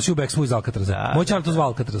Eastwood nosio u Bekstvu iz Alcatraza. Moj Čale to zvao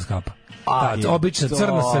Alcatraz kapa. Obična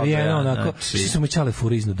crna savijena, onako. Što su mi Čale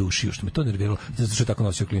fura iznad ušiju, što me to nerviralo. Zato što je tako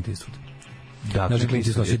nosio Clint Eastwood. Znači, Clint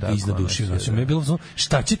Eastwood nosio iznad ušiju. Me je bilo,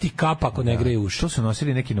 šta će ti kapa ako ne greje uši? To su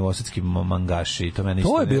nosili neki novosadski mangaši.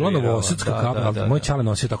 To je bilo novosadska kapa. Moj Čale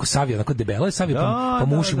nosio tako savija, onako debela je savija, pa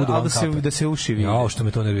mu uši budu van kape. Da se uši vidi. Jao, što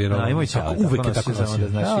me to nerviralo. Uvek je tako nosio.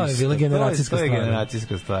 Da, je bila generacijska stvar. To je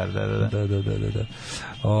generacijska stvar, da.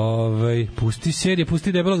 Pusti serije,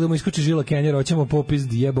 pusti debelog da mu iskoči žila Kenjera, hoćemo popis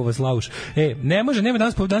jebova Slauš. Ne može, nema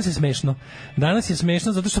danas je smešno. Danas je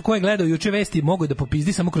smešno zato što ko je gledao juče vesti mogu da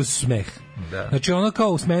popizdi samo kroz smeh. Da. Znači ono kao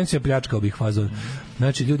u smencu je pljačkao bih fazon.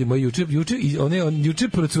 Znači ljudi moji juče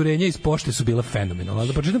procurenja iz pošte su bila fenomenalna.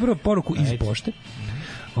 Da pročitam prvo poruku iz pošte.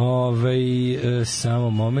 Samo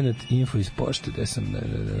moment, info iz pošte, gde sam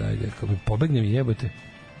pobegne mi jebote.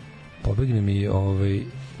 Pobegne mi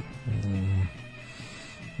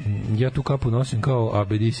ja tu kapu nosim kao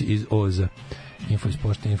ABDC iz Oza. Info iz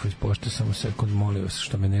pošte, samo sekund, molim vas,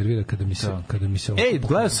 što me nervira kada mi se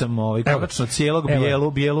gledao sam konačno cijelog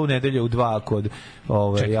bijelu nedelju u 2 kod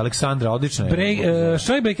Aleksandra, odlično je.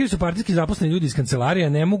 Štrajkbrekeri su partijski zaposleni ljudi iz kancelarija,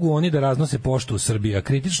 ne mogu oni da raznose poštu u Srbiji, a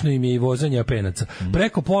kritično im je i vozanje apenaca.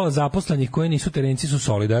 Preko pola zaposlenih koji nisu terenci su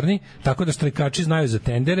solidarni, tako da štrajkači znaju za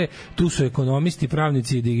tendere, tu su ekonomisti,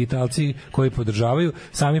 pravnici i digitalci koji podržavaju,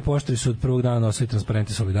 sami poštari su od prvog dana nosili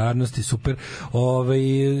transparente solidarnosti, super.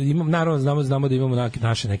 Naravno, znamo da imamo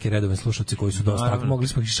naše neke redovne slušalci koji su dosta, mogli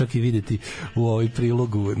smo ih čak i vidjeti u ovoj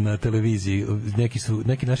prilogu na televiziji,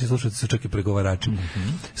 neki naši slušalci su čak i pregovarači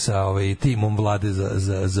sa timom vlade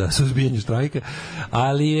za suzbijanje štrajka,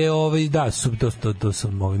 ali je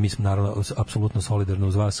mi smo naravno apsolutno solidarni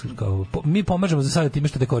uz vas, mi pomažemo za sada time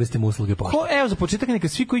što da koristimo usluge pošte. Evo za početak neka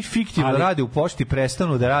svi koji fiktivno rade u pošti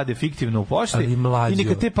prestanu da rade fiktivno u pošti i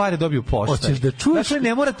neka te pare dobiju pošta. Hoćeš da čuješ? Dakle,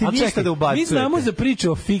 ne morate ništa da ubacujete. Mi znamo za priče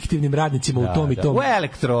o fiktivnim radnicima u tom i tom. U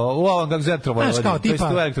elektro, u ovom kako zetro vojvodi.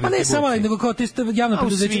 Pa ne samo, nego kao te javna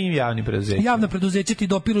preduzeća. Svim javnim preduzećima. Javna preduzeća ti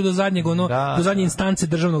dopiru do zadnjeg, do zadnje instance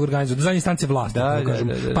državnog organizacije, do zadnje instance vlasti,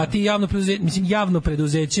 pa ti javno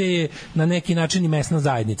preduzeće je na neki način i mesna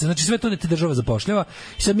zajednica. Znači sve to da te država zapošljava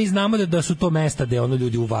i sad mi znamo da su to mesta gde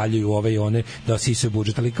ljudi uvaljuju ove i one da sisaju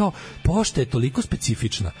budžet, ali kao pošta je toliko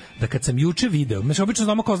specifična da kad sam juče video, znači obično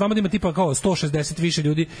znamo da ima tipa kao 160 više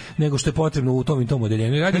ljudi nego što je potrebno u tom i tom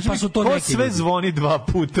odeljenju. Pa su to neki sve zvoni 2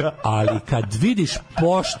 puta. Ali kad vidiš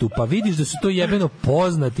poštu, pa vidiš da su to jebeno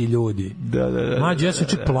poznati ljudi. Da. Mađo, ja sam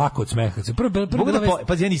čak plakao od smeha.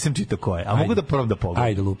 Pa ja nisam čitao ko je, a mogu da probam da pogledam.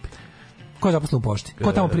 Ajde, lupi. Ko je zaposlen u pošti?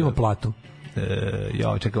 Ko tamo prima platu?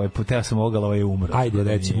 Čekaj, ja sam ogala, ovaj je umro. Ajde,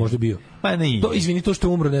 reci, možda bio. Pa nije. Izvini, to što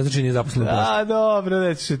je umro ne znači nije zaposlen u pošti. Dobro,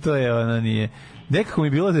 reći, to je ona nije. Nekako mi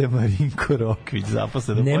je bilo da je Marinko Rokvić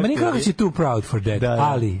zaposlen u pošti. Ne, Marinko Rokvić je too proud for that,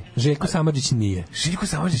 ali Željko Samardžić nije. Željko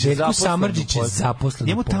Samardžić je zaposlen u pošti.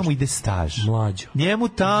 Njemu tamo ide staž. Mlađo. Njemu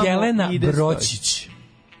tamo Jelena Bročić.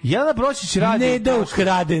 Jelena Bročić radi ne da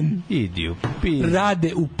ukraden. Idi u pi.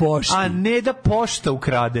 Rade u pošti. A ne da pošta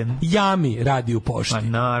ukraden. Jami radi u pošti.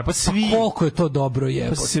 Pa svi. Pa koliko je to dobro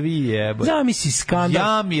jebote. Pa svi jebote. Zamisli skandal.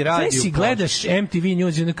 Jami radi u pošti. Sve si gledaš MTV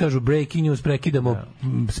News i ne kažu breaking news, prekidamo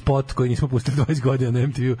spot koji nismo pustili 20 godina na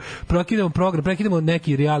MTV-u. Prekidamo program, prekidamo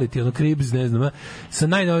neki reality, Cribs, ne znam, sa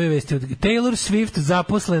najnovije vesti. Taylor Swift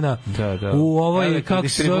zaposlena u ovoj, kako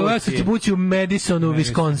se zove, distribuciju u Madisonu,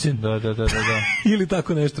 Wisconsin. Da. Ili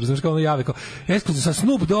tako nešto. Znaš kao jave kao sa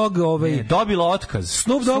Snoop Dogg dobila otkaz.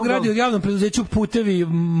 Snoop Dogg radi u javnom preduzeću Putevi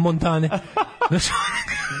Montane.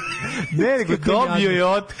 Nego dobio je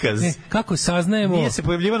otkaz. Kako saznajemo? Nije se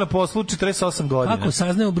pojavljivao na poslu 48 godina. Kako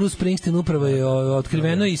saznajemo, Bruce Springsteen upravo je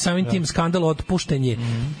otkriveno i samim tim skandal otpuštenje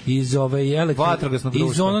iz vatrogasnog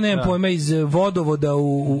društva. Iz nemam pojma, iz vodovoda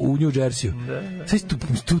u New Jerseyu.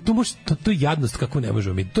 To je jadnost kako ne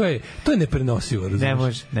možemo mi. To je neprenosivo,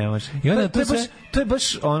 razumiješ? Ne može. I onda to je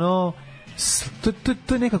baš ono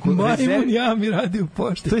To je nekako majmun jami radi u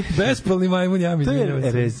pošti. Bespolni majmun jami. To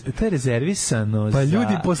je rezervisano. Pa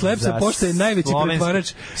ljudi, posle EPS-a pošta je najveći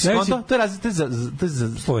pretvarač. To je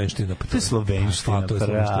za slovenština. To je slovenština,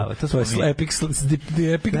 pravo. To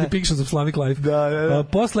je epic depictions of Slavic life.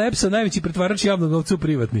 Posle EPS-a najveći pretvarač javnog novca u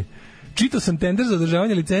privatni. Čitao sam tender za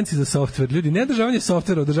održavanje licenci za softver. Ljudi, ne održavanje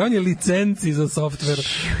softvera, održavanje licenci za softver.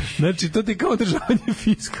 Znači, to ti je kao održavanje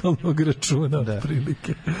fiskalnog računa,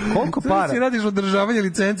 prilike. Koliko para? Ti radiš održavanje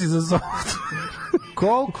licenci za softver.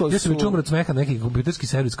 Koliko su... Ja sam čuo od smeha, neki kompjuterski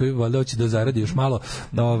servis koji valjda hoće da zaradi još malo,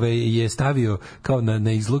 je stavio kao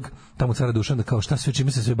na izlog tamo cara Dušan da kao šta sve,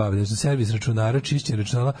 čime se sve bavi. Znači, servis računara, čišćenje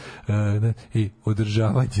računala i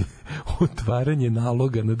održavanje, otvaranje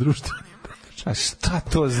naloga na društveni. A šta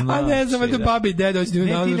to znači? A ne znam, da babi i dede hoće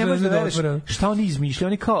da ti ne možeš da veriš šta oni izmišljaju.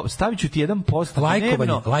 Oni kao, stavit ću ti 1%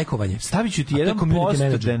 dnevno. Lajkovanje. Stavit ću ti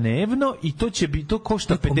 1% dnevno i to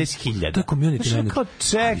košta 50.000. To je community manager.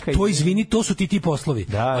 Čekaj. To, izvini, to su ti poslovi.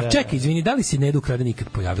 A čekaj, izvini, da li si Nedu Kraden nikad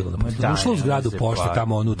pojavilo na poslu? Ušla u zgradu pošte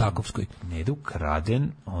tamo, onu u Takovskoj. Nedu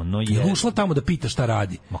Kraden, ono je... Ušla tamo da pita šta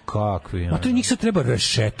radi. Ma kakvi? Ma to njih se treba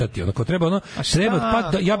rešetati. Onako treba, treba...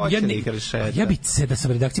 Ja bi se, da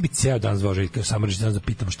sam redakcija, bi ceo dan zvao samo reći da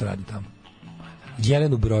pitam šta radi tamo.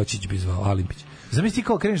 Jelenu Bročić bi zvao, Alimpić. Zamisli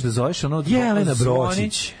kao kreneš da zoveš ono... Jelena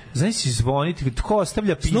Bročić. Zamisli zvoniti, ko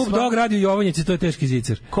ostavlja pisma... Snoop Dogg radi u Jovanjici, to je teški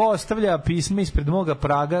zicer. Ko ostavlja pisma ispred moga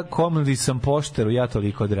praga, komli sam pošteru, ja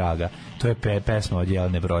toliko draga. To je pesma od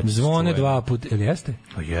Jelene Bročić. Zvone dva put, ili jeste?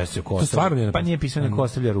 Pa jeste, ko ostavlja. Pa nije pisano ko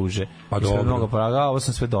ostavlja ruže. Pa ispred moga praga, a ovo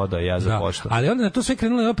sam sve dodao ja za poštu. Ali onda na to sve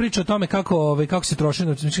krenula jedna priča o tome kako se troši,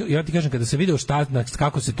 ja ti kažem, kada se video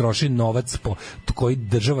kako se troši novac koji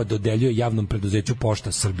država dodeljuje javnom preduzeću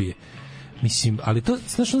Pošta Srbije. Mislim, ali to,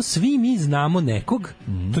 znaš, svi mi znamo nekog,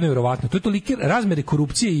 to je nevjerovatno, to je tolike razmere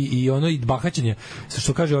korupcije i ono i bahaćenja,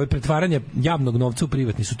 što kaže, pretvaranje javnog novca u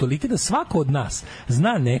privatni su tolike da svako od nas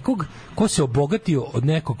zna nekog ko se obogatio od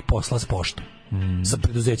nekog posla s poštom. Sa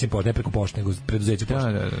preduzećem pošte, ne preko pošte, nego preduzeće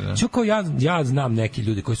pošte. Da. Kao ja znam neki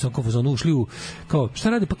ljudi koji su kao ušli u, kao, šta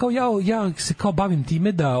rade? Pa kao ja se kao bavim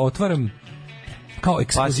time da otvaram kao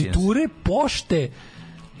ekspoziture pošte,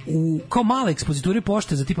 kao male ekspoziture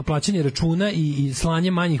pošte za tipa plaćanje računa i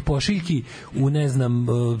slanje manjih pošiljki u, ne znam,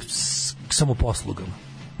 samoposlugama.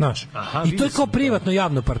 Znaš, i to je kao privatno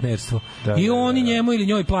javno partnerstvo. I oni njemu ili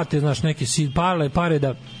njoj plate, znaš, neke pare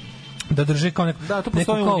da drže kao neko, da, to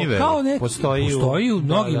postoji u univeru. Postoji u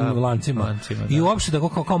mnogim lancima. I uopšte da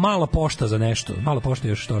kao mala pošta za nešto. Mala pošta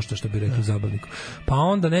još što bi rekli zabavniku. Pa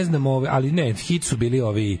onda ne znam, ali ne, hit su bili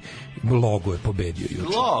ovi, Logo je pobedio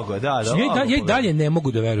juče. Logo, da. Ja i dalje ne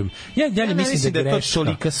mogu da verujem. Ja dalje mislim da je greška. To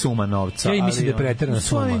tolika suma novca. Ja mislim da je preterana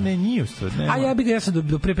suma. Ja sam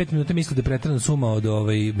do pre 5 minuta mislio da je preterana suma od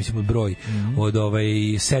mislim od broj od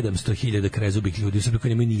 700.000 krezubih ljudi u Srbiji koji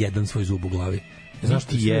nemaju ni jedan svoj zub u glavi. Znaš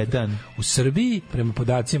ti jedan? U Srbiji, prema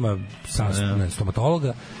podacima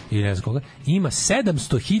stomatologa ili ne znam koga, ima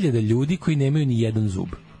 700.000 ljudi koji nemaju ni jedan zub.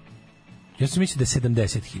 Ja sam mislio da je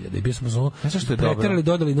 70.000. I bio smo preterali,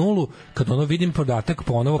 dodali nulu, kad vidim podatak,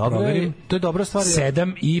 ponovo proverim. To je dobra stvar.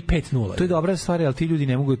 7 i 5 nula. To je dobra stvar, ali ti ljudi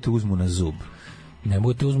ne mogu da te uzmu na zub. Ne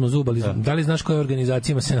mogu da te uzmu na zub, ali da li znaš koja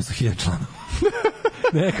organizacija ima 700.000 članova?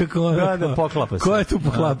 Nekako da, poklapa se. Ko je tu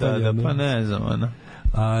poklapanje? Pa ne znam,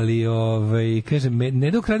 ali kažem,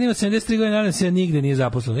 ne dok radim 73 godine, nadam se da nigde nije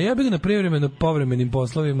zaposleno. Ja bih ga na privremeno povremenim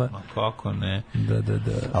poslovima. Ma kako ne? Da.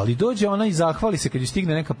 Ali dođe ona i zahvali se kad ju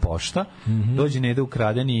stigne neka pošta, dođe Neda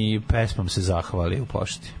Ukraden i pesmom se zahvali u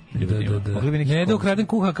pošti. Da. Neda Ukraden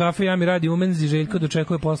kuha kafe, ja mi radi u menzi, Željko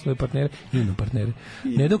dočekuje poslove partnere, partnere.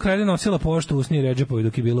 Neda Ukraden nosila poštu usni Redžepovi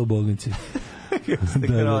dok je bila u bolnici.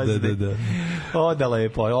 Da. Odaje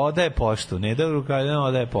poštu. Neda Ukraden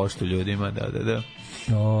odaje poštu ljudima, da.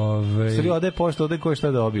 Sri odaje poštu, odaje ko je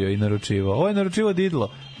šta dobio i naručivo. Ovo je naručivo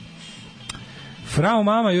Didlo. Frau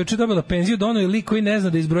mama juče dobila penziju, dono je lik koji ne zna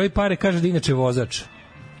da izbroji pare, kaže da inače vozač.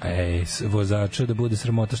 Vozača da bude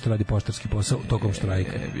sramota što radi poštarski posao tokom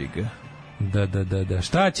štrajka. Da.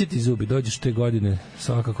 Šta će ti zubi? Dođeš te godine,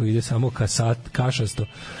 svakako ide samo kašasto.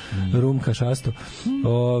 Rum kašasto.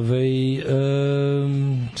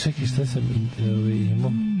 Čekaj, šta sam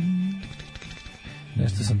imao?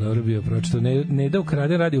 Nešto sam dobro bio pročitao. Neda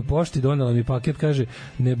Ukraden radi u pošti, donela mi paket, kaže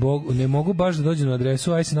ne mogu baš da dođem na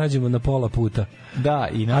adresu, aj se nađemo na pola puta. Da,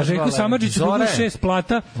 i nazvala. A Željko Samardžić dobio 6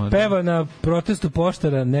 plata, peva na protestu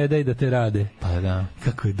poštara, ne daj da te rade. Pa da.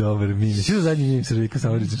 Kako je dobar mini. Što zadnji njim se Željko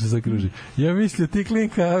Samardžić što se kruži? Ja mislio ti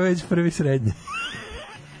klinka, a već prvi srednji.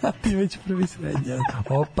 A ti već prvi srednji.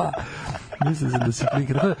 Opa. Mislim da se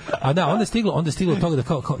klinka. A da, onda je stiglo od toga da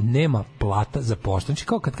kao nema plata za poštu. Znači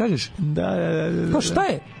kao kad kažeš da. Kao šta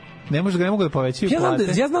je? Ne mogu da povećaju plate.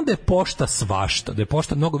 Ja znam da je pošta svašta, da je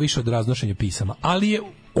pošta mnogo više od raznošenja pisama, ali je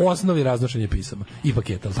osnovi raznošenje pisama i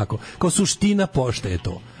paketa, tako. Kao suština pošte je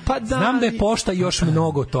to. Pa da, znam da je pošta još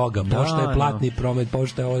mnogo toga. Pošta je platni promet,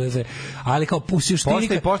 pošta je odeze, ali kao u suštini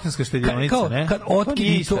pošta i poštanska štedionica, ne? Kad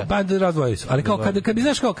otkini to, pa razdvoji su. Ali kao kad bi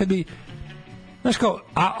znaš kao,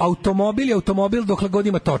 automobil je automobil dokle god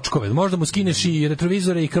ima točkove. Možda mu skineš i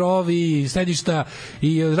retrovizore i krov i sedišta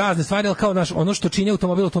i razne stvari, ali kao ono što čini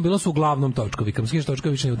automobilom su uglavnom točkovi. Kad mu skineš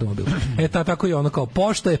točkove, više nije automobil. Tako je ono kao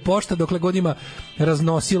pošta je pošta dokle god ima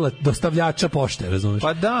raznosila dostavljača pošte, razumeš?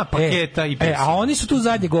 Pa da, paketa i pisama. A oni su tu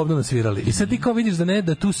zadnje govno nasvirali. I sad ti kao vidiš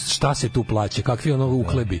da tu šta se tu plaća, kakvi ono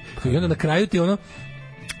uhlebi. I onda na kraju ti ono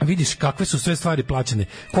vidiš kakve su sve stvari plaćene,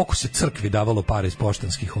 koliko se crkvi davalo pare iz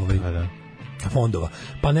poštanskih fondova.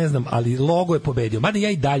 Pa ne znam, ali logo je pobedio. Mada ja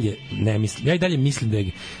i dalje ne mislim. Ja i dalje mislim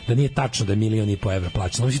da nije tačno da je 1,5 miliona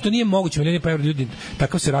plaćeno. Znači to nije moguće, 1,5 miliona ljudi,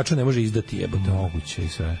 takav se račun ne može izdati, jebote. Moguće i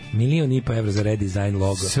sve. 1,5 miliona za redizajn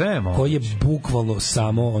logo. Sve je moguće. Koji je bukvalno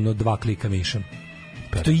samo 2 klika mišem.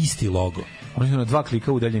 To je isti logo. Oni su na 2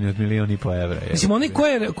 klika udaljeni od 1,5 evra. Mislim, onaj ko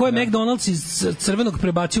je McDonald's iz crvenog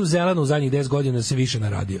prebacio u zeleno u zadnjih 10 godina se više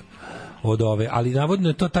naradio od ove, ali navodno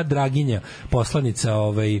je to ta Draginja, poslanica,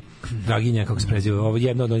 Draginja, kako se preziva,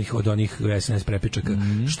 jedna od onih SNS prepičaka,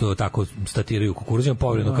 što tako statiraju kukuruzima,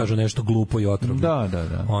 povremeno kažu nešto glupo i otrovno.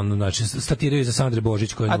 Da. On, znači, statiraju za Sandre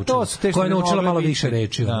Božić, koja je naučila malo više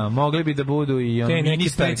reči. Da, mogli bi da budu i te neki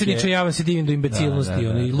predsjedniče, ja vam se divim do imbecilnosti,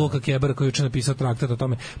 i Luka Kebar koji je juče napisao traktat o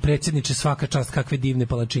tome, predsjedniče, svaka čast, kakve divne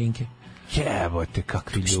palačinke. Jebote,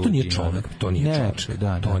 kakvi ljudi. To nije čovek, to nije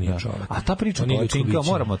čovek. To nije čovek. A ta priča palačinka,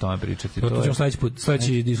 moramo o tome pričati. To ćemo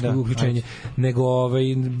sledeći uključenje. Nego,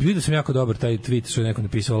 vidio sam jako dobar taj tweet što je neko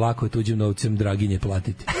napisao, lako je tuđim novcem Draginje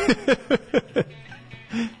platiti.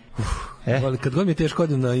 Kad god mi je teško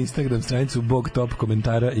odim na Instagram stranicu Bog top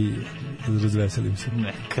komentara i razveselim se.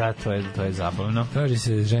 Neka, to je zabavno. Traži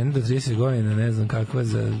se žena do 30 godina, ne znam kakva,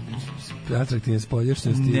 za atraktivne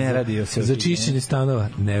spoljašnjosti. Ne radi se za čišćenje stanova.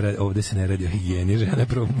 Ovde se ne radi o higijeni. Žena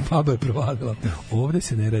baba je provalila. Ovde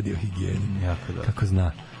se ne radi o higijeni. Jako dobro. Kako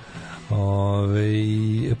zna.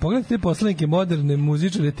 Pogledajte te poslanike moderne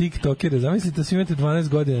muzičare, tiktokere, zamislite svi imate 12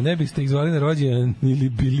 godina, ne biste ih zvali na rođendan ili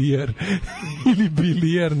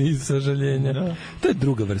bilijar ni sažaljenja. To je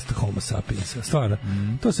druga vrsta homo sapiensa, stvarno.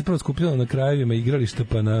 To se prvo skupljalo na krajevima igrališta,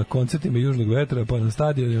 pa na koncertima Južnog vetra, pa na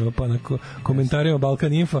stadionima, pa na komentarima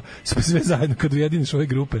Balkan Infa, sve zajedno kad ujediniš ove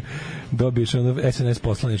grupe dobiješ SNS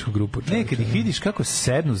poslaničku grupu. Kad ih vidiš kako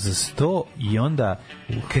sednu za 100 i onda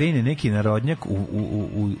krene neki narodnjak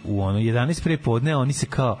u 11 pre podne, oni se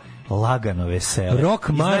kao lagano vesele.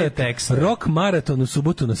 Rock maraton u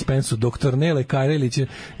subotu na Spensu, doktor Nele Karelić,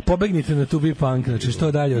 pobegnite na Tubi Punk, znači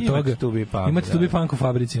što dalje od toga. Imate Tubi Punk u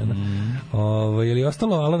fabrici. Je li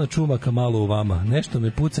ostalo Alana Čumaka malo u vama? Nešto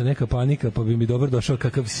me puca, neka panika, pa bi mi dobro došao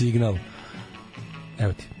kakav signal.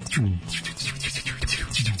 Evo ti.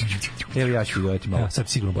 Evo ja ću vidjeti malo. Sad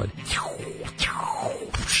sigurno bolje.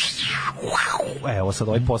 Evo sad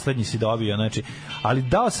ovaj poslednji si dobio, znači, ali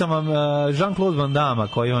dao sam vam Jean-Claude Van Damme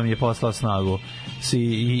koji vam je poslao snagu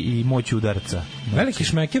i moć udarca. Znači. Veliki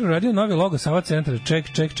šmeker uradio novi logo Sava centra,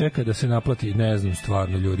 čeka da se naplati, ne znam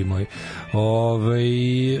stvarno ljudi moji.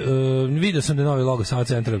 Vidio sam da je novi logo Sava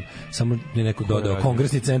centra, samo je neko dodao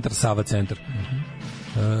Kongresni centar, Sava centar.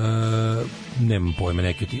 Nemam pojma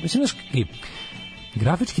neki od tih. Mislim, znaš,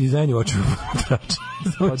 grafički dizajn u očima potrača.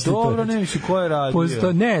 Pa dobro, ne misli ko je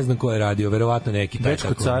radio. Ne znam ko je radio, verovatno neki.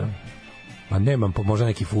 Dečko car. Ma nemam, možda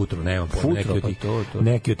neki futro, nemam pojma.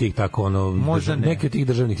 Neki od tih tako, neki od tih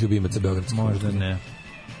državnih ljubimaca beogradskih. Možda ne.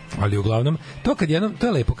 Ali uglavnom, to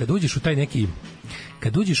je lepo, kad uđeš u taj neki,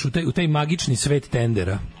 kad uđeš u taj magični svet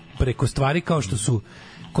tendera, preko stvari kao što su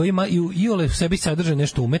koji ima i ole u sebi sadrže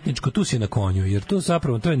nešto umetničko, tu si na konju, jer to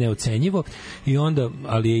zapravo to je neocenjivo i onda,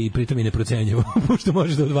 ali je i pritom i neprocenjivo, pošto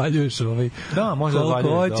možeš da odvaljuješ da, može da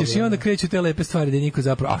odvaljuješ hoćeš i onda kreću te lepe stvari da niko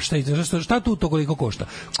zapravo, šta tu to koliko košta?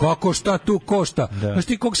 Kako šta tu košta? Znaš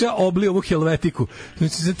ti koliko se ja oblio ovu helvetiku?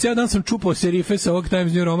 Znači, za cijel dan sam čupao serife sa ovog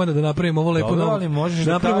Times New Romana da napravim ovo lepo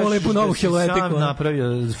novu helvetiku. Sam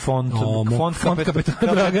napravio font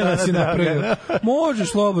kapetana Dragana si napravio.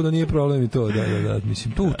 Možeš slobodno, nije problem i to, da,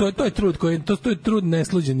 mislim. To je trud to je trud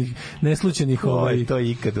neslućenih to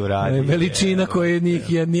je ikad uradio veličina koje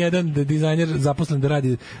nijedan dizajner zaposlen da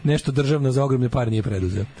radi nešto državno za ogromne pare nije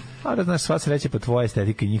preduzeo. A znaš, sva sreća po tvoje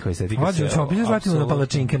estetike i njihove estetike. Ćemo vratiti na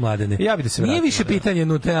palačinke, Mladene. Ja bih da se vratim. Nije više pitanje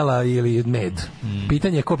Nutella ili med.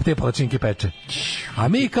 Pitanje je ko te palačinke peče. A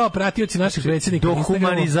mi kao pratioci našeg predsjednika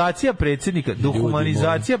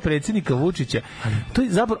Dehumanizacija predsjednika Vučića. To je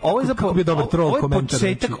zapravo, ovo je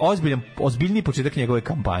početak, ozbiljni početak njegove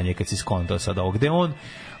kampanje, kad si skontao sad ovo, gde on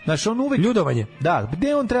znaš, on uvek... Ljudovanje. Da,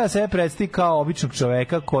 gde on treba sebe predstaviti kao običnog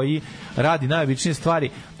čoveka koji radi najobičnije stvari.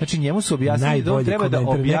 Znači, njemu su objasnili da on treba da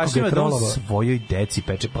objašnjava da on svojoj deci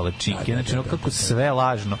peče palačinke. Znači, ono kako sve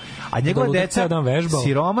lažno. A njegova deca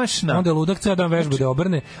siromašna... Onda ludak ceo dan vežba da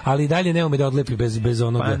obrne, ali i dalje ne ume da odlepi bez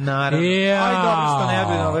onoga. Pa naravno. Aj, dobro što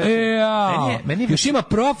ne bi... Meni još ima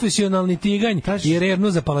profesionalni tiganj i rernu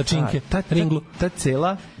za palačinke. Ringlu. Ta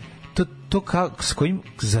cela... To s kojim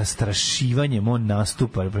zastrašivanjem on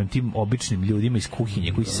nastupa prema tim običnim ljudima iz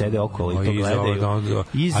kuhinje koji sede okolo i to gledaju.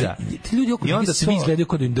 Ti ljudi okolo, onda svi izgledaju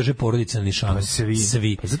kao da im drže porodice na nišanu.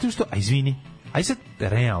 Svi. Zato što, izvini, aj sad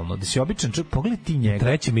realno, da si običan čovjek, pogledaj ti njega. U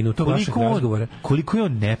trećem minutu vašeg razgovora. Koliko je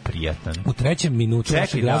on neprijatan. U trećem minutu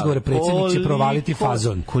vašeg razgovora predsjednik će provaliti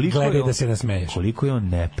fazon. Gledaj da se nasmeješ. Koliko je on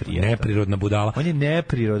neprijatan. Neprirodna budala. On je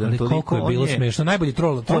neprirodan. Ali koliko je bilo smešno. Najbolji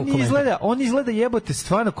troll komentar. On izgleda jebote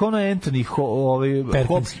stvarno kao ono Anthony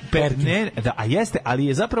Perkins. Da, a jeste, ali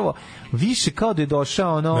je zapravo više kao da je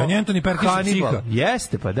došao ono... On je Anthony Perkins psiha.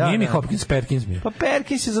 Jeste, pa da. Nije mi Hopkins, Perkins mi je. Pa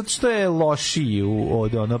Perkins je zato što je lošiji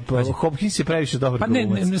od ono... Hopkins je previše dobar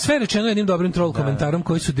glumac. Sve rečeno jednim dobrim troll komentarom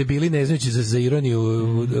koji su debili ne znajući za ironiju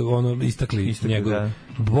ono istakli njegov.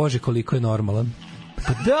 Bože koliko je normalan.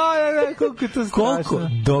 Da, koliko je to strašno. Koliko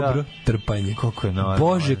dobro trpanje. Koliko je normalno.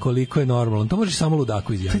 Bože koliko je normalan. To može samo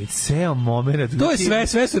ludaku izjaviti. To je ceo moment. To je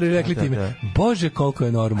sve su rekli time. Bože koliko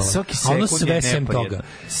je normalan. A ono sve sem toga.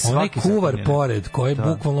 Onaj kuvar pored koji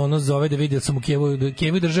bukvalno ono zove da vidi da sam u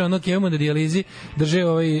Kijevu drže ono Kijevu na dijalizi, drže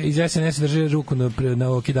iz SNS drže ruku na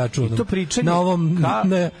okidaču. Na ovom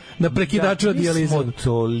na prekidaču od dijalize. Mi smo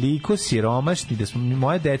toliko siromašni da smo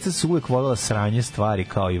moje deca su uvek voljela sranje stvari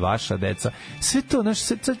kao i vaša deca. Sve to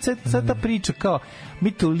sad ta priča kao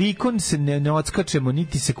mi toliko se ne odskačemo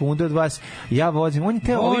niti sekunde od vas. Ja vozim, on je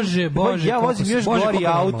teo ja vozim još gori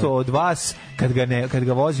auto od vas kad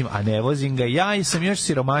ga vozim, a ne vozim ga. Ja sam još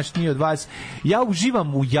siromašniji od vas. Ja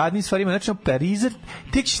uživam u jadnim stvarima. Znači, parizer,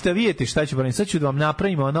 tek ćete vidjeti šta ću praviti. Sad ću da vam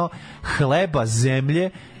napravim ono hleba, zemlje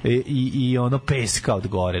i ono peska od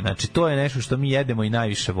gore. Znači, to je nešto što mi jedemo i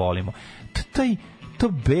najviše volimo. To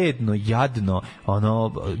bedno, jadno,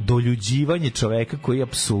 ono doljuđivanje čoveka koji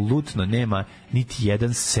apsolutno nema niti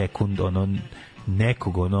jedan sekund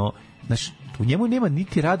nekog znaš, u njemu nema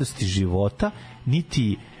niti radosti života,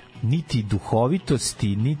 niti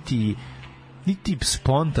duhovitosti, niti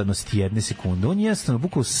spontanosti jedne sekunde. On je jednostavno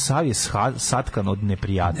bukao sav je satkan od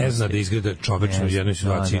neprijatnosti. Ne zna da izgleda čovečno u jednoj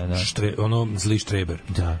situaciji. Ono zli štreber.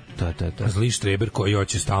 Da. Zli štreber koji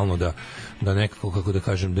hoće stalno da nekako, kako da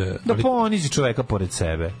kažem, da ponizi čoveka pored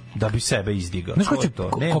sebe, da bi sebe izdigao. Znaš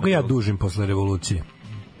koga ja dužim posle revolucije?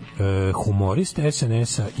 Humorist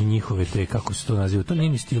SNS-a i njihove te, kako se to naziva, to nije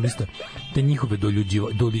ni stilista, te njihove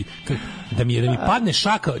da mi padne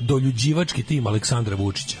šaka doljuđivački tim Aleksandra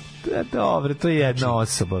Vučića. Dobro, to je jedna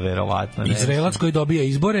osoba, verovatno. Izraelac koji dobija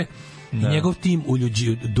izbore i njegov tim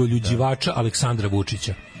doljuđivača Aleksandra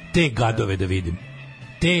Vučića. Te gadove da vidim.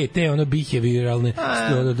 Te ono behavioralne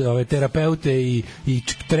terapeute i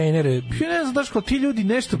trenere. Ja ne znam, daš, ti ljudi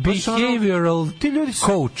nešto behavioral ti ljudi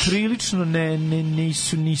coach prilično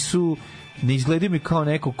nisu ne izgledaju mi kao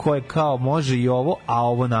neko ko je kao može i ovo, a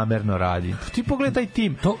ovo namerno radi. Ti pogledaj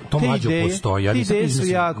tim. To mlađo postoji. Ja nisam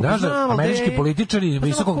američki političari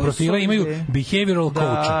visokog profila imaju behavioral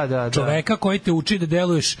coach. Čoveka koji te uči da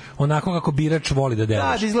deluješ onako kako birač voli da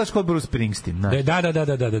deluješ. Da izgledaš kao Bruce Springsteen.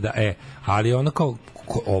 Da. Ali ono kao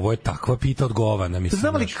ovo je takva pita od govana, mislim.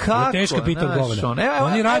 Znam li kako? Teška pita od govana.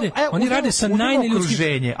 Oni rade sa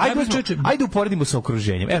najneljudskijim. Ajde uporedimo sa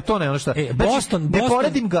okruženjem. To ne ono što.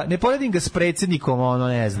 Ne poredim ga s predsjednikom,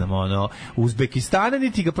 ne znam, Uzbekistana,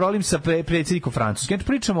 niti ga prolim sa predsjednikom Francuske.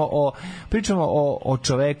 Znači, pričamo o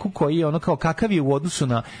čoveku koji je kao kakav je u odnosu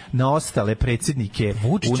na ostale predsjednike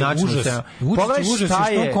u načinu. Vučić je užas,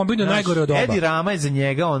 što on kombinuje najgore od oba. Edi Rama je za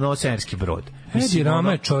njega Severski Brod. Edi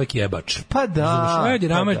Rama je čovjek jebač. Pa da. Edi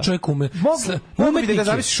Rama je čovjek Mogu bi da ga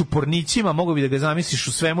zamisliš u pornićima, mogu bi da ga zamisliš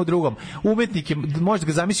u svemu drugom. Umetnike, možda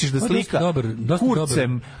ga zamisliš da slika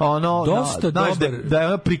kurcem, da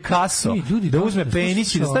je Picasso, da uzme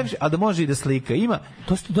penis i da staviš, a da može i da slika. Ima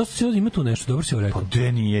tu nešto, dobro si rekao. Pa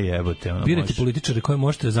gde nije jebote? Birajte političare koje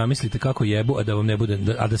možete da zamislite kako jebu, a da vam ne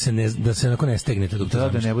bude, a da se onako ne stegnete dok to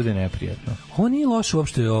zamislite. Da ne bude neprijatno. Ovo nije loš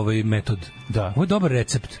uopšte metod. Da. Ovo je dobar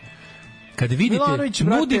recept. Kad vidite,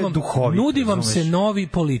 nudi vam se novi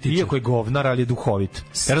političar. Iako je govnar, ali je duhovit.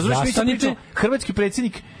 Rastanite, hrvatski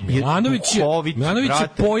predsjednik je duhovit. Milanović je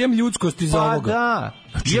pojam ljudskosti za ovoga.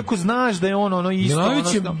 Pa da. Iako znaš da je on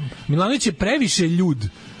isto. Milanović je previše ljud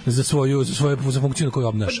za funkciju koju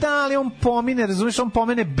obnaša. Da, ali on pomene, razumeš, on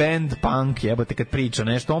pomene band punk, jebote, kad priča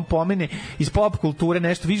nešto, on pomene iz pop kulture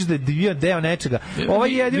nešto, vidiš da je bio deo nečega.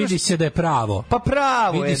 Vidi se da je pravo. Pa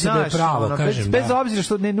pravo vidi je, se da je pravo, ono, kažem. Bez obzira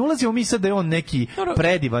što ne ulazimo mi sad da je on neki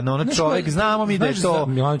predivan, čovjek, znamo mi da je to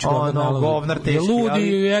govnar teški. Ludi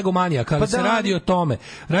i egomanijak, ali se radi o tome.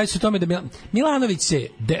 Radi se o tome da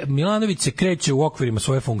Milanović se kreće u okvirima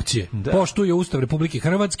svoje funkcije. Poštuje Ustav Republike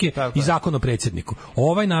Hrvatske i zakon o predsjedniku.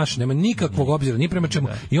 Ovaj naš nema nikakvog obzira ni prema čemu.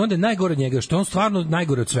 I onda je najgore od njega, što on stvarno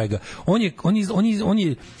najgore od svega.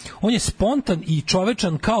 On je spontan i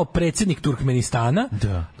čovečan kao predsjednik Turkmenistana,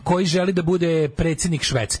 koji želi da bude predsjednik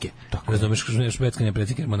Švedske. Razumeš, Švedska nije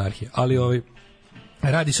predsjednik monarhije, ali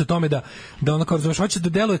radi se o tome da ono kao razumeš, hoće da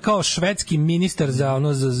deluje kao švedski ministar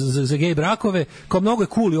za gej brakove, kao mnogo je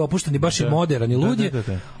cool i opušten i baš je modern i lud je,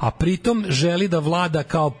 a pritom želi da vlada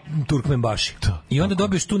kao Turkmenbaši. I onda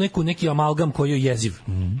dobiješ tu neki amalgam koji je jeziv.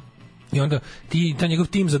 I onda ta njegov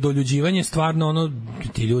tim za doljuđivanje stvarno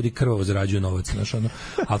ti ljudi krvavo zarađuju novac, znaš,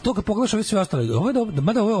 ali to kad pogledaš ove sve ostale,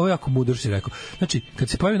 ovo je jako mudro si rekao. Znači, kad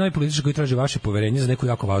se pojavi novi političar koji traži vaše poverenje za neku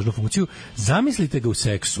jako važnu funkciju, zamislite ga u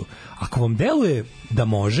seksu. Ako vam deluje da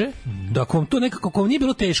može, da ako vam to nekako, ako vam nije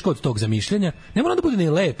bilo teško od tog zamišljanja, ne mora da bude ni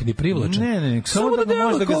lep, ni privlačan. Ne, samo da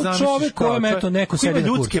deluje kao čovek kojem neko sedi na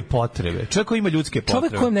kurcu. Ljudske potrebe. Čovjek koji ima ljudske potrebe.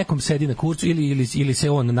 Čovek kojem nekom sedi na kurcu ili se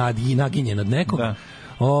on naginje nad nekom.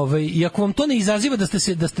 I ako vam to ne izaziva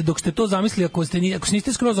da ste dok ste to zamislili, ako se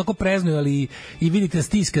niste skroz oko preznojali i vidite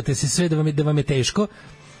stiskate se sve da vam je teško,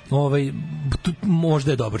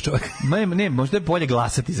 možda je dobar čovjek. Ne, možda je bolje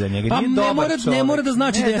glasati za njega. Ne mora da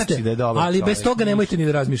znači da jeste, ali bez toga nemojte ni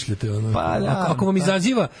da razmišljate. Ako vam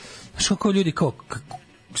izaziva, znaš kako ljudi kao,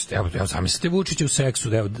 evo zamislite Vučića u seksu,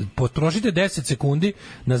 potrošite 10 sekundi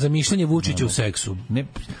na zamišljanje Vučića u seksu.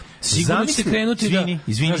 Sigurno ćete krenuti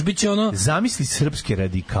zamisli srpske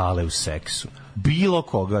radikale u seksu. Bilo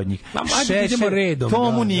koga od njih. Šešelj,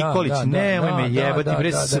 Tomu Nikolić, nemoj me jebati,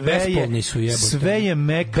 bre, sve je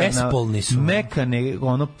mekane,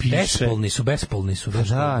 ono piše. Bespolni su.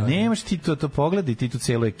 Nemaš ti to pogledaj, ti tu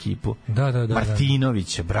celu ekipu.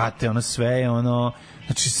 Martinovića, brate, ono sve je ono,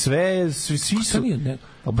 znači sve, svi su,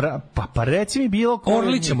 pa reci mi bilo ko...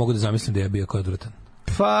 Orlića mogu da zamislim da je bio kao odvratan.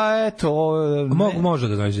 Pa eto... Može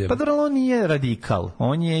da znaš. Pa dobro, on nije radikal.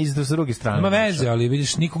 On je iz druge strane. Ima veze, ali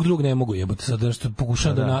vidiš, nikog drugog ne mogu jebati. Sad nešto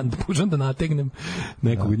pokušam da nategnem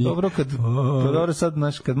nekog njih. Dobro, sad,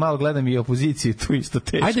 znaš, kad malo gledam i opoziciju, tu isto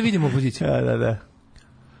teško. Ajde vidimo opoziciju. Da.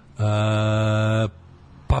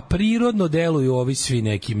 Pa prirodno deluju ovi svi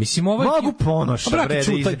neki. Mislim, mogu Ponoša.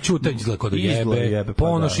 Čutaj izgleda kod jebe.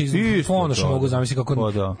 Ponoš mogu zamisliti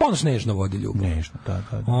kako... Ponoš nežno vodi ljubav. Nežno, da.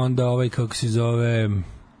 Onda kako se zove...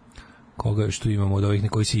 Koga još tu imamo od ovih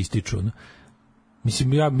koji se ističu,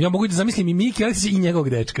 Mislim, ja mogu da zamislim i Miki Aleksića i njegovog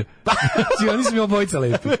dečka. Oni su mi obojica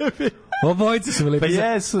lepi. Obojica su mi lepi. Pa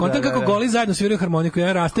jesu, Kontam kako goli zajedno sviraju harmoniku,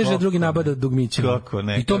 jedan rasteže, drugi nabada dugmićima.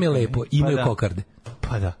 I to mi je lepo. Imaju kokarde.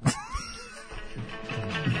 Pa da.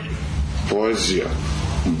 Poezija,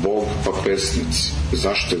 Bog pa pesnici.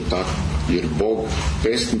 Zašto je tako? Jer Bog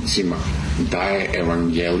pesnicima daje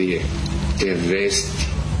evangelije, te vesti.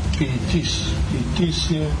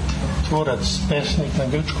 Pitis je tvorac, pesnik na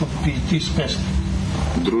grčkom, pitis pesnik.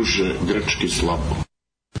 Druže, grčki slabo.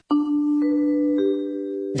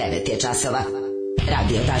 9 je časova.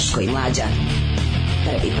 Radio Daško i Mlađa.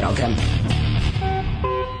 Prvi program.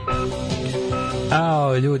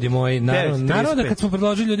 Ljudi moji, naravno da kad smo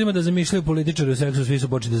predložili ljudima da zamišljaju političari u seksu, svi su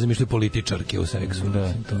počeli da zamišljaju političarke u seksu.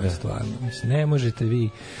 To je stvarno. Ne možete vi...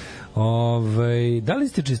 da li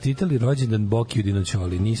ste čestitali rođendan Boki u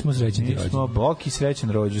Dinoćoli? Nismo srećni ti rođendan. Nismo, Boki srećan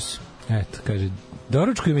rođus. Eto, kaže,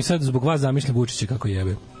 doručkuju mi sad zbog vas zamišljam Vučića kako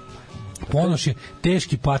jebe. Ponoš je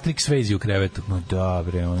teški Patrik Svejzi u krevetu. No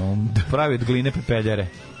dobre, on pravi od gline pepeljare.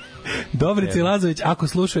 Dobrica i Lazović, ako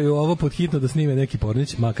slušaju ovo pod hitno da snime neki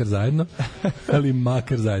pornić, makar zajedno. Ali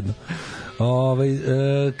makar zajedno.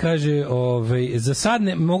 Kaže, za sad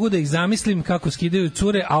ne mogu da ih zamislim kako skidaju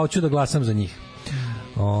cure, a hoću da glasam za njih.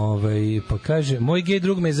 Pa kaže, moj gej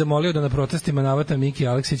drug me je zamolio da na protestima navatam Miki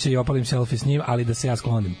Aleksića i opalim selfie s njim, ali da se ja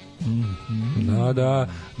sklonim.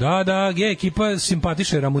 Da, gej ekipa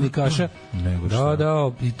simpatiše ramunikaša.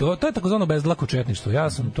 I to je takozvano bezdlako četništvo. Ja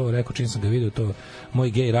sam to rekao čim sam ga vidio, to moj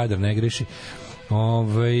gej radar ne greši.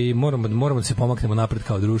 Moramo da se pomaknemo napred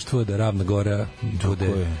kao društvo, da Ravna Gora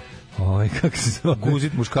bude... kako se zove?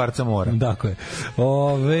 Guzit muškarca mora. Tako je.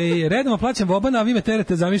 Redoma plaćam Bobana, a vi me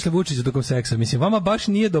terete zamišlja Vučića tokom seksa. Mislim, vama baš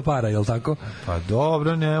nije do para, jel tako? Pa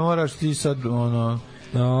dobro, ne moraš ti sad,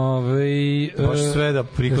 baš sve da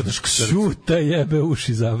prihvataš k srcu. Šuta jebe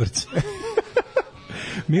uši zavrće.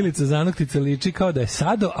 Milica Zanoktica liči kao da je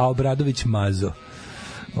Sado, a Obradović Mazo.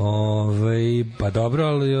 Pa dobro,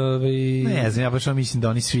 ali ne znam, ja baš mislim da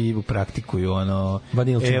oni svi praktikuju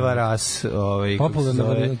Eva Ras,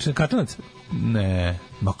 popularno Katunac. Ne,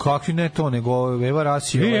 ma kakvi ne to, nego Eva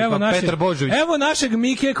Ras i Petar Božović. Evo našeg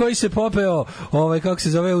Mike koji se popeo, kako se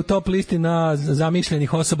zove, u top listi na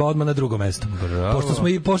zamišljenih osoba odmah na drugo mesto. Bravo.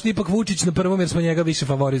 Pošto ipak Vučić na prvom, jer smo njega više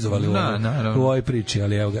favorizovali u ovoj priči,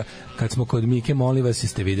 ali evo ga, kad smo kod Mike, molim vas,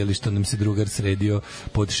 jeste vidjeli što nam se drugar sredio,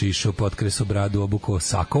 podšišao, potkreso bradu, obukao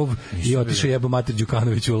sakov i otišao jebo mater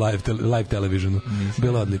Đukanović u live televisionu.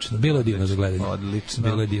 Bilo odlično, bilo divno za gledanje.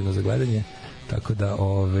 Bilo je divno za gledanje. Tako da,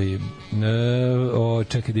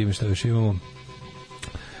 čekaj da imam šta još imamo.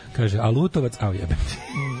 Kaže, a Lutovac, jebem ti.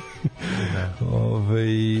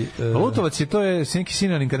 Lutovac je, to je neki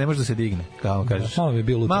sinonim kad ne može da se digne, kao kažeš. Malo je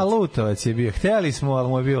bio Lutovac. Lutovac je bio, htjeli smo, ali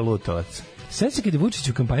mu je bio Lutovac. Seća kad je Vučić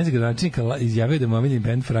u kampanji za gradonačelnika izjavio da mu omiljeni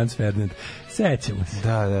band Franz Ferdinand. Sećamo se.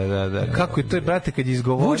 Da. Kako je to, brate, kad je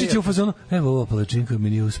izgovorio... Vučić je u fazonu, evo ova palačinka mi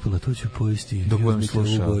nije uspela, to ću pojesti.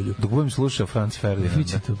 Dok budem slušao Franz Ferdinand. Vi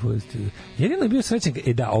ćete pojesti. Jedino je bio srećan,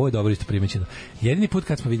 ovo je dobro isto primećeno. Jedini put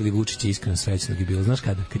kad smo videli Vučića iskreno srećnog je bilo, znaš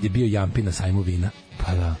kada? Kad je bio Jampi na sajmu vina.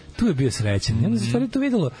 Pa da. Tu je bio srećan. I onda se stvari to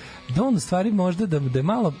videlo da on stvari možda da je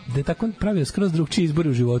malo, da je tako pravio skroz drugčiji izbor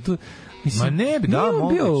u životu. Mislim, ma ne bi, da,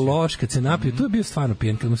 moguće. Bio loš kad se napio, tu je bio stvarno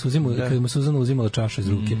pijen, kad mu Suzana uzimala čašu iz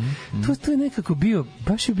ruke. To je nekako bio,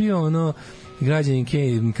 baš je bio građanin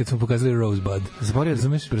Kane kad smo pokazali Rosebud.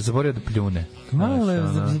 Zaborio da pljune. Malo,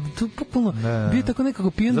 tu popuno, bio tako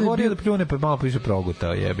nekako pijen. Zaborio da pljune, pa malo više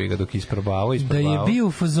progutao, jebi ga dok isprobavao. Da je bio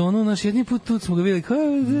u fazonu, naš jedni put tu smo ga vidjeli,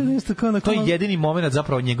 nešto kao na to je jedini moment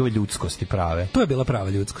zapravo njegove ljudskosti prave. To je bila prava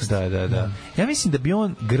ljudskost. Da. Ja mislim da bi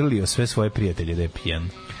on grlio sve svoje prijatelje da je pijen.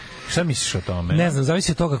 Šta misliš o tome? Ne znam,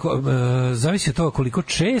 zavisi od toga koliko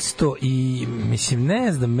često i mislim,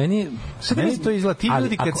 ne znam, meni to izgleda, ti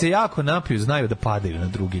ljudi kad se jako napiju znaju da padaju na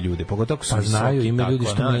druge ljude, pogotovo ako su visoki. Pa znaju, ima ljudi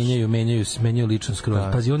što menjaju lično skroz.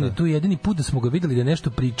 Pazi, on je tu jedini put da smo ga videli da nešto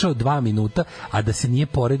pričao 2 minuta, a da se nije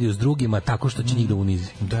poredio s drugima tako što će njih da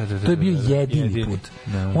unizi. To je bio jedini put.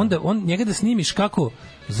 Onda njega da snimiš kako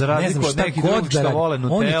za razliku od nekih drugih što vole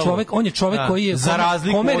Nutellu. On je čovek koji je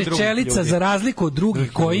kome rečelica za razliku od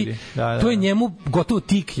drugih koji to je njemu gotovo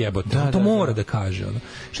tik jebote. To mora da kaže.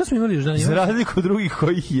 Šta smo imali još danas? Za razliku od drugih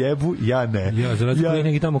koji jebu, ja ne. Ja, za razliku od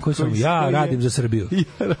nekih tamo koji sam, ja radim za Srbiju.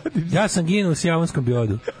 Ja sam ginuo u Sjavonskom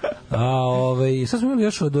biodu. Šta smo imali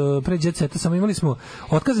još od pre Jet Seta? Samo imali smo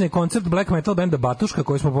otkazani koncert black metal benda Batuška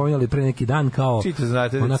koji smo pominjali pre neki dan kao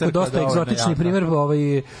onako dosta egzotični primjer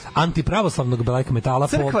antipravoslavnog black metala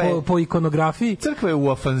po ikonografiji. Crkva je u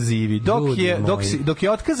ofanzivi. Dok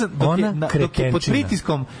je otkazan, dok je pod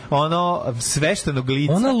pritiskom sveštenog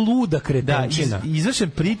lica. Ona luda kretenčina. Izvršen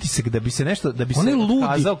pritisak da bi se nešto, da bi se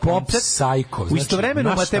kazao pop psycho. U istovremenu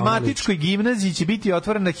u matematičkoj gimnaziji će biti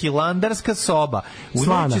otvorena hilandarska soba. U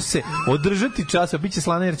njoj će se održati časa, bit će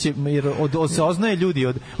slana jer se oznaje ljudi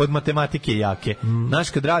od matematike jake. Znaš,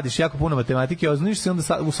 kad radiš jako puno matematike, oznajiš se,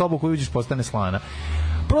 onda u sobu koju uđeš postane slana.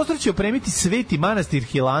 Prostor će opremiti Sveti manastir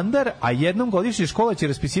Hilandar, a jednom godišnje škola će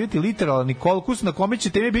raspisivati literarni konkurs na kome će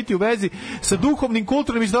teme biti u vezi sa duhovnim,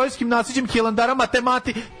 kulturnim i istorijskim nasleđem Hilandara,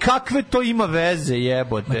 kakve to ima veze,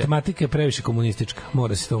 jebote? Matematika je previše komunistička,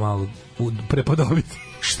 mora se to malo prepodobiti.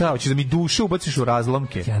 Šta, hoćeš da mi duše ubaciš u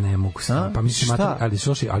razlomke? Ja ne mogu sam. Pa mislim,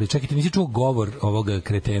 ali čekajte, nisi čuo govor ovog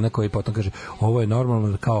kretena koji potom kaže, ovo je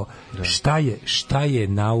normalno kao, šta je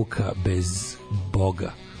nauka bez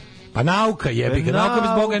Boga? Pa nauka jebi ga, nauka bez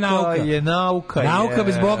Boga je nauka. Nauka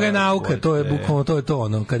bez Boga je nauka, to je bukvalno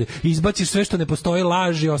to. Kad izbaciš sve što ne postoji,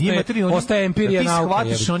 laži, ostaje empirija nauka.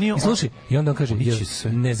 I slušaj, i onda on kaže,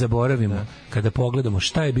 ne zaboravimo, kada pogledamo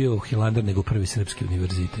šta je bio Hilandar nego prvi srpski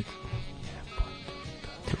univerzitet.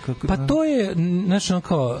 Pa to je, znači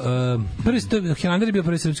kao, Hilandar je bio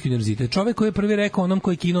prvi srpski univerzitet. Čovek koji je prvi rekao onom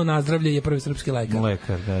koji kinuo nazdravlje je prvi srpski lekar.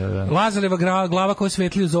 Lazareva glava koja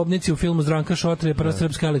svetli u zobnici u filmu Zdravka Šotra je prva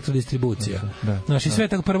srpska elektrodistribucija. Znači, sve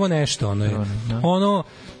tako prvo nešto.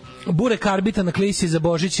 Bure karbita na klisi za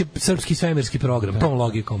Božić je srpski svemirski program, tom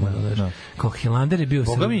logikom. Kao Hilandar je bio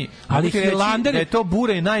srpski. Ali Hilandar je to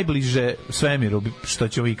bure najbliže svemiru što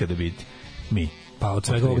će ikada biti. Mi. Pa od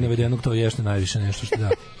svega ovog navedenog to je najviše nešto što da.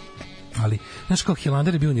 Ali, znaš, kao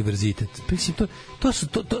Hilandar je bio univerzitet. Mislim,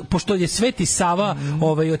 pošto je Sveti Sava,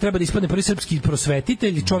 treba da ispadne prvi srpski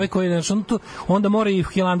prosvetitelj, čovek koji je, onda mora i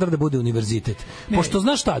Hilandar da bude univerzitet. Pošto,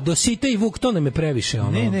 znaš šta, Dositej i Vuk, to nam je previše.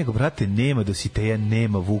 Ne, nego, brate, nema Dositeja,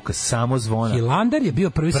 nema Vuka, samo Zvona. Hilandar je bio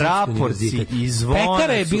prvi srpski univerzitet.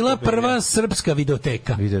 Pekara je bila prva srpska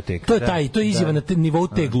videoteka. To je izjava na nivou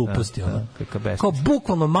te gluposti. Kao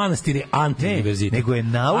bukvalno manastir je anti-univerzitet. Nego je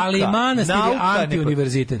nauka. Ali manastir je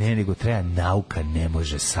anti-univerzitet. Ne, nego treba nauka, ne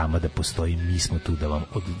može sama da postoji. Mi smo tu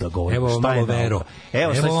da govorimo šta je nauka.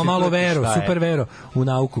 Evo malo vero, super vero u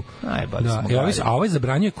nauku. A ovaj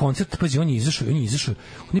zabranjuje koncert, pazi, on je izašao,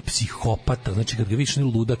 on je psihopata, znači kad ga vidiš, on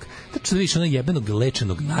je ludak, tačno da vidiš ono jebenog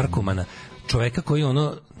lečenog narkomana, čoveka koji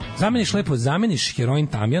zameniš heroin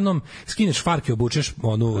tamjanom, skineš farke, obučeš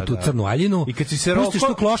tu crnu aljinu, i kad si se pustiš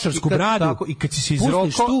tu klošarsku bradu, i kad si se izroko,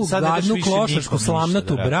 pustiš tu gadnu klošarsku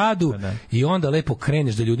slamnatu bradu i onda lepo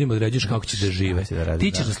kreneš da ljudima određuješ kako će da žive.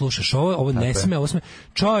 Ti ćeš da slušaš ovo ne sme, ovo sme.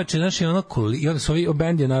 Čoveče, znaš, i onda su ovi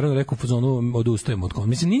bend je naravno rekao u fazonu odustajemo od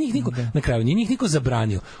Mislim, na kraju nije njih niko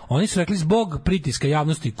zabranio. Oni su rekli zbog pritiska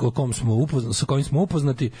javnosti sa kojim smo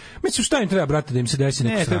upoznati. Mislim, šta im treba, brate, da im se desi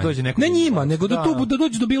neko sranje? Ne njima, nego da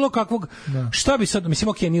dođe do bilo kakvog, šta bi sad,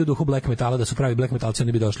 mislim, nije u duhu black metala, da su pravi black metalci,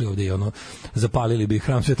 oni bi došli ovde i zapalili bi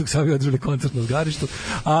hram Svetog Save i održali koncert na zgarištu,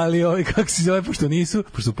 ali kako se zove, pošto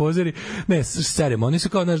su pozeri, ne, seremo, oni su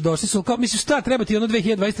kao, došli su, kao, mislim, šta, treba ti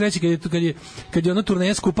 2023. kad je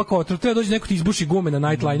turneja skupa kotor, treba dođe neko ti izbuši gume na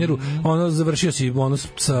Nightlineru, završio si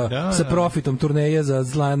sa profitom turneje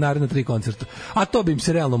za naredna 3 koncerta, a to bi im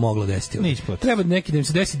se realno moglo desiti. Treba neki da im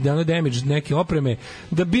se desi damage neke opreme,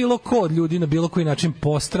 da bilo ko od ljudi na bilo koji način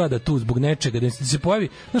postrada tu zbog nečega, da se pojavi,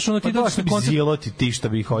 znaš, ti dođeš na koncert, ti šta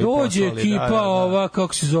bi ih ovi dođe ekipa, ova,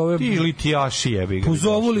 kako se zove, ti litijaši jebi ga.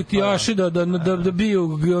 Pozovu litijaši da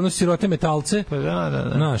biju sirote metalce.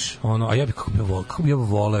 Znaš, a ja bi kako bi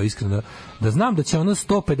voleo iskreno da znam da će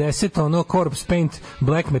 150 corpse paint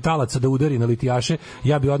black metalaca da udari na litijaše,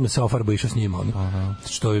 ja bi odmah se ofarbo išao s njima,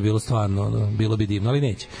 što bi bilo stvarno, bilo bi divno, ali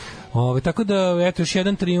neće. Tako da, eto, još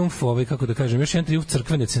jedan trijumf, kako da kažem, još jedan trijumf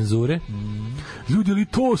crkvene cenzure. Ljudi, ali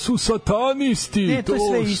to su satanisti? Ne, to je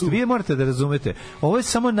sve isto. Vi morate da razumete. Ovo je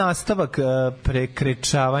samo nastavak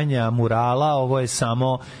prekrečavanja murala, ovo je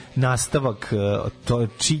samo nastavak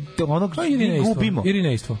onog mi gubimo.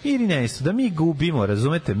 Irinejstvo, da mi gubimo,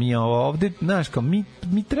 razumete? Mi ovde, znaš, kao,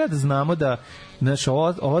 mi treba da znamo da naš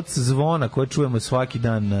ovac zvona koje čujemo svaki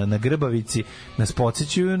dan na Grbavici nas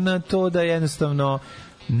podsjećaju na to da jednostavno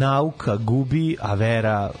nauka gubi, a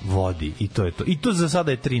vera vodi. I to je to. I to za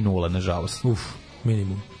sada je 3-0, nažalost.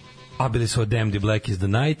 Minimum. A bili su Damned Black is the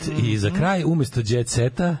Night i za kraj, umjesto Jet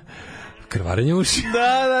Seta, krvarenje uši.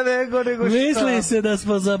 Da, nego šta. Misli se da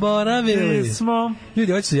smo zaboravili.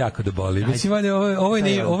 Ljudi, ovo će se jako da boli. Mislim,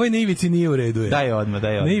 ovo je na ivici nije u redu. Daj odmah.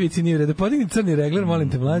 Na ivici nije u redu. Podigni crni regler, molim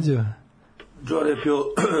te, Mlađo. Džore je pio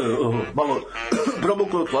malo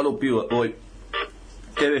probuklo hladno piva.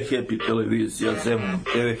 TV Happy televizija Zemun,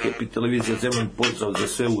 TV Happy televizija Zemun, pozdrav za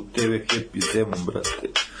sve u TV Happy Zemun, brate.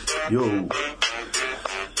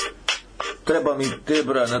 Treba mi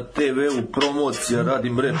tebra na TV-u, promocija,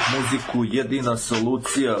 radim rap muziku, jedina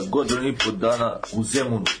solucija, 1,5 dana u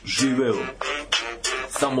Zemunu živeo.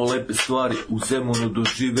 Samo lepe stvari u Zemunu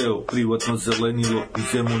doživeo, privatno zelenilo u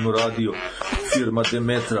Zemunu radio, firma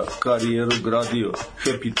Demetra, karijeru gradio,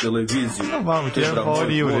 Happy televiziju, tebra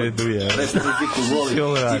moj voli, rap muziku volim,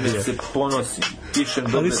 time se ponosim, pišem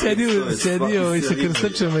dobre tekstove, sedio i sa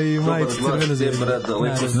krstačama i majicu crveno zemlje.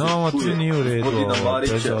 Gospodina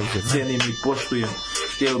Marića, cenim i poštujem,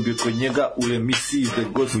 htio bi kod njega u emisiji da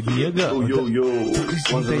gostujem.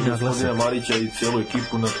 Pozdravim gospodina Marića i celu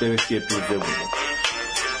ekipu na TV Happy u Zemunu.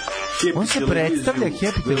 On se predstavlja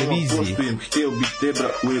Happy televiziji. Htio bih tebra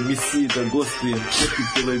u emisiji da gostujem.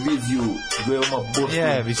 Happy televiziju veoma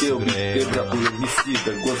poštujem. Htio bih tebra u emisiji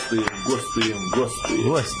da gostujem.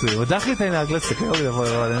 Odakle taj naglasak?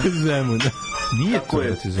 Zemuna. Nije tako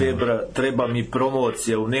je, tebra, treba mi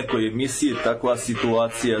promocija u nekoj emisiji, takva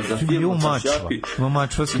situacija za firmu Čašjapi. U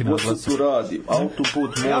Bosutu radim,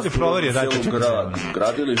 autoput most u celu gradim,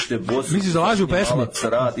 gradilište Bosutu,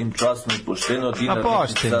 radim časno i pošteno, dinar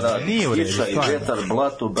zaradim, kiša i vetar,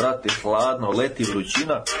 blato, brate, hladno, leti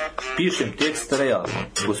vrućina, pišem tekst realno.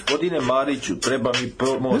 Gospodine Mariću, treba mi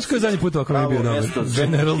promocija, pravo mesto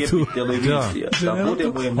Happy televizija, da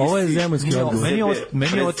budem u emisiji,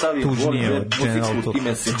 meni je tužnije General tu.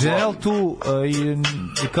 General tu,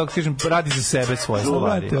 kako kažem, radi za sebe svoje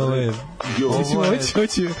stvari.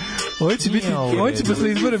 Ovo će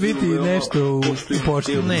posle izbora biti nešto u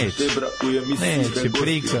pošti. Neće,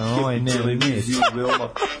 prika,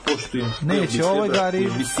 neće, ovo je Gari.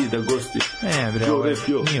 Ne, bre, ovo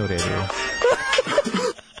nije u redu.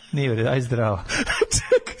 Nije u redu, aj zdravo.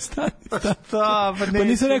 Čekaj, stani. Pa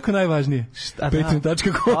nisam rekao najvažnije.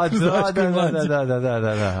 Patreon.com.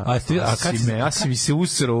 Ja si mi se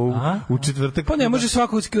usrao u četvrtak. Pa ne može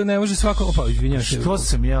svako, pa izvinjam se. Što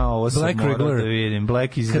sam ja ovo sam morao da vidim?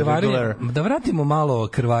 Black is regular. Da vratimo malo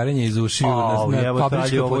krvarenje iz ušiju na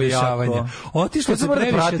fabričko podešavanje. Otišlo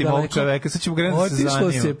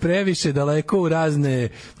se previše daleko u razne,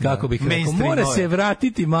 kako bih rekao, mora se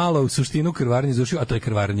vratiti malo u suštinu krvarenja iz ušiju, a to je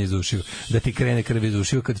krvarenje iz ušiju. Da ti krene krv iz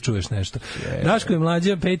ušiju kad čuješ nešto. Daško i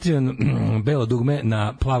Mlađa, Patreon, belo dugme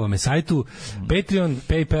na plavome sajtu, Patreon,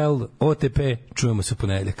 PayPal, OTP, čujemo se u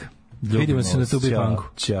ponedeljak. Vidimo se na Tubi Panku.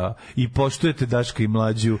 Ćao. I poštujete Daško i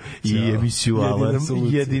Mlađu i emisiju Alarm.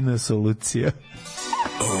 Jedina solucija.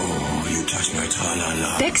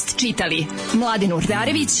 Tekst čitali Mladin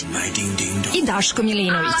Urdarević i Daško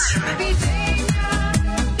Milinović.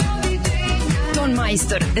 Ton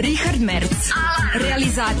majstor Richard Merc.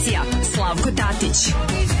 Realizacija Slavko Tatić.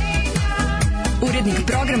 Urednik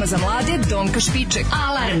programa za mlade Donka Špiček.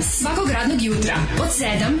 Alarms svakog radnog jutra od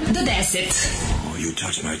 7 do 10. You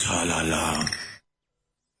touch my tra-la-la.